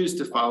choose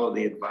to follow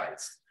the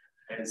advice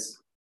as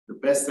the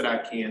best that I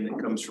can that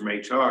comes from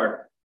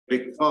HR,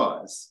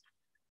 because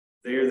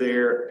they're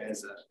there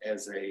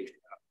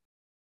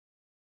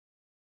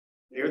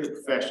they're the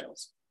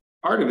professionals.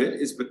 Part of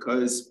it is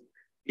because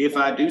if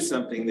I do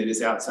something that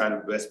is outside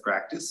of best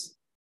practice,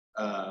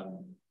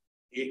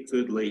 it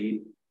could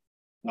lead,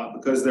 not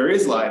because there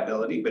is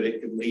liability, but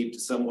it could lead to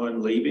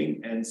someone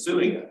leaving and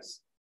suing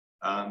us.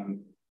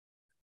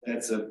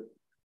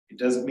 It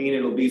doesn't mean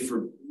it'll be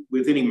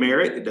with any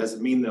merit. It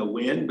doesn't mean they'll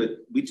win, but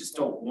we just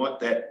don't want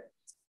that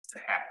to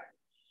happen.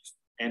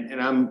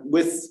 And I'm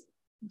with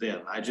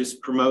them. I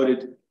just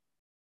promoted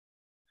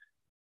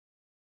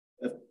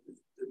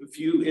a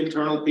few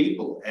internal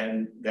people,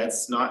 and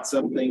that's not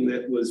something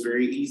that was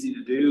very easy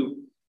to do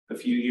a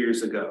few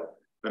years ago.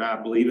 But I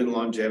believe in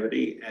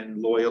longevity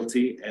and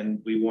loyalty,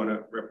 and we want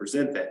to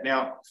represent that.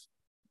 Now,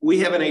 we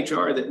have an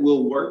HR that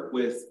will work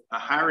with a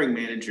hiring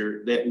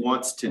manager that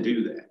wants to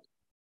do that.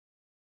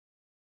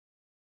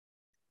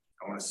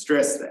 I want to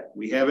stress that.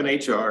 We have an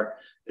HR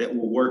that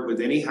will work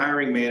with any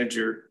hiring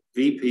manager,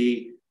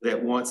 VP,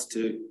 that wants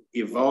to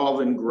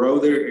evolve and grow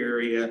their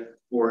area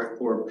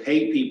or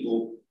pay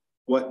people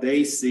what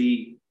they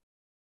see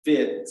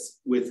fits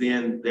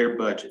within their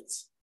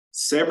budgets.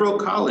 Several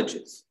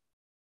colleges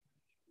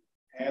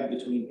have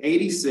between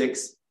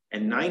 86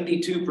 and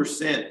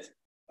 92%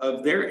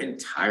 of their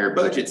entire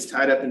budgets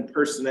tied up in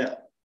personnel.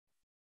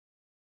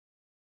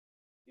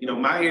 You know,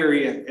 my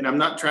area, and I'm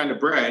not trying to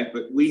brag,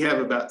 but we have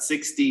about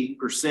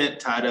 60%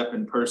 tied up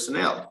in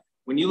personnel.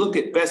 When you look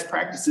at best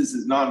practices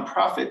as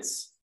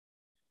nonprofits,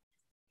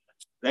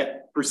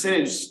 that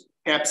percentage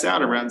caps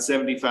out around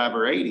 75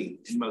 or 80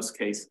 in most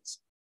cases.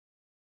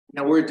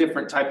 Now, we're a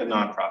different type of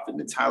nonprofit,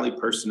 and it's highly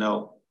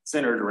personnel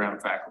centered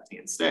around faculty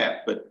and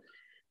staff. But,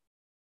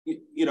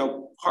 you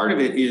know, part of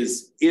it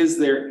is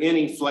there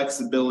any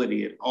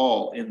flexibility at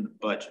all in the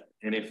budget?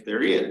 And if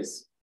there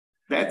is,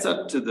 that's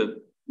up to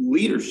the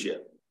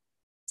leadership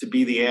to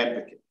be the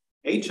advocate.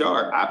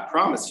 HR, I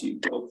promise you,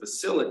 will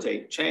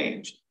facilitate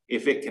change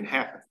if it can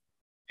happen.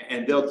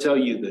 And they'll tell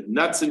you the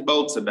nuts and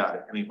bolts about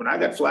it. I mean, when I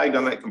got flagged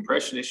on that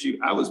compression issue,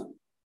 I was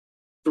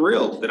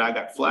thrilled that I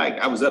got flagged.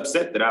 I was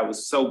upset that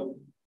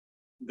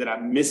that I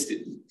missed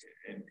it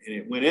and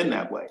it went in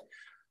that way.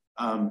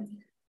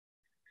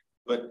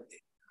 But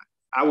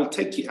I will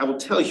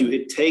tell you,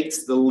 it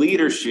takes the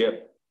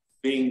leadership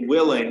being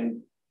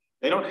willing.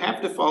 They don't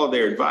have to follow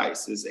their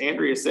advice. As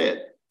Andrea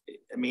said,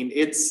 I mean,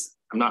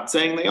 I'm not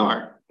saying they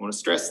aren't. I want to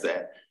stress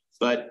that,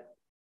 but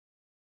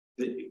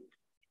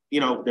you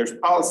know, there's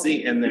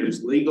policy and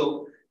there's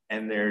legal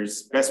and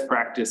there's best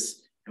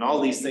practice, and all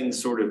these things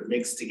sort of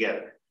mix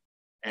together.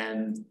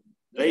 And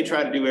they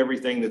try to do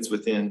everything that's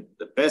within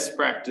the best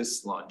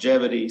practice,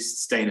 longevity,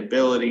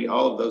 sustainability,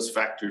 all of those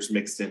factors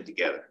mixed in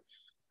together.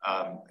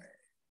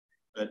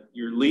 But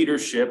your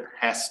leadership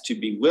has to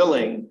be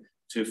willing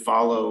to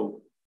follow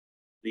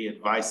the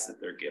advice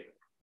that they're given.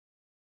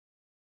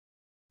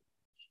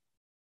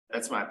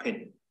 That's my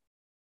opinion.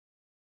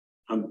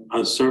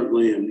 I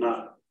certainly am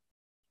not.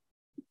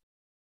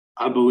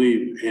 I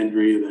believe,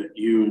 Andrea, that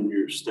you and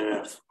your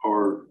staff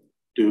are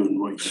doing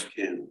what you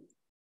can.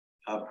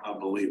 I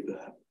believe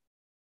that.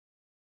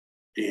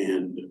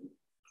 And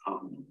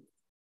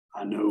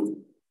I know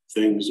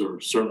things are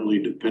certainly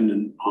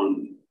dependent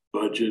on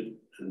budget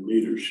and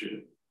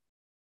leadership.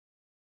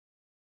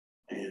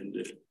 And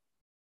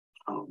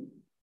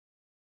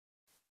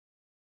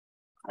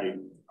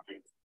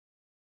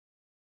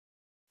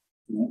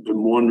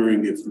I'm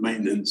wondering if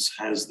maintenance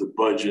has the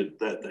budget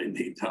that they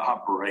need to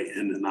operate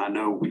in. And I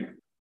know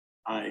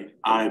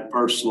I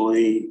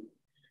personally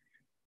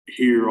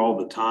hear all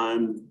the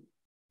time,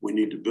 we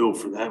need to bill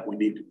for that, we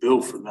need to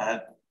bill for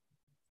that.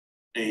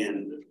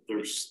 And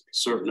there's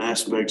certain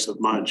aspects of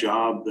my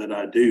job that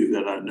I do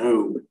that I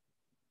know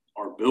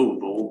are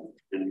billable.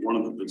 And one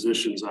of the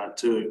positions I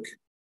took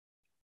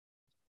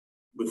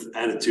with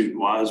attitude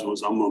wise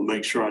was I'm going to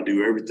make sure I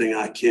do everything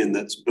I can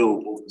that's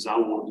billable, because I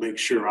want to make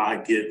sure I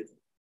get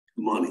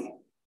money.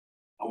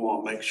 I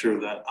want to make sure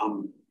that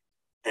I'm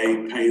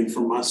paying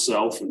for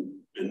myself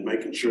and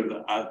making sure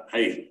that I'm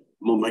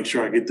going to make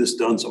sure I get this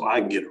done so I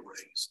can get a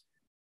raise.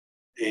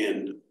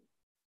 And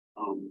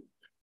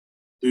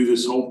through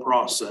this whole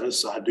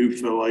process, I do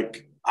feel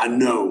like I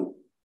know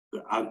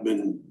that I've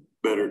been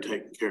better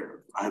taken care of.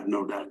 I have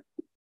no doubt.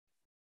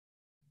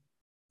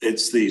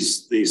 It's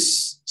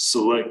these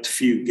select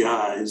few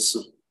guys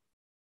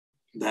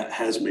that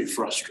has me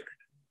frustrated.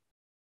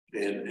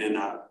 And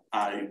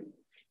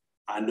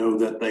I know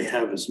that they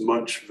have as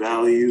much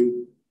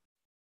value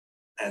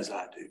as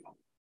I do.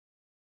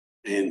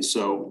 And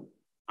so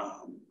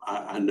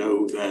I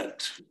know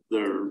that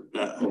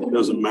it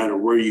doesn't matter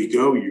where you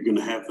go, you're going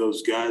to have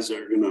those guys that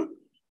are going to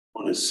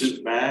want to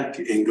sit back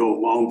and go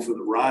along for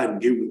the ride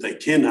and get what they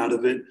can out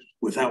of it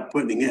without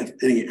putting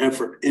any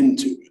effort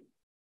into it.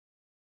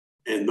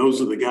 And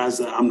those are the guys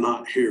that I'm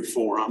not here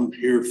for. I'm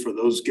here for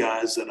those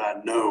guys that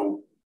I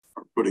know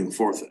are putting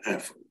forth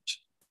effort.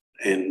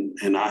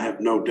 And I have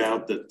no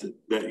doubt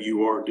that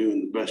you are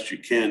doing the best you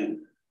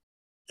can.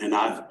 And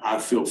I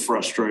feel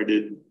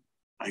frustrated,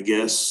 I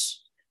guess,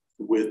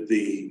 with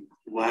the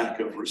lack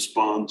of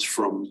response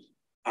from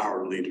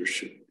our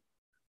leadership.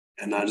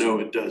 And I know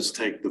it does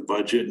take the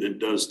budget and it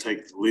does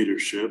take the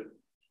leadership.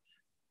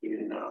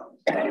 And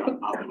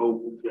I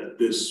hope that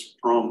this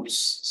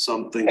prompts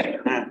something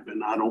to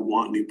happen. I don't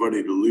want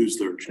anybody to lose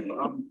their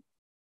job.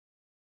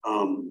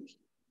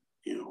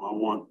 You know, I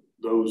want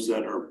those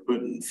that are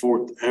putting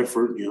forth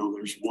effort, you know,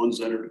 there's ones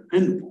that are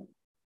dependable.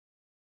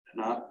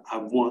 And I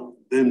want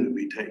them to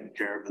be taken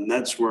care of. And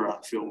that's where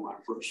I feel my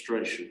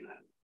frustration at.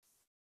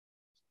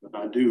 But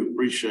I do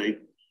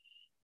appreciate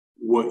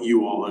what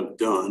you all have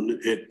done.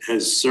 It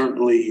has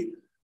certainly,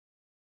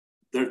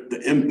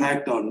 the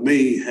impact on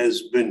me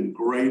has been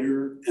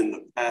greater in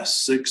the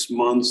past 6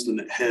 months than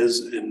it has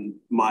in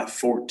my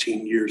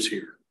 14 years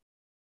here.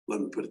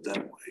 Let me put it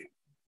that way.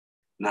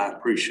 And I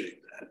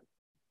appreciate that.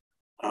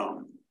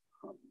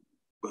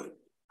 But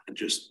I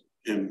just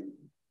am,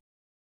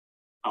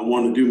 I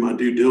want to do my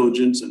due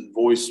diligence and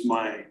voice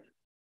my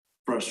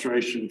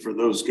frustration for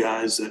those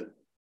guys that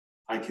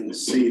I can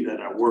see that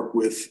I work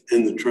with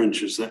in the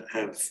trenches that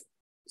have,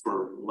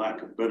 for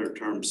lack of better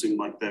terms, seem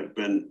like they've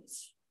been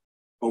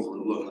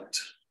overlooked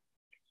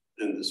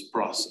in this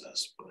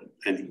process. But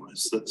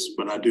anyways,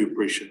 but I do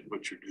appreciate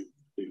what you're doing.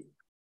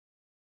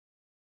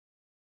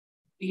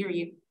 We hear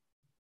you.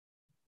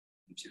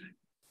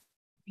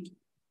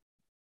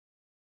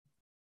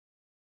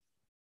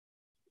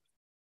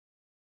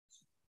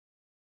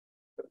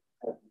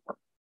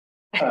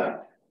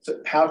 So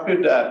how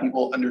could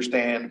people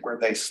understand where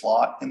they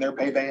slot in their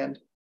pay band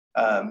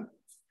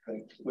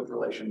with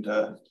relation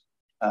to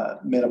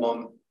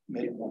minimum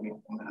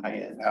and high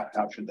end?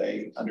 How should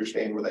they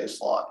understand where they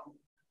slot?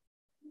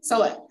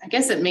 So I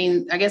guess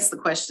the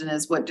question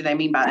is, what do they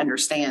mean by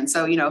understand?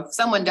 So, you know, if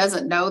someone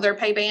doesn't know their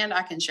pay band,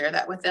 I can share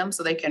that with them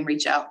so they can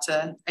reach out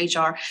to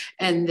HR.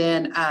 And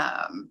then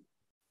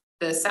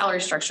the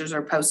salary structures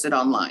are posted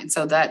online.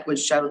 So that would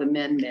show the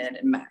min, mid,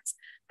 and max.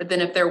 But then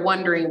if they're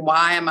wondering,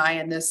 why am I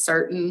in this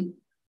certain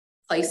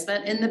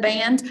placement in the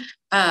band?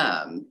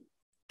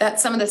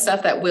 That's some of the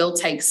stuff that will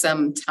take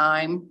some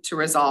time to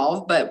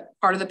resolve, but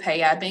part of the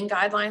pay admin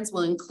guidelines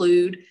will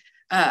include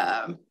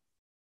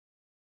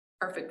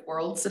perfect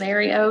world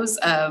scenarios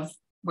of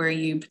where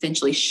you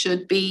potentially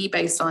should be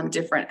based on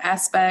different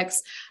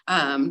aspects.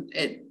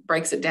 It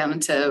breaks it down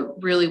into,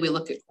 really, we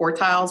look at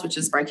quartiles, which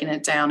is breaking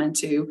it down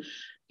into,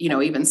 you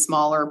know, even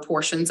smaller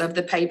portions of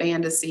the pay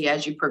band to see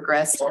as you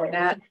progress toward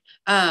that.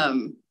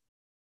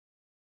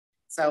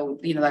 So,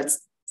 you know,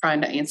 that's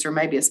trying to answer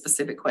maybe a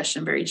specific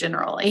question very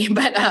generally,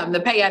 but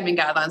the pay admin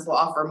guidelines will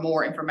offer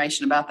more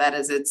information about that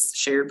as it's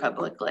shared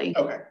publicly.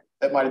 Okay,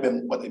 that might have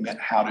been what they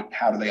meant. How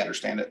do they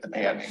understand it, the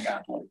pay admin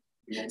guidelines?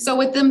 So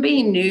with them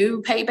being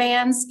new pay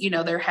bands, you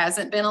know, there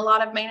hasn't been a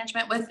lot of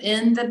management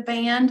within the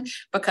band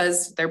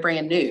because they're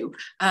brand new.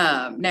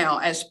 Now,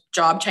 as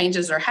job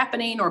changes are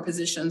happening or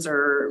positions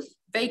are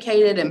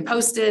vacated and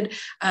posted,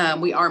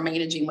 we are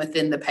managing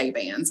within the pay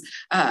bands.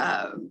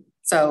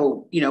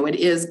 So, you know, it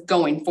is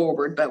going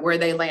forward, but where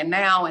they land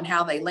now and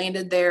how they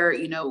landed there,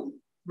 you know,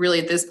 really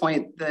at this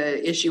point,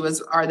 the issue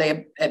is, are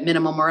they at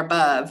minimum or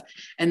above?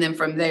 And then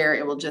from there,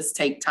 it will just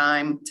take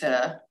time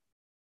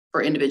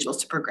for individuals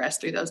to progress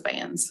through those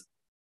bands.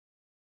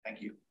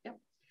 Thank you. Yep.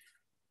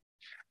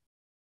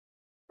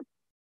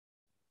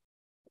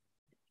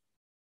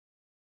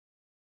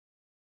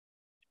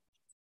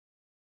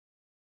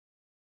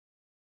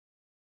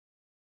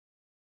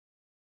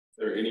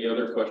 Are there any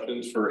other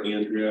questions for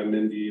Andrea,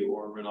 Mindy,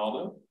 or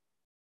Ronaldo?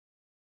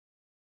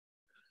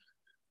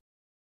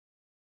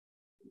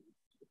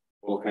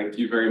 Well, thank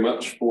you very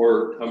much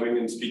for coming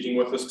and speaking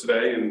with us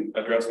today and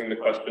addressing the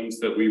questions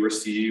that we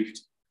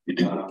received. We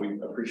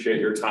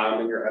appreciate your time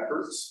and your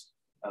efforts.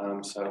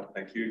 So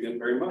thank you again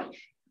very much.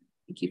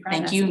 Thank you.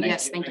 Thank you.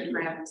 Yes, thank you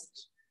for having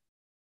us.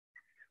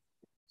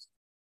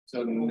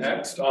 So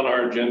next on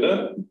our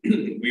agenda,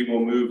 we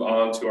will move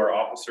on to our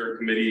officer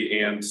committee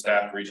and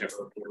staff regent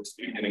reports,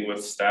 beginning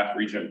with staff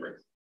regent.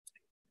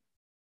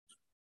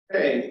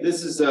 Okay,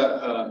 this is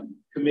a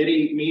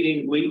committee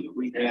meeting week.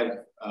 We have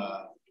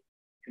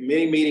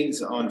committee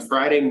meetings on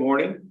Friday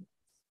morning.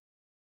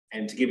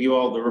 And to give you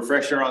all the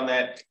refresher on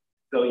that,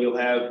 so you'll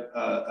have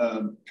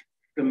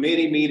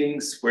committee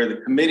meetings where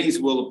the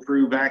committees will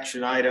approve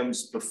action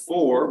items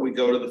before we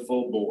go to the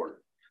full board.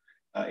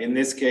 In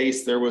this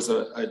case, there was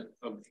a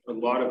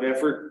lot of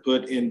effort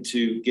put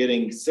into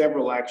getting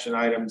several action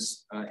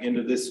items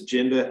into this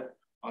agenda.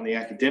 On the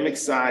academic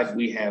side,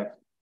 we have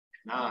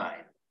 9.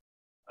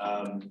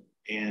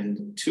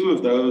 And two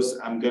of those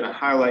I'm going to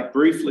highlight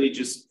briefly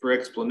just for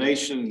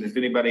explanation. If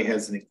anybody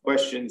has any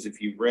questions,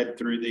 if you've read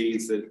through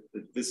these, that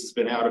this has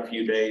been out a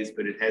few days,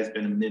 but it has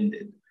been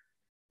amended.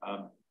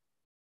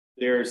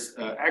 There's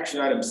action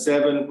item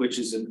 7, which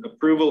is an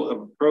approval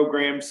of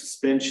program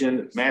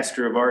suspension,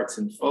 Master of Arts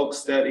in Folk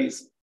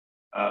Studies.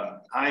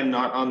 I am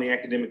not on the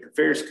Academic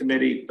Affairs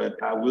Committee, but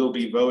I will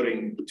be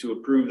voting to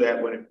approve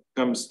that when it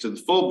comes to the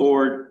full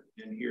board.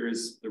 And here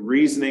is the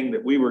reasoning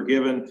that we were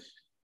given.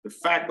 The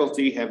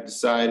faculty have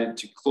decided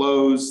to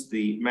close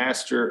the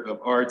Master of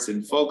Arts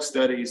in Folk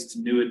Studies to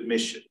new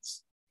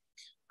admissions.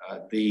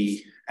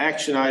 The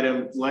action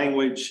item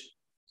language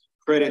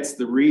credits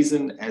the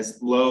reason as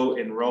low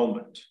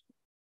enrollment.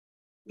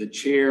 The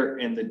chair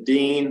and the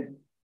dean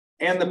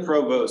and the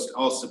provost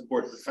all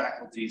support the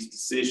faculty's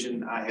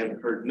decision. I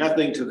have heard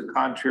nothing to the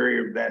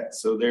contrary of that,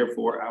 so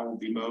therefore I will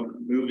be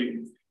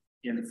moving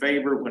in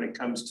favor when it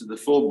comes to the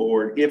full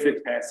board, if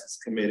it passes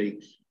committee,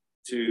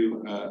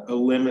 to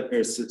eliminate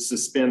or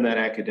suspend that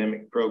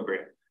academic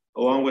program.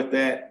 Along with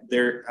that,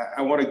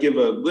 I want to give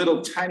a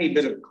little tiny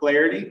bit of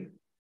clarity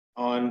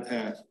on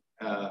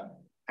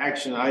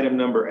action item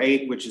number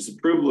 8, which is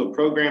approval of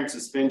program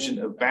suspension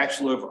of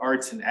Bachelor of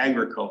Arts in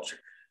Agriculture.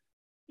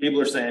 People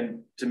are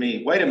saying to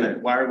me, wait a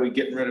minute, why are we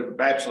getting rid of a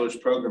bachelor's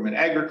program in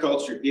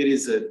agriculture? It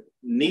is a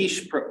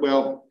niche,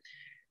 well,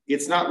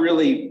 it's not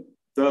really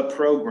the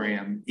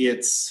program.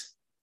 It's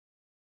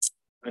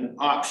an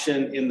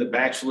option in the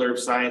Bachelor of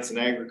Science in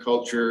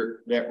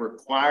Agriculture that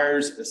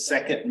requires a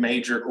second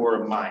major or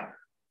a minor.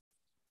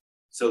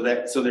 So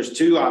there's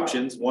two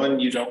options. One,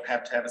 you don't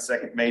have to have a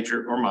second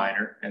major or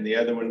minor, and the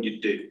other one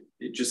you do.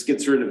 It just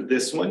gets rid of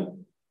this one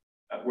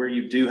where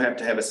you do have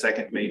to have a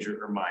second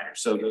major or minor.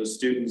 So those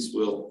students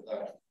will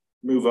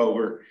move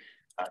over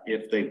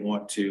if they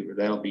want to, or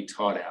that'll be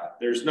taught out.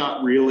 There's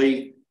not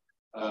really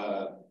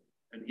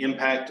an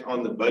impact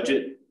on the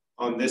budget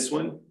on this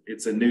one.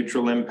 It's a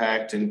neutral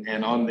impact,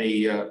 and on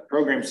the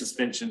program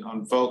suspension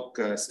on folk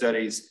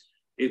studies,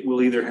 it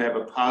will either have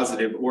a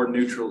positive or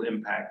neutral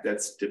impact.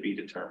 That's to be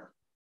determined.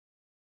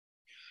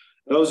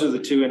 Those are the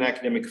two in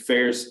academic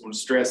affairs. I want to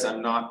stress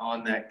I'm not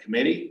on that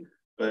committee,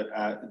 but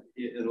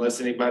unless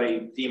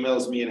anybody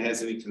emails me and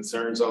has any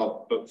concerns,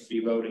 I'll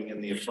be voting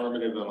in the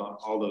affirmative on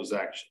all those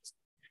actions.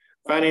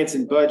 Finance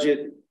and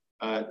budget,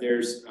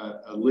 there's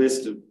a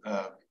list of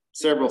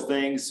several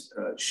things.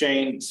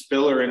 Shane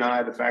Spiller and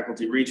I, the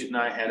faculty regent, and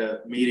I had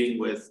a meeting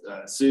with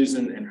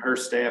Susan and her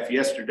staff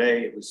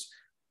yesterday. It was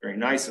very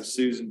nice of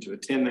Susan to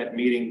attend that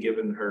meeting,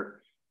 given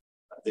her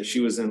that she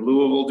was in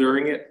Louisville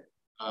during it.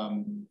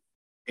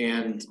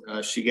 And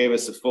she gave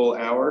us a full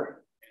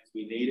hour as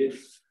we needed.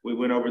 We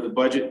went over the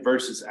budget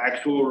versus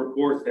actual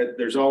report. That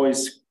there's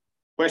always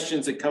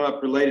questions that come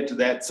up related to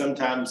that.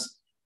 Sometimes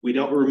we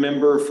don't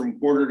remember from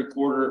quarter to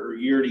quarter or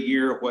year to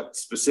year what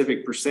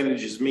specific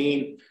percentages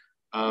mean.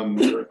 And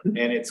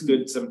it's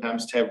good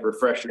sometimes to have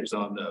refreshers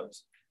on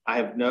those. I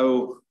have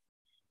no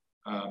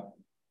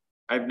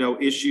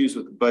issues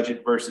with the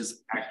budget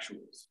versus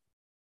actuals.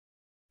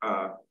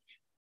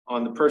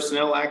 On the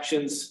personnel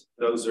actions,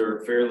 those are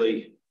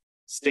fairly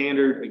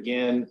standard.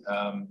 Again,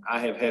 I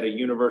have had a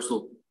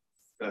universal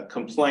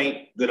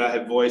complaint that I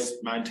have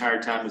voiced my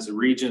entire time as a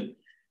regent,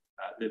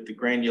 that the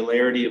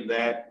granularity of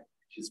that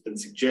has been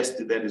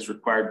suggested that is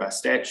required by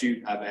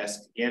statute. I've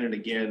asked again and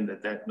again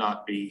that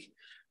not be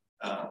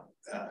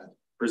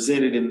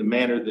presented in the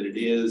manner that it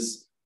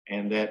is,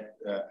 and that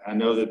I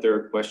know that there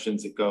are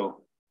questions that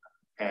go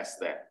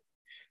past that.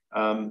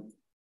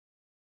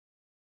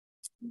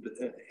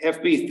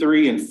 FB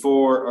 3 and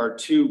 4 are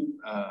two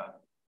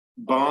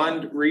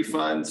bond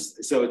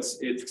refunds. So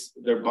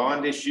they're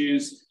bond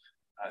issues.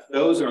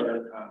 Those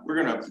are,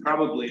 we're going to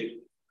probably,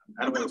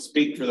 I don't want to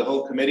speak for the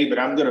whole committee, but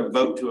I'm going to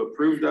vote to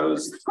approve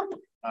those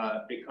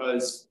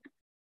because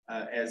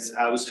as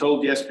I was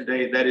told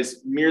yesterday, that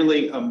is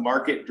merely a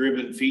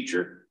market-driven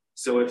feature.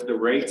 So if the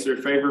rates are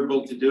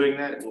favorable to doing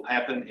that, it will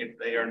happen. If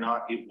they are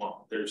not, it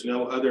won't. There's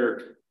no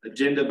other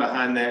agenda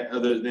behind that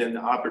other than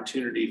the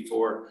opportunity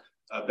for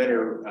a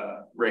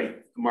better rate,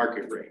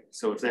 market rate.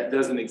 So if that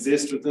doesn't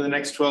exist within the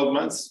next 12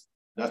 months,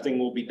 nothing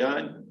will be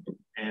done.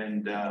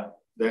 And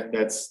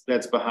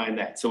that's behind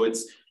that. So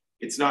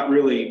it's not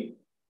really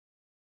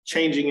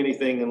changing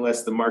anything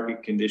unless the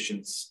market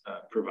conditions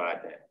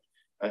provide that.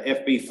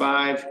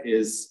 FB5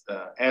 is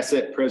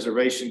asset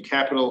preservation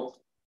capital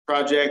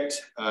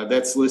project.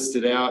 That's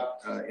listed out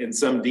in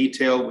some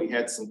detail. We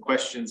had some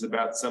questions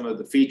about some of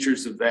the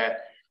features of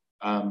that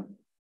and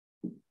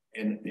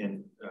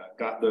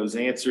got those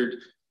answered.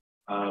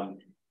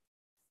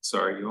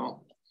 Sorry, you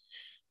all.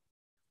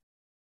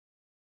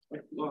 I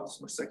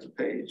lost my second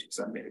page because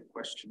I made a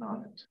question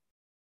on it.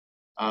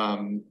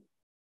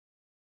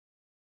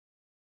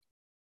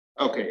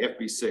 Okay,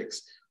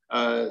 FB6.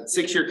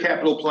 6-year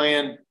capital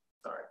plan.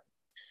 Sorry.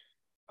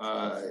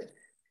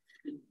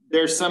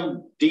 There's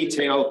some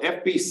detail.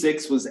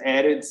 FB6 was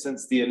added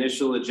since the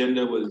initial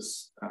agenda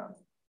was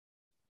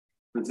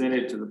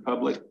presented to the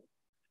public.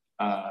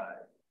 I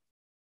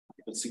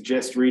would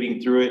suggest reading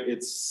through it.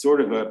 It's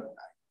sort of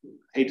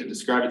hate to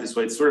describe it this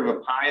way, it's sort of a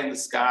pie in the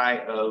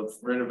sky of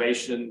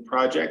renovation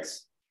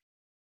projects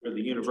for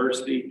the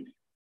university.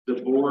 The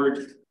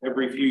board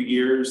every few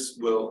years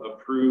will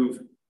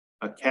approve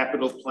a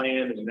capital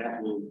plan, and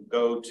that will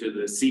go to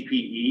the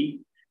CPE,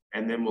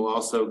 and then we'll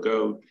also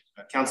go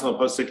Council on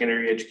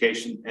Post-Secondary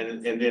Education,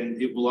 and then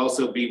it will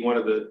also be one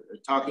of the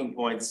talking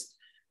points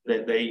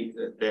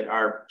that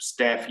our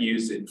staff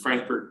use in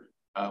Frankfurt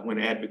when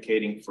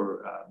advocating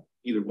for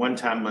either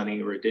one-time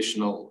money or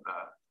additional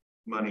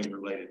money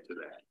related to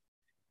that,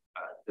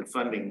 the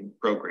funding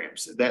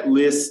programs. That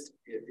list,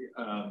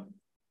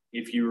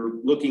 if you're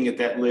looking at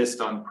that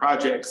list on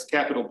projects,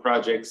 capital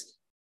projects,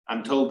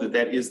 I'm told that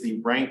that is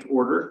the ranked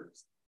order.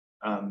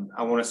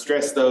 I want to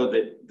stress though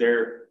that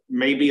there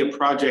may be a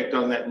project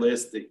on that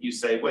list that you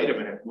say, wait a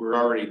minute, we're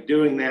already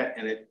doing that,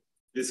 and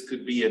this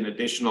could be an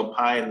additional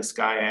pie in the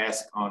sky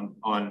ask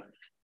on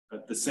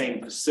the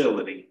same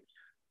facility.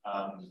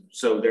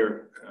 So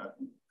there,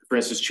 for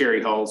instance,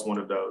 Cherry Hall is one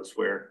of those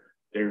where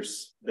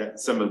there's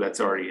some of that's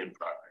already in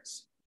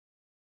progress.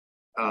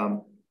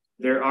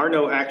 There are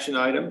no action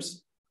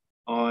items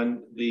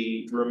on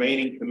the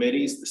remaining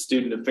committees, the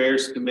Student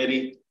Affairs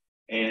Committee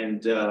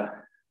and the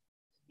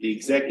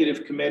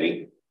Executive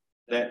Committee.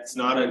 That's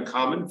not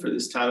uncommon for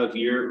this time of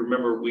year.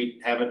 Remember, we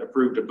haven't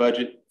approved a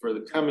budget for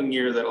the coming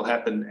year. That'll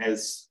happen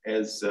as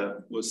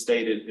was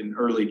stated in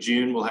early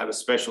June. We'll have a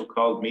special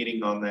called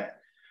meeting on that.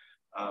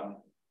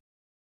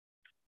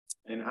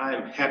 And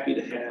I'm happy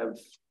to have,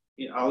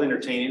 I'll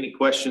entertain any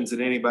questions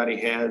that anybody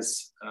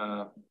has,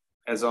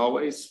 as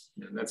always,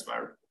 and that's my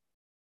report.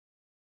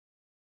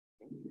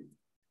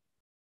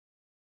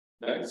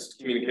 Next,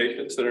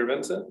 Communications, Senator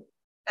Vincent.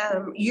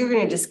 You're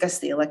going to discuss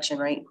the election,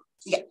 right?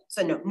 Yeah,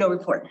 so no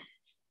report.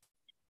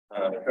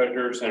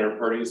 Treasurer, Senator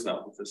Purdy is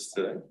not with us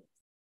today.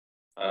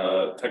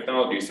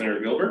 Technology, Senator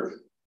Gilbert.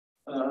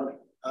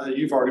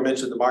 You've already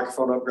mentioned the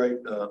microphone upgrade,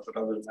 but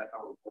other than that,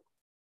 no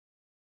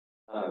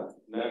report.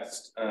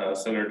 Next,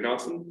 Senator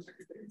Johnson.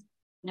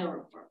 No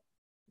report.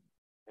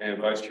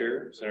 And Vice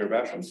Chair, Senator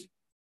Basham.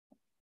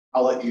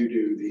 I'll let you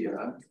do the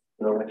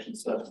election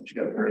stuff since you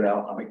got to figure it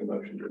out. I'll make a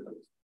motion to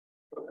those.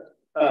 Okay.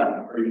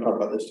 Are you talking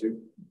about this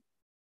too?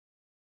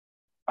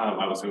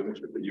 I was going to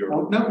mention that you were.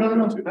 Oh, no,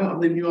 I'm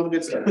leaving you on the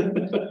good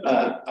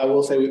side. I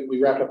will say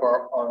we wrapped up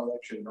our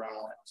election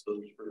round, so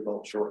it's pretty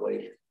well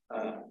shortly.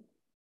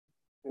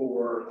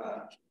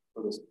 For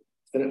the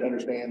Senate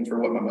understands for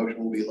what my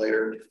motion will be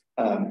later.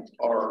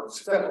 Our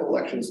successful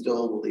election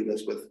still will leave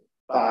us with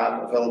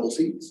 5 available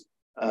seats.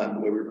 The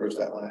way we approached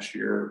that last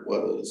year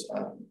was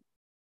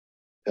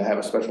to have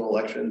a special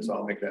election, so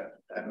I'll make that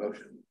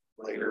motion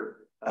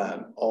later.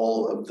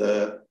 All of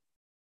the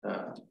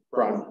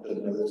Brian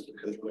doesn't know this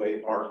because the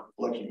way our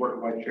elections work,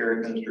 my chair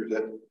administers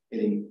that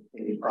any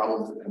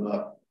problems that come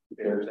up,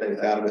 there stays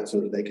out of it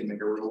so that they can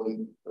make a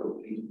ruling. So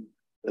he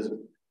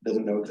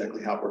doesn't know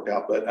exactly how it worked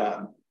out, but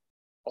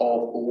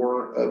all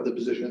 4 of the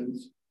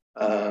positions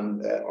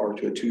that are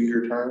to a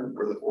 2-year term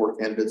for the 4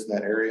 candidates in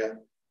that area.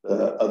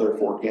 The other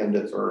 4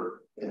 candidates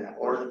are in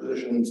at-large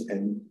positions,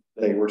 and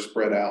they were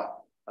spread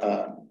out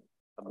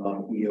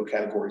among EO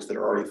categories that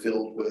are already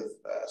filled with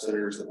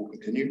senators that will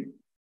continue.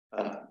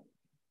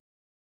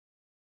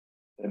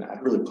 And I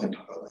really plan to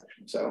talk about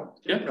election. So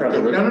yeah,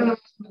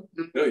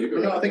 no, you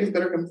go. No, I think it's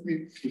better coming from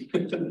you.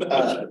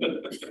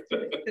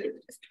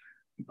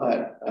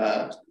 But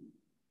that's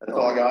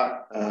all I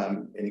got.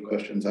 Any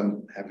questions?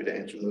 I'm happy to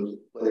answer those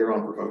later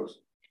on for folks.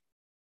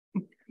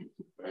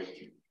 Thank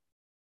you.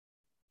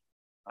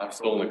 I've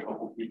stolen a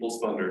couple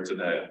people's thunder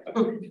today.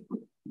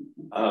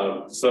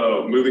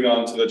 So moving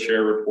on to the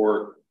chair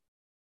report.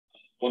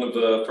 One of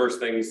the first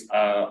things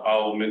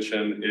I'll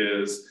mention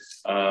is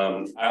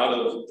out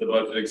of the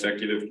Budget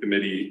Executive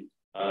Committee,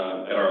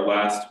 at our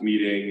last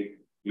meeting,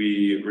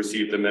 we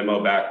received a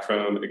memo back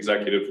from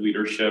executive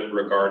leadership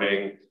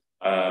regarding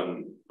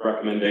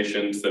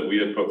recommendations that we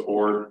had put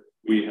forward.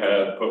 We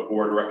had put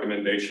forward a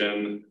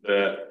recommendation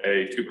that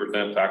a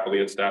 2% faculty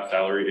and staff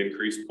salary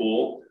increase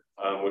pool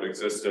would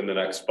exist in the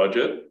next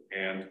budget,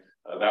 and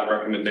that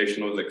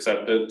recommendation was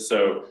accepted.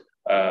 So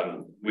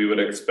we would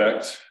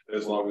expect,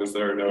 as long as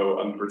there are no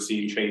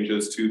unforeseen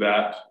changes to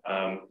that,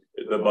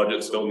 the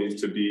budget still needs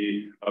to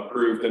be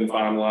approved and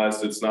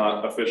finalized. It's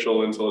not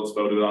official until it's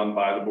voted on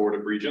by the Board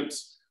of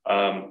Regents.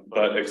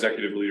 But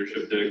executive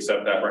leadership did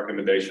accept that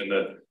recommendation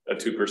that a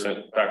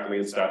 2% faculty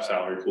and staff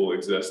salary pool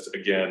exists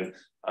again.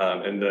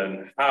 And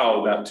then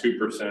how that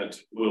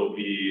 2% will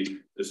be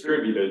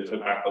distributed to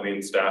faculty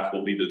and staff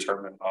will be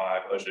determined by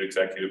Budget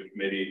Executive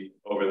Committee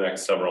over the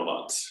next several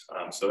months.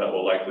 So that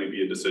will likely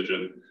be a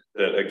decision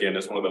that, again,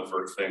 is one of the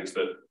first things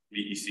that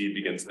BEC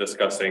begins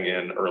discussing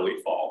in early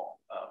fall.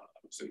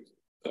 So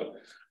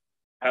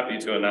happy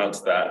to announce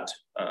that.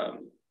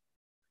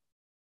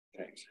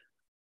 Thanks.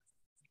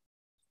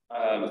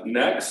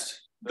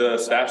 Next, the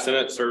Staff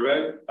Senate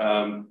survey.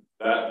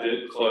 That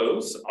did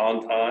close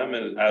on time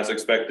and as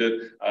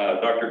expected.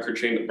 Dr.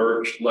 Christina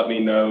Birch let me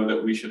know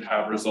that we should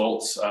have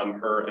results.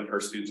 Her and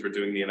her students are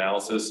doing the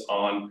analysis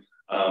on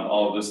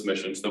all of the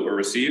submissions that were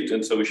received.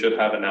 And so we should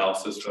have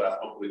analysis for that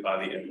hopefully by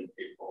the end of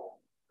April.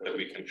 that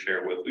we can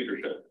share with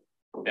leadership.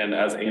 And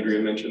as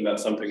Andrea mentioned,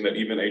 that's something that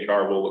even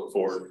HR will look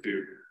forward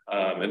to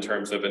in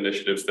terms of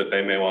initiatives that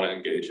they may want to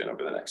engage in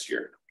over the next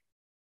year.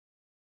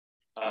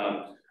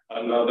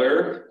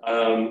 Another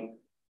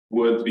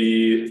would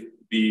be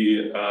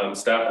the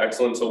Staff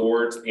Excellence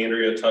Awards.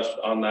 Andrea touched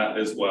on that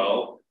as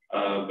well,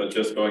 but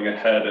just going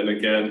ahead and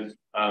again,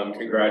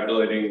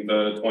 congratulating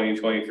the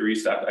 2023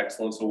 Staff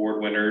Excellence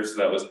Award winners.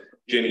 That was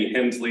Jenny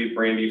Hensley,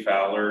 Brandy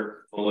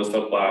Fowler,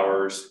 Melissa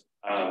Flowers,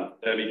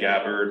 Debbie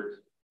Gabbard,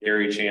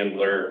 Gary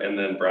Chandler, and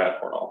then Brad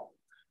Hornall.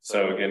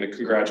 So again,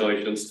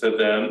 congratulations to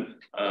them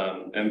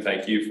and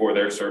thank you for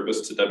their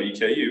service to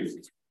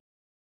WKU.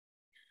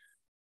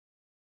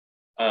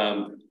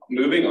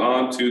 Moving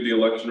on to the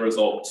election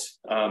results.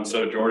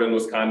 So Jordan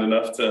was kind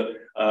enough to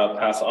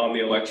pass on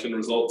the election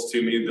results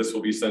to me. This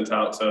will be sent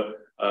out to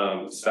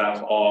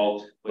staff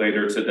all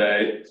later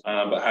today,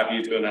 but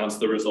happy to announce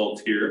the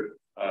results here.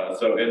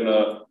 So in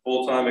the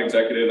full-time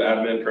executive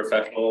admin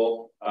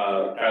professional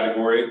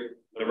category,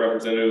 the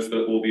representatives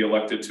that will be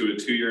elected to a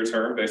 2-year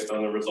term based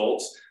on the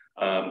results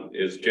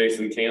is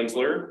Jason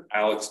Kanzler,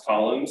 Alex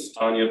Collins,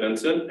 Tanya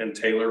Vincent, and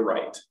Taylor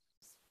Wright.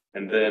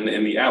 And then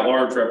in the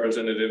at-large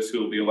representatives who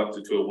will be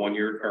elected to a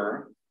 1-year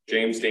term,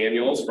 James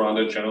Daniels,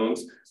 Rhonda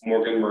Jones,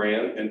 Morgan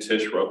Moran, and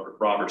Tish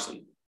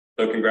Robertson.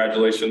 So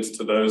congratulations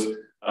to those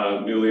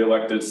newly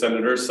elected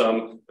senators,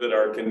 some that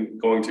are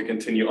going to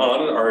continue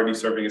on and already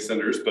serving as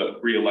senators,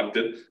 but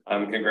re-elected.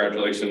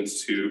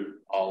 Congratulations to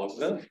all of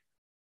them.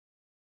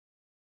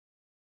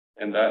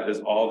 And that is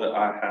all that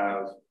I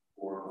have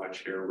for my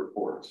chair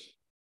report.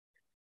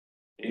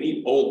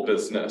 Any old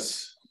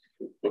business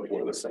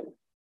before the same?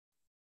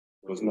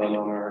 There was none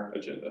on our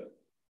agenda.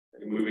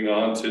 Moving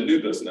on to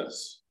new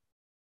business.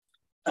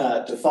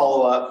 To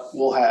follow up,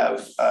 we'll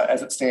have,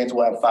 as it stands,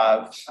 we'll have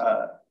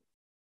 5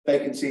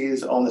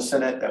 vacancies on the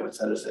Senate. That would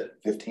set us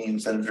at 15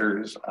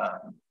 senators.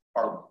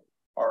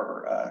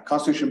 Our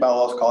Constitution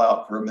bylaws call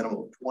out for a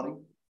minimum of 20.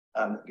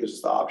 It gives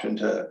us the option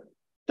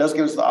does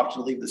give us the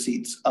option to leave the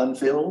seats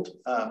unfilled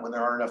when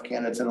there aren't enough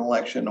candidates in an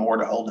election or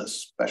to hold a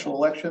special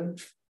election.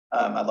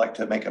 I'd like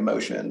to make a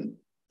motion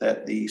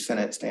that the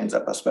Senate stands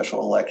up a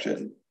special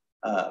election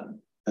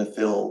to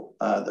fill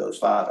those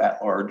 5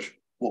 at-large,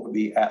 what would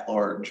be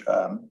at-large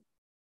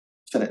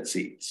Senate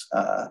seats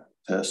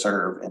to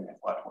serve in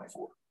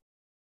FY24.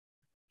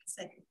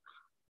 Second.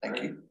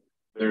 Thank you.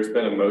 There's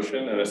been a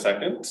motion and a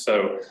second.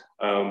 So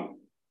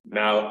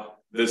now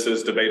this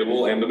is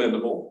debatable and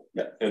amendable.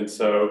 Yeah. And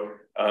so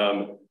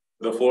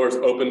the floor is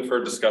open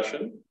for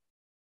discussion.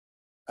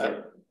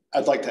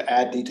 I'd like to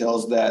add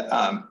details that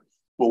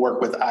we'll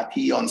work with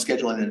IP on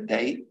scheduling a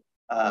date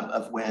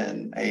of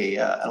when an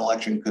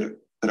election could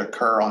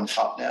occur on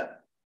TopNet.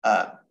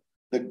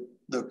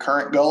 The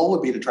current goal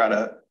would be to try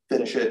to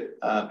finish it,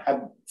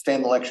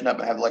 stand the election up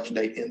and have election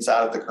date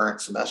inside of the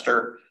current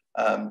semester,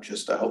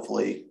 just to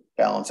hopefully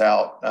balance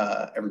out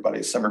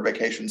everybody's summer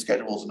vacation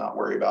schedules and not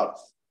worry about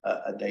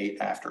a date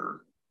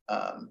after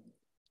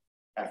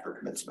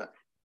commencement.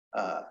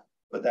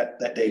 But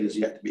that date is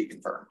yet to be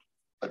confirmed,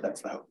 but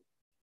that's the hope.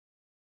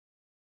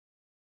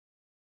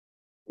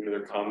 Any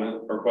other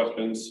comment or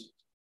questions?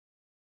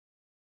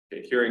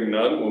 Okay, hearing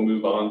none, we'll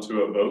move on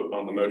to a vote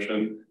on the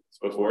motion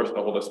before us to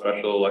hold a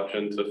special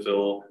election to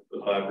fill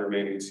the 5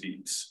 remaining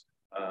seats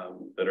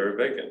that are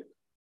vacant.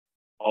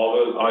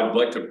 Although I'd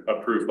like to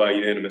approve by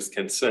unanimous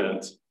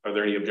consent. Are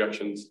there any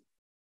objections?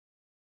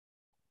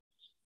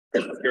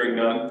 Hearing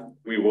none,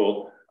 we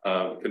will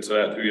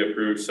consider that to be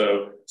approved.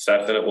 So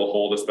Staff Senate will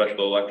hold a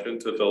special election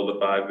to fill the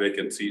 5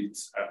 vacant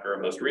seats after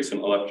our most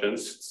recent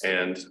elections,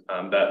 and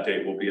that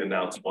date will be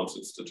announced once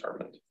it's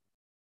determined.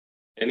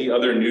 Any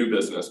other new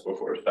business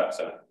before Staff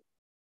Senate?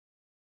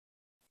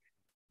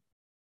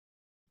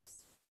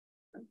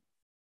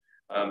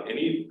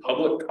 Any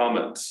public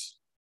comments?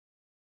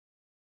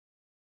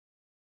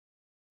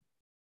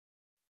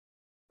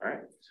 All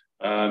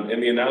right. In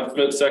the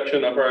announcement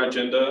section of our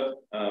agenda,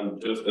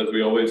 just as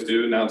we always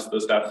do, announce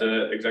the Staff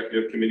Senate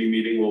Executive Committee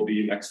meeting will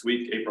be next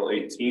week, April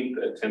 18th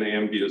at 10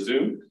 a.m. via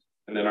Zoom.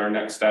 And then our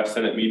next Staff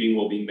Senate meeting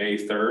will be May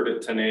 3rd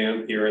at 10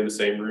 a.m. here in the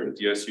same room,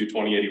 DSU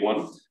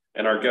 2081.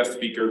 And our guest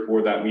speaker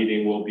for that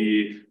meeting will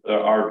be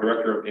our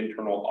Director of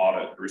Internal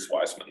Audit, Bruce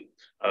Weissman.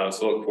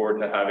 So look forward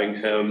to having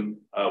him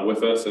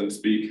with us and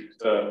speak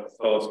to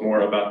tell us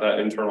more about that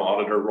internal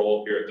auditor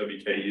role here at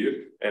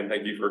WKU. And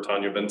thank you for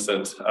Tanya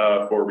Vincent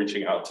for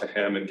reaching out to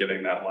him and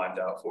getting that lined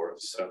out for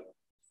us. So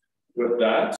with that.